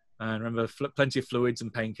 And remember, plenty of fluids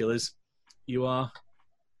and painkillers. You are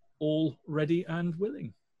all ready and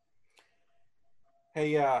willing.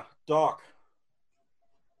 Hey, Doc.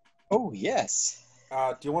 Oh, yes.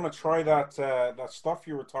 Do you want to try that stuff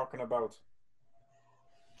you were talking about?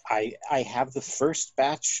 I have the first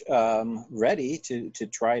batch ready to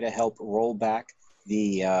try to help roll back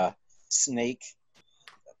the snake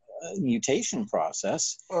mutation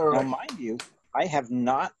process. All right. Now, mind you, I have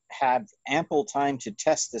not had ample time to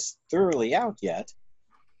test this thoroughly out yet.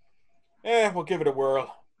 We'll give it a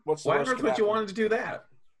whirl. What's the Why on worst earth could would you happen? want to do that?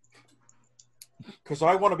 Because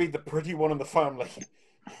I want to be the pretty one in the family.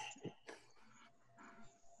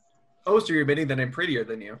 Oh, so you're admitting that I'm prettier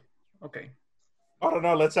than you. Okay. I don't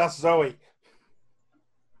know. Let's ask Zoe.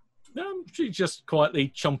 She's just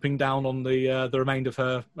quietly chomping down on the remainder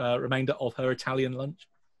of her Italian lunch.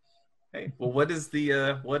 Hey, well, what is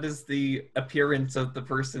the appearance of the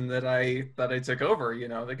person that I took over? You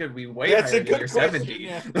know, they could be way That's a higher than good your question, 70.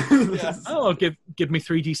 yeah. Yeah. Oh, give me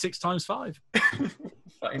 3d6 times 5.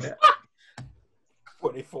 Find out.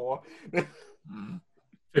 24.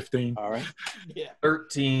 15. All right. Yeah.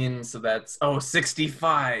 13, so that's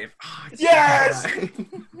 65. Oh, it's Yes!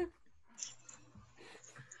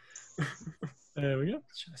 There we go.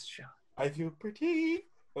 just shot. I feel pretty.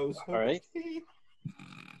 Oh, so All right. pretty.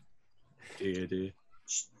 Dear.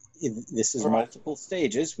 This is All right. multiple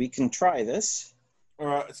stages. We can try this. All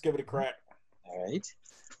right, let's give it a crack. All right.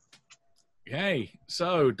 Okay,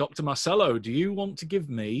 so Dr. Marcello, do you want to give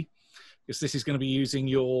me, because this is going to be using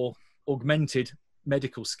your augmented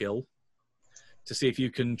medical skill, to see if you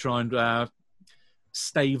can try and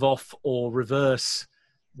stave off or reverse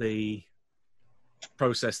the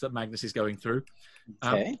process that Magnus is going through.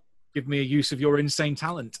 Okay. Give me a use of your insane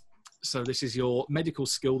talent. So this is your medical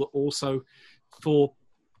skill that also, for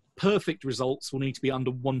perfect results, will need to be under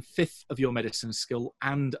 1/5 of your medicine skill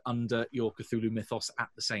and under your Cthulhu mythos at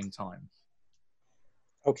the same time.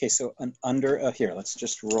 Okay, so here, let's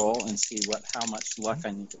just roll and see how much luck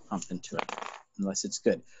I need to pump into it, unless it's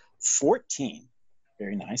good. 14,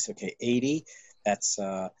 very nice. Okay, 80. That's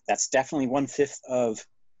definitely 1/5 of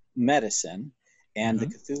medicine, and the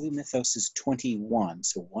Cthulhu mythos is 21.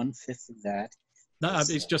 So 1/5 of that. No,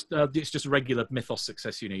 it's just a regular mythos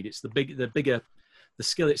success you need. It's the bigger, the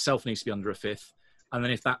skill itself needs to be under 1/5, and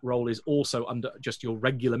then if that roll is also under just your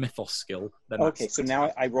regular mythos skill, then okay. So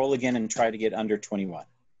now I roll again and try to get under 21.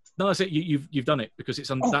 No, that's it. You've done it because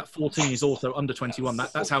it's under that 14 is also under 21.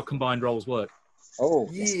 That's how combined rolls work. Oh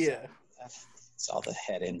Yeah. It's all the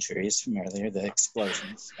head injuries from earlier, the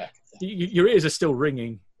explosions. Your ears are still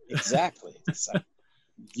ringing. Exactly.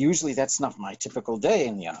 Usually that's not my typical day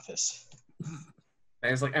in the office.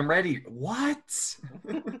 And it's like, I'm ready. What?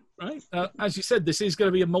 Right. As you said, this is going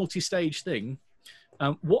to be a multi-stage thing.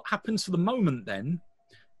 What happens for the moment then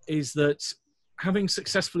is that having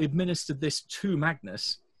successfully administered this to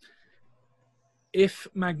Magnus, if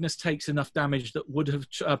Magnus takes enough damage that would have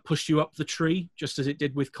pushed you up the tree, just as it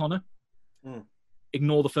did with Connor,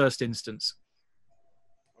 ignore the first instance.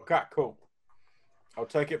 Okay, cool. I'll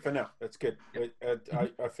take it for now. That's good.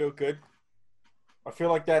 I feel good. I feel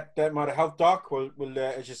like that might have helped, Doc. We'll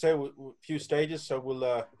as you say, a few stages, so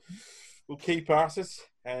we'll keep at it,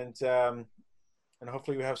 and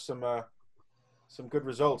hopefully we have some good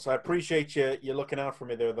results. I appreciate you looking out for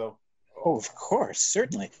me there, though. Oh, of course,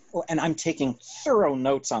 certainly. Oh, and I'm taking thorough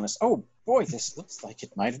notes on this. Oh boy, this looks like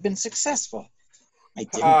it might have been successful. I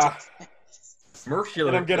didn't. Mercury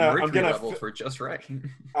levels were just right.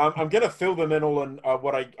 I'm gonna fill them in all on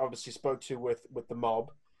what I obviously spoke to with the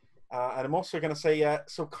mob. And I'm also going to say,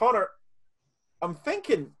 so Connor, I'm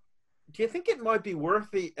thinking, do you think it might be worth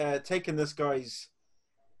taking this guy's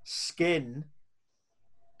skin?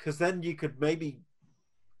 Because then you could maybe,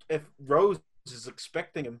 if Rose is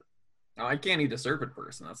expecting him. No, I can't eat a serpent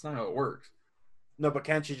person. That's not how it works. No, but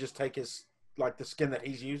can't you just take his like the skin that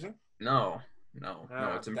he's using? No.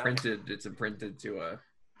 Ah, It's damn it. imprinted. It's imprinted to a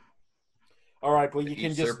All right, well, you each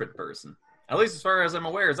can just... serpent person. At least as far as I'm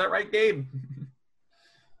aware. Is that right, Gabe?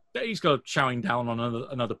 He's got chowing down on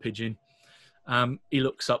another pigeon. He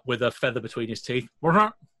looks up with a feather between his teeth.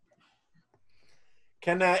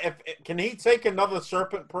 Can he take another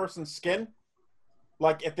serpent person's skin?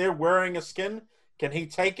 Like, if they're wearing a skin, can he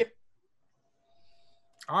take it?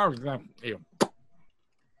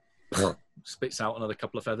 Spits out another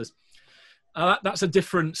couple of feathers. That's a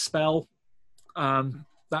different spell.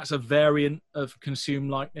 That's a variant of consume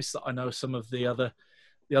likeness that I know some of the other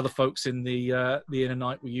folks in the Inner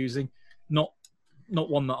Night were using. Not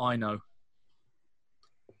one that I know.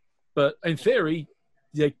 But in theory,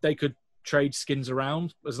 they could trade skins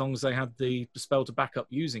around as long as they had the spell to back up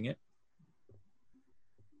using it.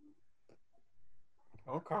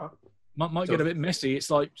 Okay. Might get a bit messy. It's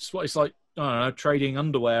like I don't know, trading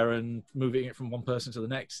underwear and moving it from one person to the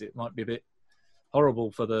next. It might be a bit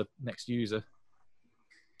horrible for the next user.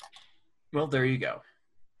 Well, there you go.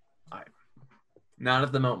 Not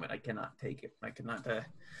at the moment. I cannot take it. I cannot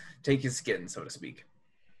take his skin, so to speak.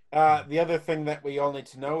 The other thing that we all need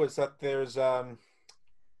to know is that there's a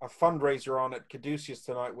fundraiser on at Caduceus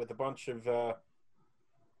tonight with a bunch of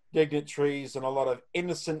dignitaries and a lot of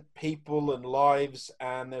innocent people and lives,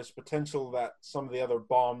 and there's potential that some of the other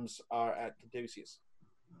bombs are at Caduceus.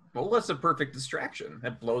 Well, that's a perfect distraction.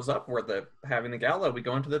 It blows up. We're having the gala. We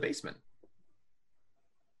go into the basement.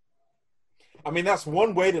 I mean, that's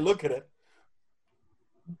one way to look at it.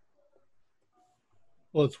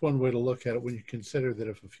 Well, it's one way to look at it when you consider that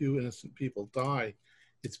if a few innocent people die,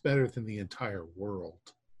 it's better than the entire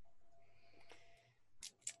world.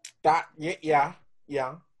 That, yeah.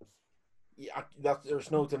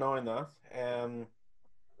 There's no denying that.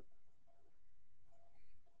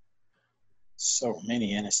 So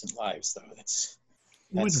many innocent lives, though. That's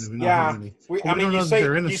We don't even know how many. I mean, don't know that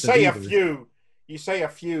they're you innocent say a either. few. You say a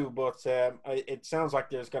few, but it sounds like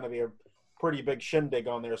there's going to be a pretty big shindig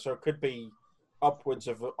on there, so it could be upwards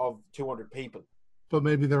of 200 people. But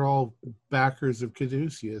maybe they're all backers of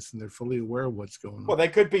Caduceus and they're fully aware of what's going on. Well, they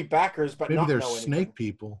could be backers, but maybe not they're know snake anything.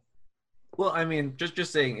 people. Well, I mean,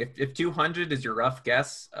 just saying, if 200 is your rough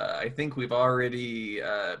guess, I think I've already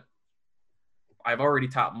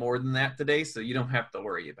taught more than that today, so you don't have to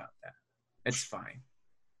worry about that. It's fine.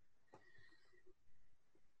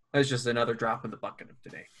 That's just another drop in the bucket of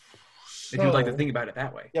today. If you'd like to think about it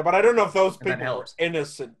that way. Yeah, but I don't know if those And that people were helps.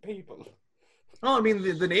 innocent people. Well, I mean,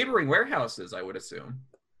 the neighboring warehouses, I would assume,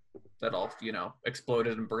 that all,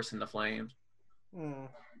 exploded and burst into flames.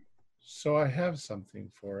 So I have something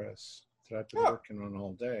for us that I've been working on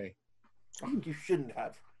all day. Oh, you shouldn't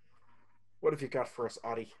have. What have you got for us,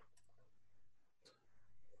 Audie?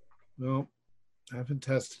 No, I haven't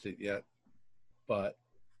tested it yet, but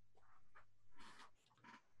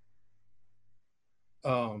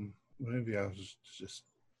maybe I'll just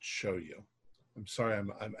show you. I'm sorry,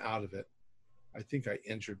 I'm out of it. I think I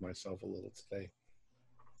injured myself a little today.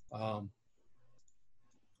 I'm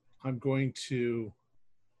going to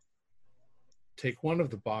take one of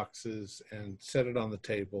the boxes and set it on the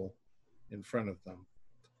table in front of them.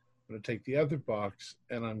 I'm going to take the other box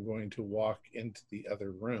and I'm going to walk into the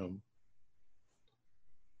other room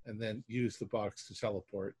and then use the box to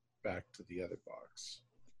teleport back to the other box.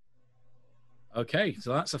 Okay,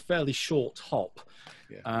 so that's a fairly short hop.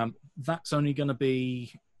 Yeah. That's only going to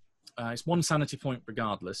be it's 1 sanity point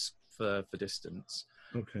regardless for distance,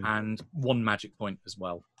 Okay. and 1 magic point as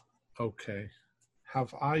well. Okay.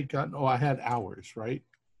 Have I gotten? Oh, I had hours, right?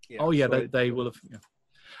 Yeah, so they will have.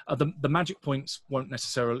 Yeah. The magic points won't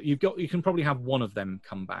necessarily. You can probably have 1 of them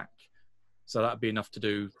come back, so that'd be enough to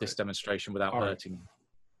do this demonstration without All right. hurting.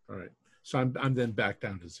 All right. So I'm then back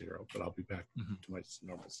down to 0, but I'll be back to my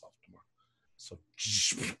normal self tomorrow. So,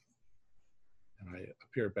 and I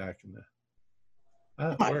appear back in the.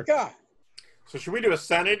 oh my God. So should we do a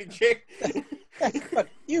sanity check? But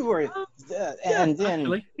you were, and then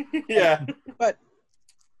Actually, Yeah. but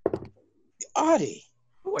Audie.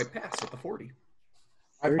 Oh, I passed with the 40.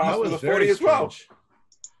 I That passed was with a very 40 as well.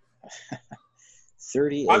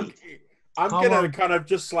 strange. 38. I'm How gonna long- kind of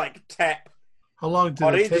just like tap How long did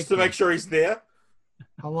Audie it take just to me? make sure he's there.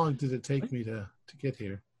 How long did it take me to get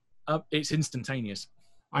here? it's instantaneous.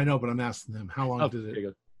 I know, but I'm asking them. How long Oh, did there it? you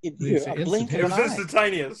go. You It's a blink It of was an eye.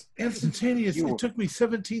 instantaneous. Instantaneous. You were- It took me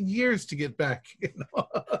 17 years to get back.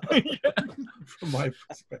 From my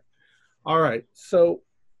perspective. All right. So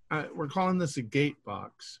we're calling this a gate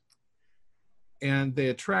box, and they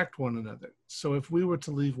attract one another. So if we were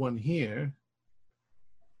to leave one here,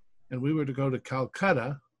 and we were to go to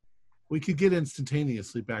Calcutta, We could get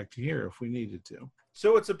instantaneously back to here if we needed to.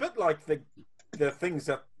 So it's a bit like the things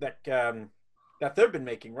that they've been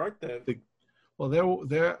making, right? Well,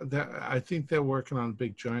 they're I think they're working on a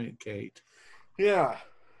big giant gate. Yeah.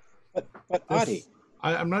 But Adi,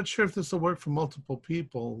 I'm not sure if this will work for multiple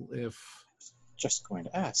people. just going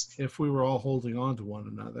to ask. If we were all holding on to one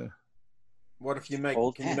another. What if you make?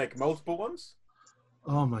 Old Can you hat. make multiple ones?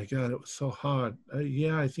 Oh my God, it was so hard.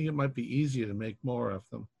 Yeah, I think it might be easier to make more of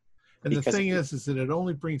them. And Because the thing is that it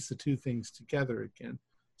only brings the two things together again.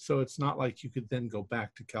 So it's not like you could then go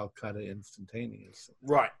back to Calcutta instantaneously.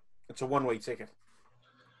 Right. It's a one-way ticket.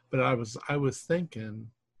 But I was thinking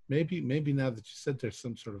maybe now that you said there's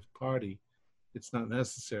some sort of party, it's not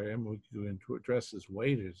necessary. I mean, we could go into dress as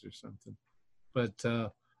waiters or something. But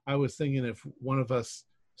I was thinking if one of us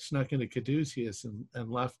snuck into Caduceus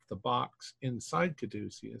and left the box inside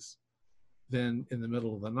Caduceus, then in the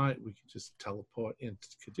middle of the night we could just teleport into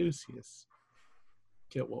Caduceus,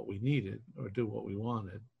 get what we needed or do what we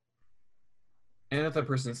wanted. And if the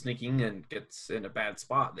person sneaking in gets in a bad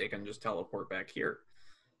spot, they can just teleport back here.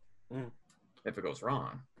 If it goes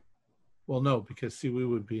wrong. Well, no, because see, we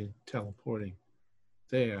would be teleporting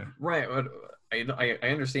there. Right. But I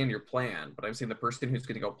understand your plan, but I'm saying the person who's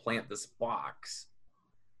going to go plant this box,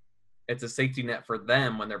 it's a safety net for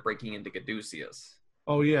them when they're breaking into Caduceus.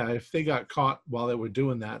 Oh yeah, if they got caught while they were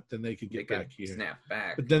doing that, then they could get back here. Snap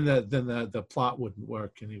back. But then the plot wouldn't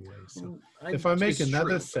work anyway. So if I make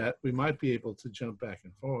another set, we might be able to jump back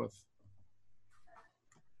and forth.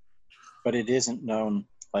 But it isn't known,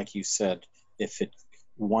 like you said, if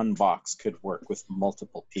one box could work with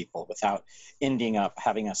multiple people without ending up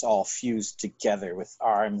having us all fused together with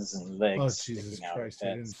arms and legs. Oh Jesus Christ!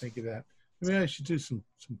 I didn't think of that. Maybe I should do some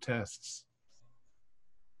tests.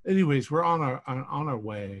 Anyways, we're on our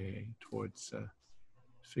way towards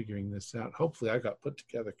figuring this out. Hopefully, I got put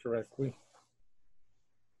together correctly.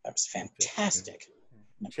 That was fantastic.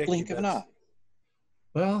 In a Check blink your of an bets. eye.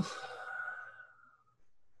 Well,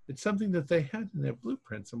 it's something that they had in their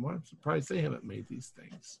blueprints, and I'm surprised they haven't made these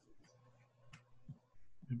things.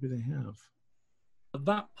 Maybe they have. At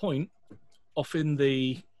that point, off in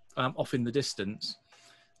the distance,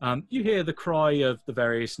 you hear the cry of the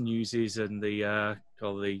various newsies and the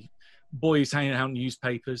boys hanging out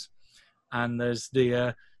newspapers, and there's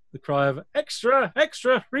the cry of extra,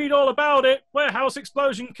 extra, read all about it. Warehouse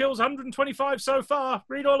explosion kills 125 so far.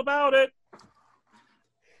 Read all about it.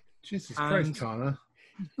 Jesus Christ, Connor.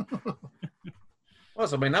 Well,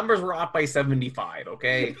 so my numbers were off by 75,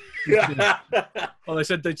 okay? Well, they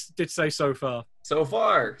said they did say so far. So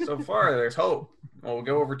far, there's hope. Well, we'll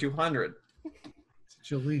go over 200. Did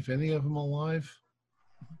you leave any of them alive?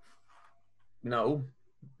 No.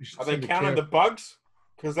 Are they counting the bugs?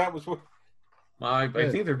 Because that was what. Well, I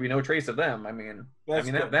think there'd be no trace of them. The that's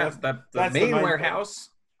main the main warehouse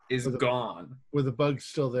is Were the- gone. Were the bugs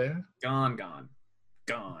still there? Gone.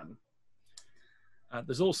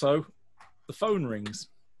 There's also the phone rings.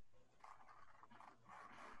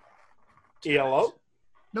 ELO?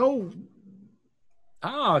 No.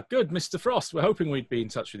 Ah, good, Mr. Frost. We're hoping we'd be in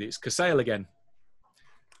touch with you. It's Casale again.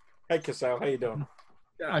 Hey, Casale, how you doing?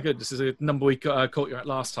 Ah, good. This is a number we caught you at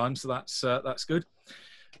last time, so that's good.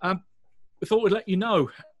 We thought we'd let you know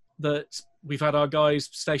that we've had our guys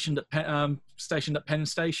stationed at Penn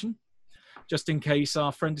Station, just in case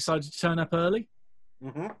our friend decided to turn up early.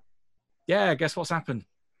 Mm-hmm. Yeah, guess what's happened?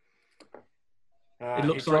 It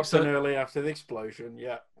looks he like dropped in early after the explosion,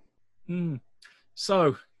 yeah.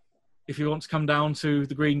 So, if you want to come down to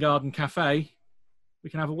the Green Garden Cafe, we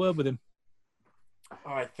can have a word with him.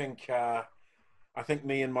 I think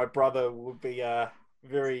me and my brother would be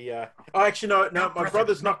very... Oh, actually, no, my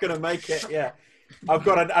brother's not going to make it, yeah. I've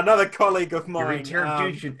got another colleague of mine. Your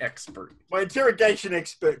interrogation expert. My interrogation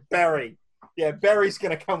expert, Barry. Yeah, Barry's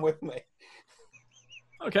going to come with me.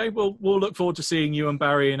 Okay, well, we'll look forward to seeing you and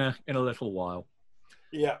Barry in a little while.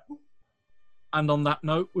 Yeah. And on that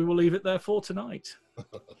note, we will leave it there for tonight.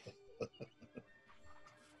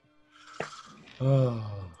 Oh.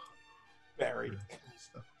 Barry.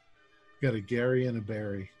 Got a Gary and a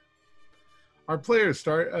Barry. Our players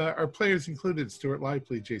included Stuart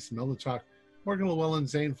Lively, Jason Milichok, Morgan Llewellyn,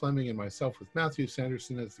 Zane Fleming, and myself, with Matthew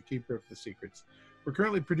Sanderson as the keeper of the secrets. We're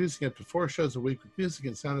currently producing up to 4 shows a week with music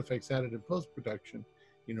and sound effects added in post-production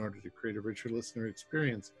in order to create a richer listener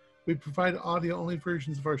experience. We provide audio-only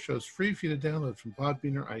versions of our shows free for you to download from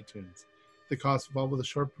Podbean or iTunes. The costs involved with the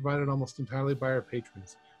show are provided almost entirely by our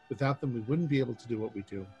patrons. Without them, we wouldn't be able to do what we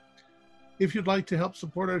do. If you'd like to help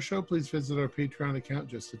support our show, please visit our Patreon account.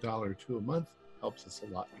 Just $1 or $2 a month helps us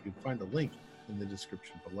a lot. You can find a link in the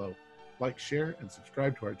description below. Like, share, and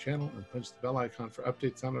subscribe to our channel, and punch the bell icon for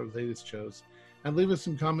updates on our latest shows. And leave us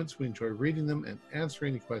some comments. We enjoy reading them and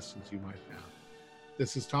answering any questions you might have.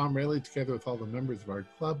 This is Tom Rayleigh, together with all the members of our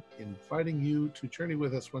club, inviting you to journey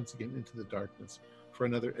with us once again into the darkness for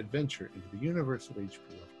another adventure into the universe of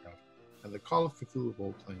H.P. Lovecraft and the Call of Cthulhu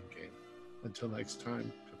role-playing game. Until next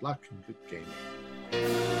time, good luck and good gaming.